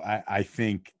 I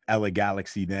think LA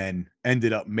Galaxy then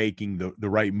ended up making the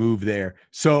right move there.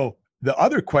 So the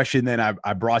other question then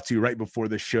I brought to you right before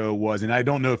the show was, and I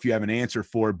don't know if you have an answer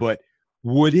for it, but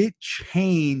would it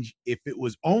change if it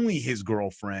was only his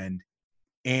girlfriend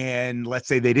and let's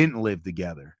say they didn't live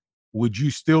together? Would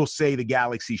you still say the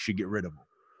Galaxy should get rid of him?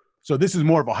 So this is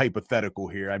more of a hypothetical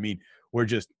here. I mean, we're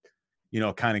just,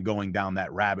 kind of going down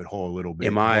that rabbit hole a little bit.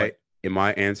 Am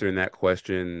I answering that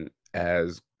question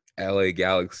as LA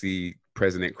Galaxy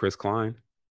president Chris Klein?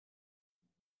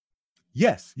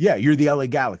 Yes. Yeah, you're the LA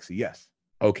Galaxy. Yes.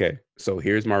 Okay. So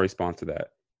here's my response to that.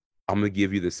 I'm going to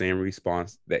give you the same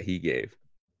response that he gave.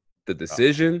 The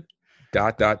decision, ...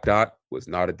 was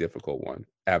not a difficult one.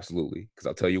 Absolutely. Because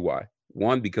I'll tell you why.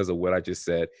 One, because of what I just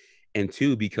said. And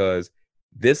two, because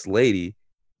this lady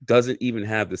doesn't even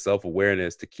have the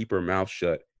self-awareness to keep her mouth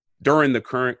shut during the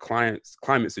current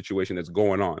climate situation that's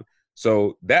going on.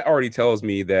 So that already tells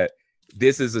me that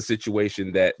this is a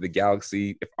situation that the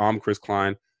Galaxy, if I'm Chris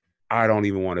Klein, I don't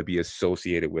even want to be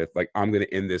associated with. Like, I'm going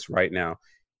to end this right now.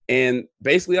 And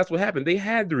basically that's what happened. They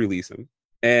had to release him.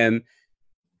 And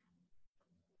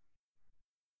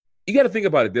you got to think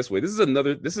about it this way. This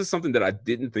is something that I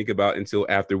didn't think about until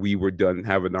after we were done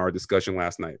having our discussion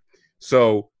last night.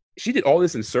 So she did all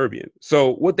this in Serbian.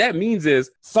 So what that means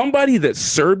is somebody that's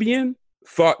Serbian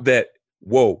thought that,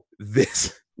 whoa,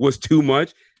 this was too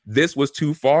much. This was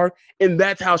too far. And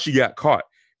that's how she got caught.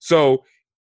 So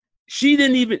she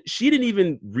didn't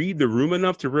even read the room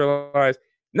enough to realize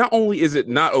not only is it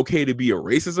not okay to be a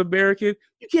racist American,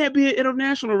 you can't be an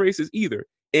international racist either.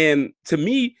 And to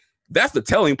me, that's the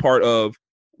telling part of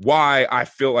why I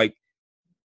feel like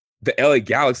the LA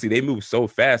Galaxy, they move so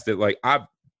fast that like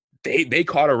they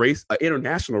caught an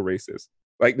international racist.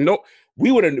 Like, no,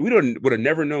 we would have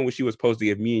never known what she was posting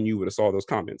if me and you would have saw those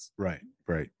comments. Right.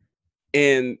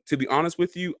 And to be honest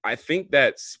with you, I think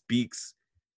that speaks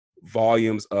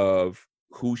volumes of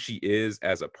who she is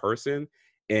as a person.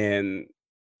 And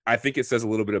I think it says a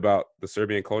little bit about the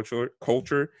Serbian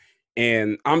culture.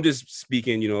 And I'm just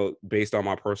speaking, based on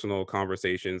my personal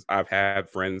conversations. I've had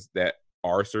friends that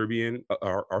are Serbian,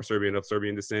 are Serbian of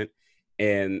Serbian descent.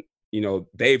 And,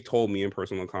 they've told me in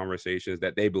personal conversations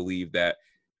that they believe that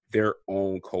their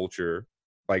own culture,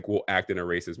 like, will act in a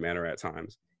racist manner at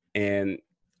times. And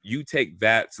you take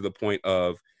that to the point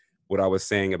of what I was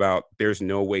saying about there's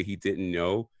no way he didn't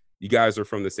know. You guys are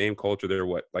from the same culture. They're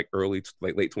what, like late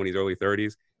 20s, early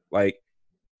 30s. Like,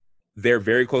 they're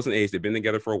very close in age. They've been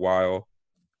together for a while.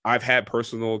 I've had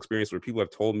personal experience where people have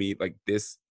told me like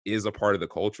this is a part of the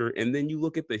culture. And then you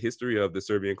look at the history of the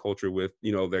Serbian culture with,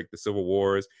 like the civil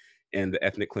wars and the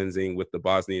ethnic cleansing with the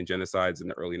Bosnian genocides in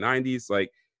the early 90s.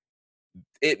 Like,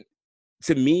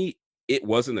 to me, it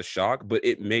wasn't a shock, but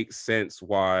it makes sense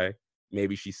why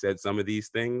maybe she said some of these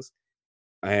things.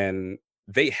 And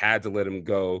they had to let him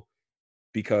go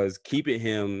because keeping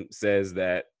him says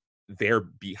that they're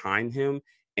behind him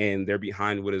and they're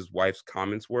behind what his wife's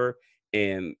comments were.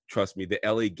 And trust me, the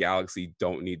LA Galaxy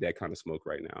don't need that kind of smoke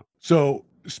right now. So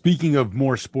speaking of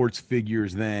more sports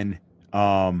figures, then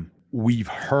we've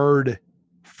heard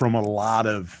from a lot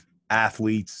of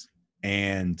athletes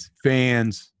and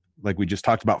fans, like we just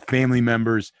talked about, family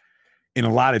members in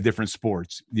a lot of different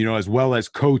sports, as well as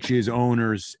coaches,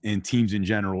 owners, and teams in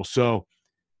general. So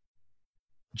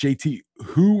JT,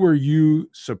 who were you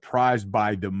surprised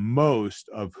by the most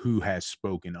of who has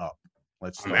spoken up?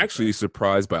 I'm actually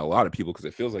surprised by a lot of people because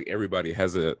it feels like everybody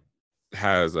has an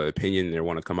opinion and they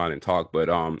want to come out and talk. But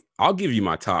I'll give you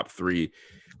my top three.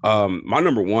 My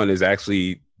number one is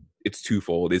actually, it's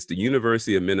twofold. It's the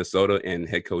University of Minnesota and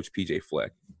head coach PJ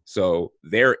Fleck. So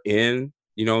they're in,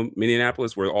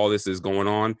 Minneapolis where all this is going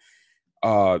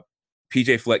on.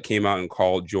 PJ Fleck came out and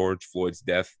called George Floyd's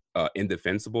death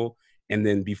indefensible. And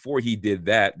then before he did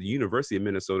that, the University of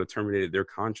Minnesota terminated their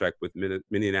contract with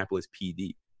Minneapolis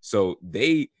PD. So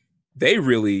they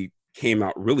really came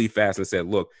out really fast and said,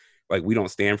 look, like, we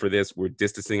don't stand for this. We're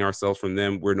distancing ourselves from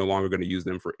them. We're no longer going to use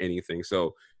them for anything.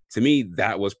 So to me,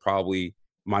 that was probably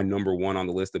my number one on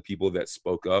the list of people that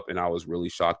spoke up, and I was really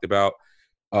shocked about.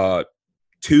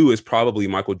 Two is probably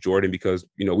Michael Jordan, because,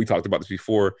 you know, we talked about this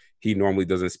before. He normally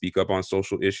doesn't speak up on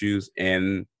social issues,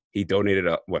 and he donated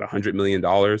 $100 million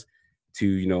to,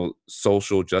 you know,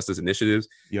 social justice initiatives.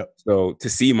 Yep. So to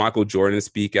see Michael Jordan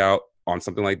speak out on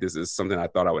something like this is something I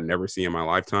thought I would never see in my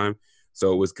lifetime.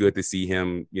 So it was good to see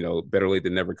him, you know, better late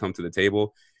than never, come to the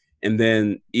table. And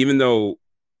then, even though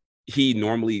he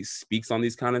normally speaks on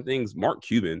these kind of things, Mark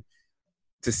Cuban,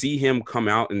 to see him come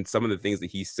out and some of the things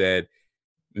that he said,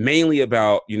 mainly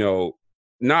about, you know,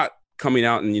 not coming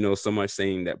out and, you know, so much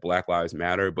saying that Black Lives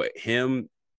Matter, but him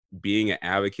being an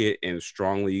advocate and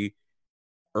strongly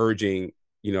urging,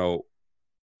 you know,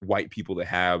 white people to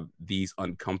have these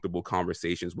uncomfortable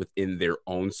conversations within their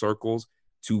own circles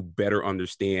to better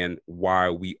understand why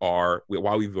we've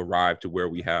arrived to where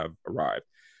we have arrived.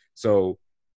 So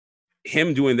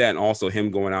him doing that, and also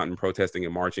him going out and protesting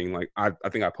and marching, like, I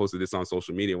think I posted this on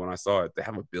social media when I saw it, to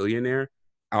have a billionaire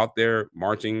out there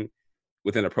marching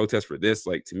within a protest for this,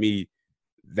 like, to me,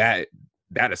 that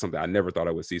is something I never thought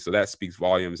I would see. So that speaks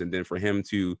volumes. And then for him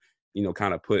to, you know,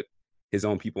 kind of put his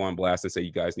own people on blast and say,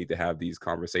 you guys need to have these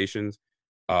conversations,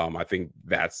 I think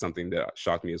that's something that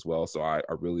shocked me as well. So I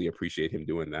really appreciate him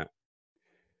doing that.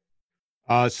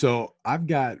 So I've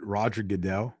got Roger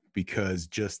Goodell, because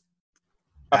just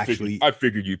I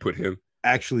figured you'd put him.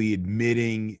 Actually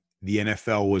admitting the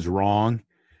NFL was wrong,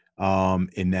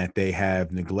 in that they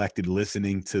have neglected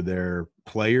listening to their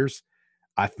players.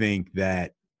 I think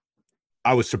that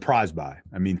I was surprised by.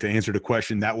 I mean, to answer the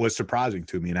question, that was surprising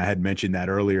to me, and I had mentioned that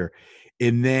earlier.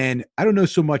 And then I don't know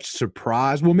so much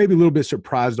surprised, well, maybe a little bit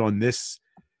surprised on this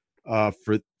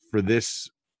for this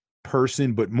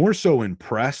person, but more so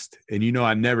impressed. And, you know,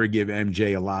 I never give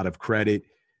MJ a lot of credit,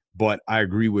 but I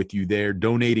agree with you there.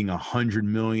 Donating $100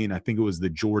 million, I think it was the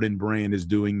Jordan brand is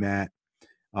doing that.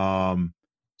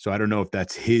 So I don't know if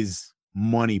that's his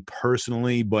money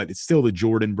personally, but it's still the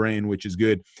Jordan brand, which is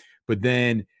good. But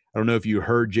then I don't know if you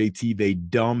heard, JT, they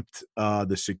dumped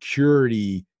the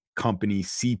security company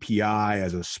CPI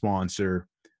as a sponsor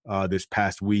this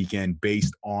past weekend,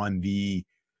 based on the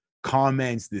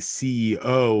comments the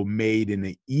CEO made in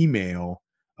the email.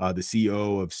 The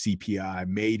CEO of CPI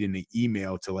made in the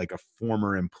email to, like, a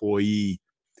former employee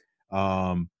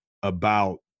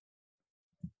about,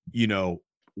 you know,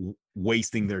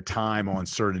 wasting their time on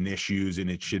certain issues,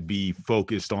 and it should be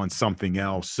focused on something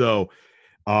else. So,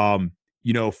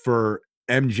 you know, for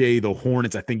MJ, the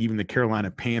Hornets, I think even the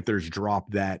Carolina Panthers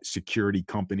dropped that security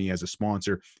company as a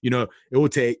sponsor. You know, it will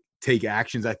take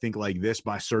actions, I think, like this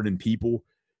by certain people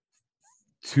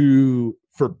for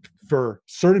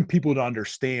certain people to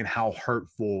understand how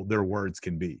hurtful their words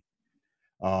can be.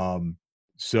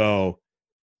 So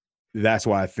that's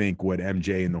why I think what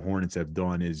MJ and the Hornets have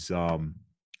done is,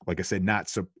 like I said, not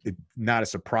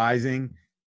as surprising.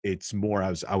 It's more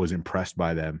I was impressed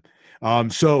by them.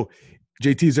 So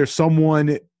JT, is there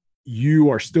someone you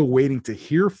are still waiting to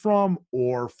hear from,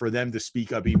 or for them to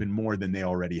speak up even more than they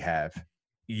already have?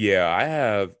 Yeah, I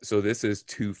have. So this is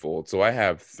twofold. So I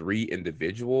have 3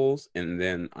 individuals, and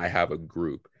then I have a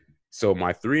group. So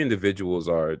my 3 individuals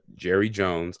are Jerry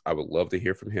Jones. I would love to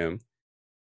hear from him.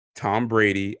 Tom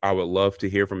Brady. I would love to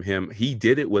hear from him. He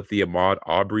did it with the Ahmaud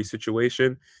Arbery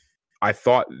situation. I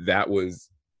thought that was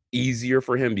easier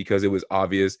for him because it was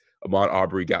obvious Ahmaud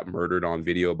Arbery got murdered on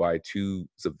video by 2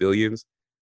 civilians.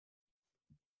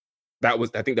 I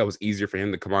think that was easier for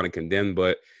him to come out and condemn,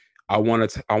 but I want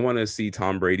to see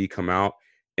Tom Brady come out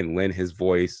and lend his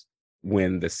voice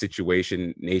when the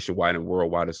situation nationwide and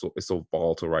worldwide is so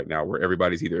volatile right now, where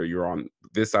everybody's either you're on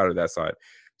this side or that side.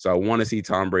 So I want to see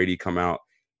Tom Brady come out.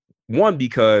 One,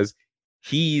 because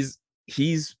he's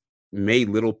made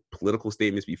little political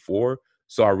statements before.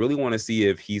 So I really want to see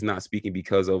if he's not speaking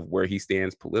because of where he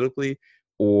stands politically,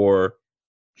 or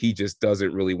he just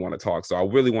doesn't really want to talk. So I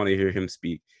really want to hear him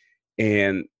speak.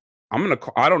 And I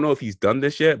don't know if he's done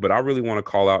this yet, but I really want to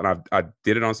call out, and I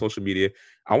did it on social media.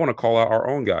 I want to call out our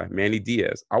own guy, Manny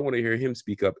Diaz. I want to hear him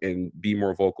speak up and be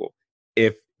more vocal.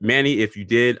 If you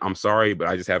did, I'm sorry, but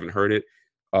I just haven't heard it.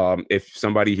 If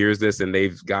somebody hears this and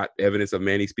they've got evidence of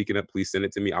Manny speaking up, please send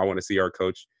it to me. I want to see our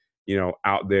coach,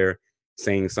 out there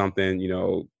saying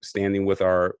something, standing with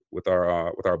our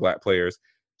Black players.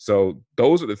 So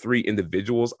those are the 3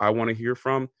 individuals I want to hear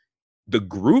from. the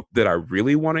group that I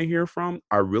really want to hear from,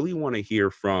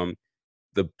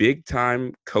 the big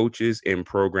time coaches and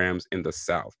programs in the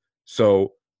South.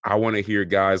 So I want to hear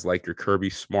guys like your Kirby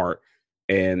Smart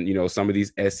and, some of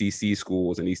these SEC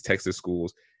schools and these Texas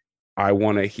schools. I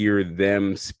want to hear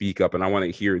them speak up, and I want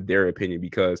to hear their opinion,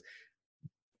 because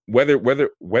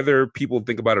whether people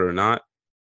think about it or not,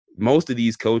 most of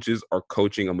these coaches are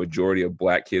coaching a majority of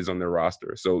Black kids on their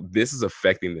roster. So this is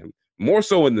affecting them more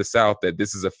so in the South, that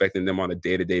this is affecting them on a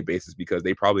day-to-day basis, because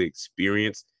they probably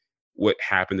experienced what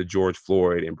happened to George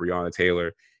Floyd and Breonna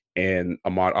Taylor and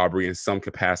Ahmaud Arbery in some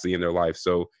capacity in their life.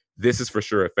 So this is for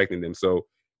sure affecting them. So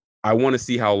I want to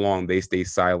see how long they stay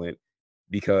silent,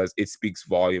 because it speaks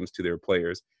volumes to their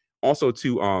players. Also,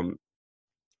 too,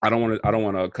 I don't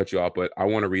want to cut you off, but I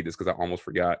want to read this because I almost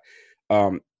forgot.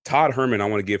 Todd Herman, I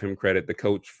want to give him credit, the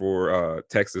coach for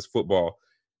Texas football.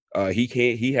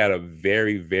 He had a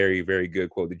very, very, very good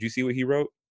quote. Did you see what he wrote?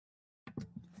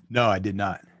 No, I did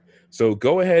not. So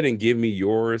go ahead and give me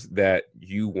yours that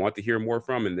you want to hear more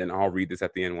from, and then I'll read this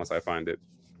at the end once I find it.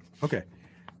 Okay.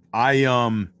 I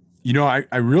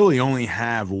really only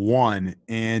have one,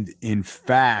 and in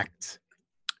fact,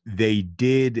 they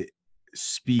did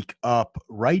speak up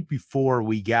right before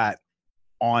we got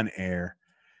on air.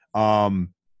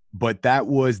 But that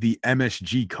was the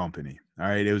MSG company. All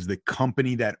right. It was the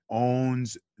company that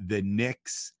owns the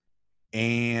Knicks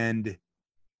and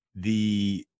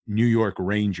the New York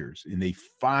Rangers. And they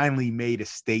finally made a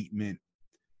statement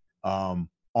on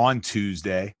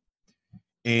Tuesday.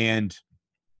 And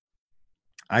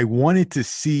I wanted to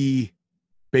see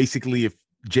basically if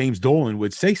James Dolan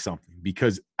would say something,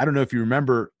 because I don't know if you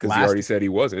remember. Because he already said he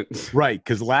wasn't. Right.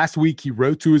 Because last week he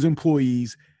wrote to his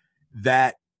employees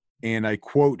that, and I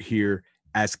quote here,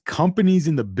 "As companies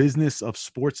in the business of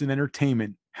sports and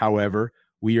entertainment, however,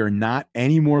 we are not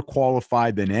any more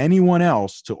qualified than anyone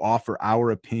else to offer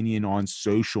our opinion on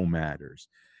social matters."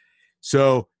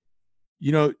 So,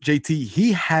 JT,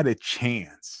 he had a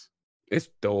chance. It's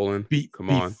Dolan.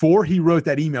 Come on. Before he wrote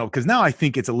that email, because now I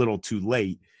think it's a little too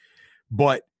late,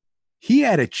 but he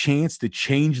had a chance to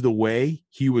change the way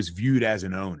he was viewed as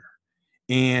an owner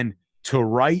and to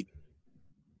right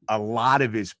a lot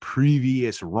of his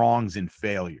previous wrongs and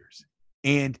failures.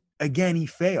 And again, he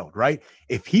failed, right?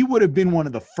 If he would have been one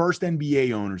of the first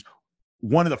NBA owners,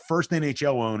 one of the first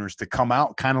NHL owners to come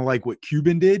out, kind of like what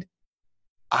Cuban did,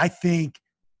 I think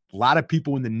a lot of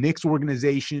people in the Knicks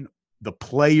organization, the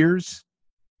players,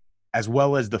 as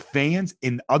well as the fans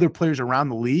and other players around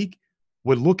the league,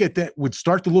 would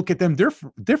start to look at them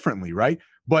differently, right?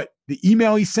 But the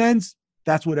email he sends,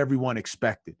 that's what everyone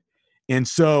expected. And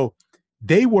so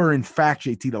they were, in fact,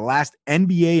 JT, the last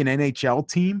NBA and NHL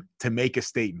team to make a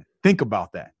statement. Think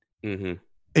about that. Mm-hmm.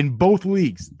 In both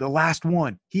leagues, the last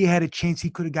one, he had a chance.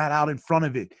 He could have got out in front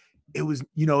of it. It was,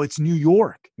 it's New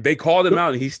York. They called him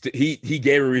out, and he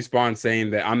gave a response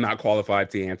saying that I'm not qualified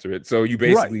to answer it. So you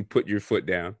basically put your foot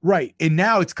down. Right. And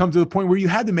now it's come to the point where you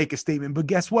had to make a statement, but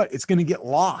guess what? It's going to get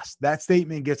lost. That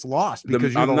statement gets lost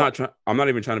because I'm not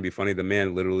even trying to be funny. The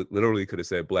man literally could have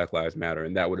said Black Lives Matter,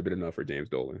 and that would have been enough for James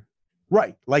Dolan.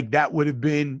 Right. Like that would have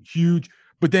been huge.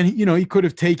 But then, he could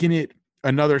have taken it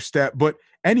another step. But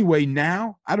anyway,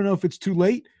 now I don't know if it's too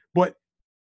late, but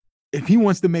if he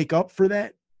wants to make up for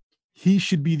that, he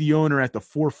should be the owner at the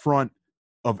forefront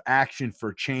of action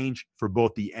for change for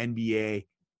both the NBA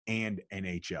and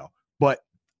NHL. But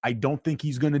I don't think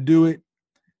he's going to do it.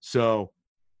 So,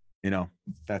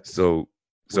 that's so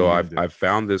I've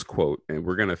found this quote, and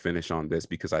we're going to finish on this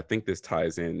because I think this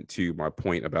ties into my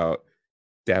point about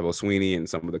Dabo Swinney and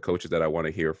some of the coaches that I want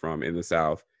to hear from in the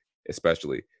South,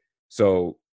 especially.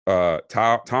 So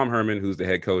Tom Herman, who's the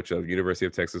head coach of University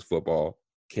of Texas football,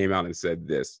 came out and said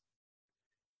this.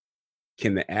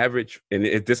 Can the average, and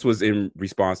this was in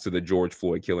response to the George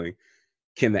Floyd killing,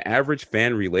 can the average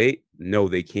fan relate? No,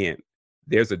 they can't.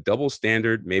 There's a double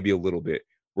standard, maybe a little bit.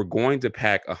 We're going to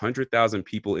pack 100,000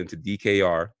 people into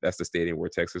DKR, that's the stadium where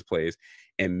Texas plays,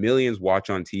 and millions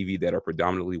watch on TV that are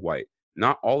predominantly white.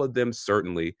 Not all of them,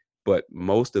 certainly, but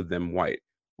most of them white.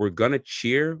 We're going to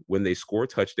cheer when they score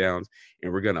touchdowns,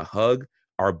 and we're going to hug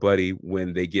our buddy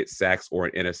when they get sacks or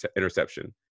an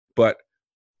interception. But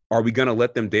are we going to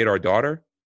let them date our daughter?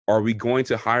 Are we going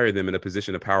to hire them in a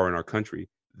position of power in our country?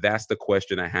 That's the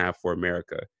question I have for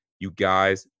America. You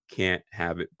guys can't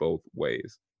have it both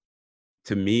ways.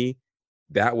 To me,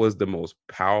 that was the most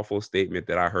powerful statement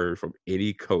that I heard from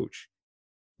any coach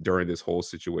during this whole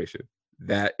situation.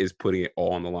 That is putting it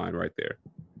all on the line right there.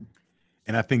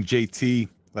 And I think, JT,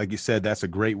 like you said, that's a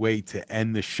great way to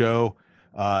end the show.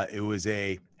 It was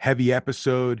a heavy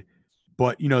episode,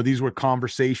 But, these were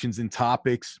conversations and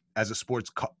topics as a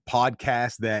sports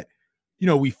podcast that,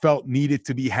 we felt needed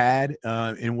to be had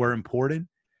and were important.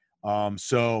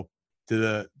 So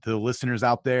to the listeners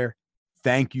out there,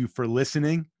 thank you for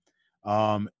listening.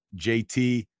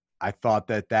 JT, I thought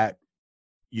that,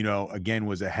 again,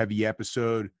 was a heavy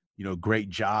episode. Great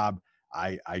job.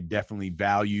 I definitely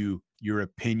value your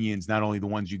opinions, not only the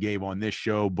ones you gave on this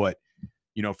show, but,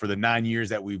 for the 9 years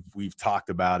that we've talked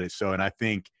about it. So, and I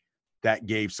think that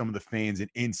gave some of the fans an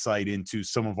insight into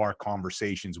some of our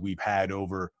conversations we've had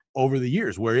over the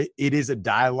years, where it is a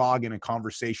dialogue and a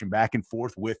conversation back and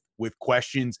forth with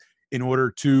questions in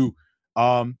order to,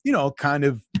 kind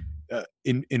of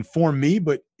inform me,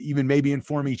 but even maybe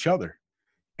inform each other.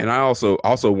 And I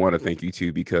also want to thank you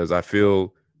too, because I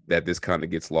feel that this kind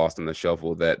of gets lost in the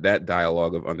shuffle, that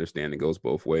dialogue of understanding goes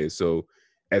both ways. So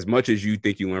as much as you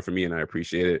think you learn from me, and I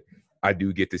appreciate it, I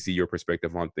do get to see your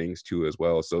perspective on things too as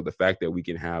well. So the fact that we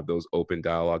can have those open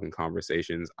dialogue and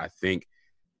conversations, I think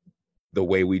the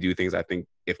way we do things, I think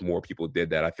if more people did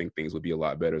that, I think things would be a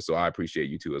lot better. So I appreciate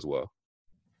you too as well.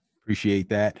 Appreciate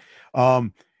that.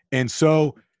 And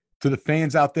so to the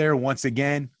fans out there, once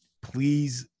again,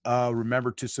 please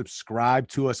remember to subscribe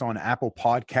to us on Apple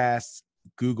Podcasts,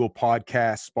 Google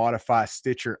Podcasts, Spotify,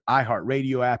 Stitcher,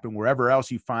 iHeartRadio app, and wherever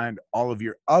else you find all of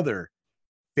your other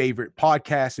favorite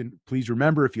podcasts. And please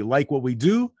remember, if you like what we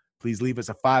do, please leave us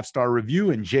a 5-star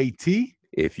review. And JT,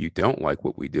 if you don't like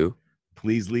what we do,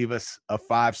 please leave us a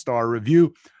 5-star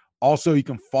review. Also, you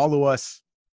can follow us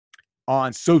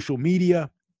on social media,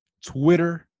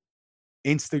 Twitter,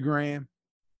 Instagram,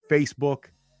 Facebook,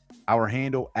 our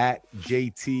handle at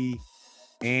JT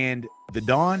and the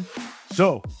Don.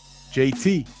 So,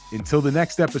 JT, until the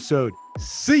next episode,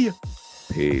 see ya.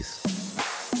 Peace.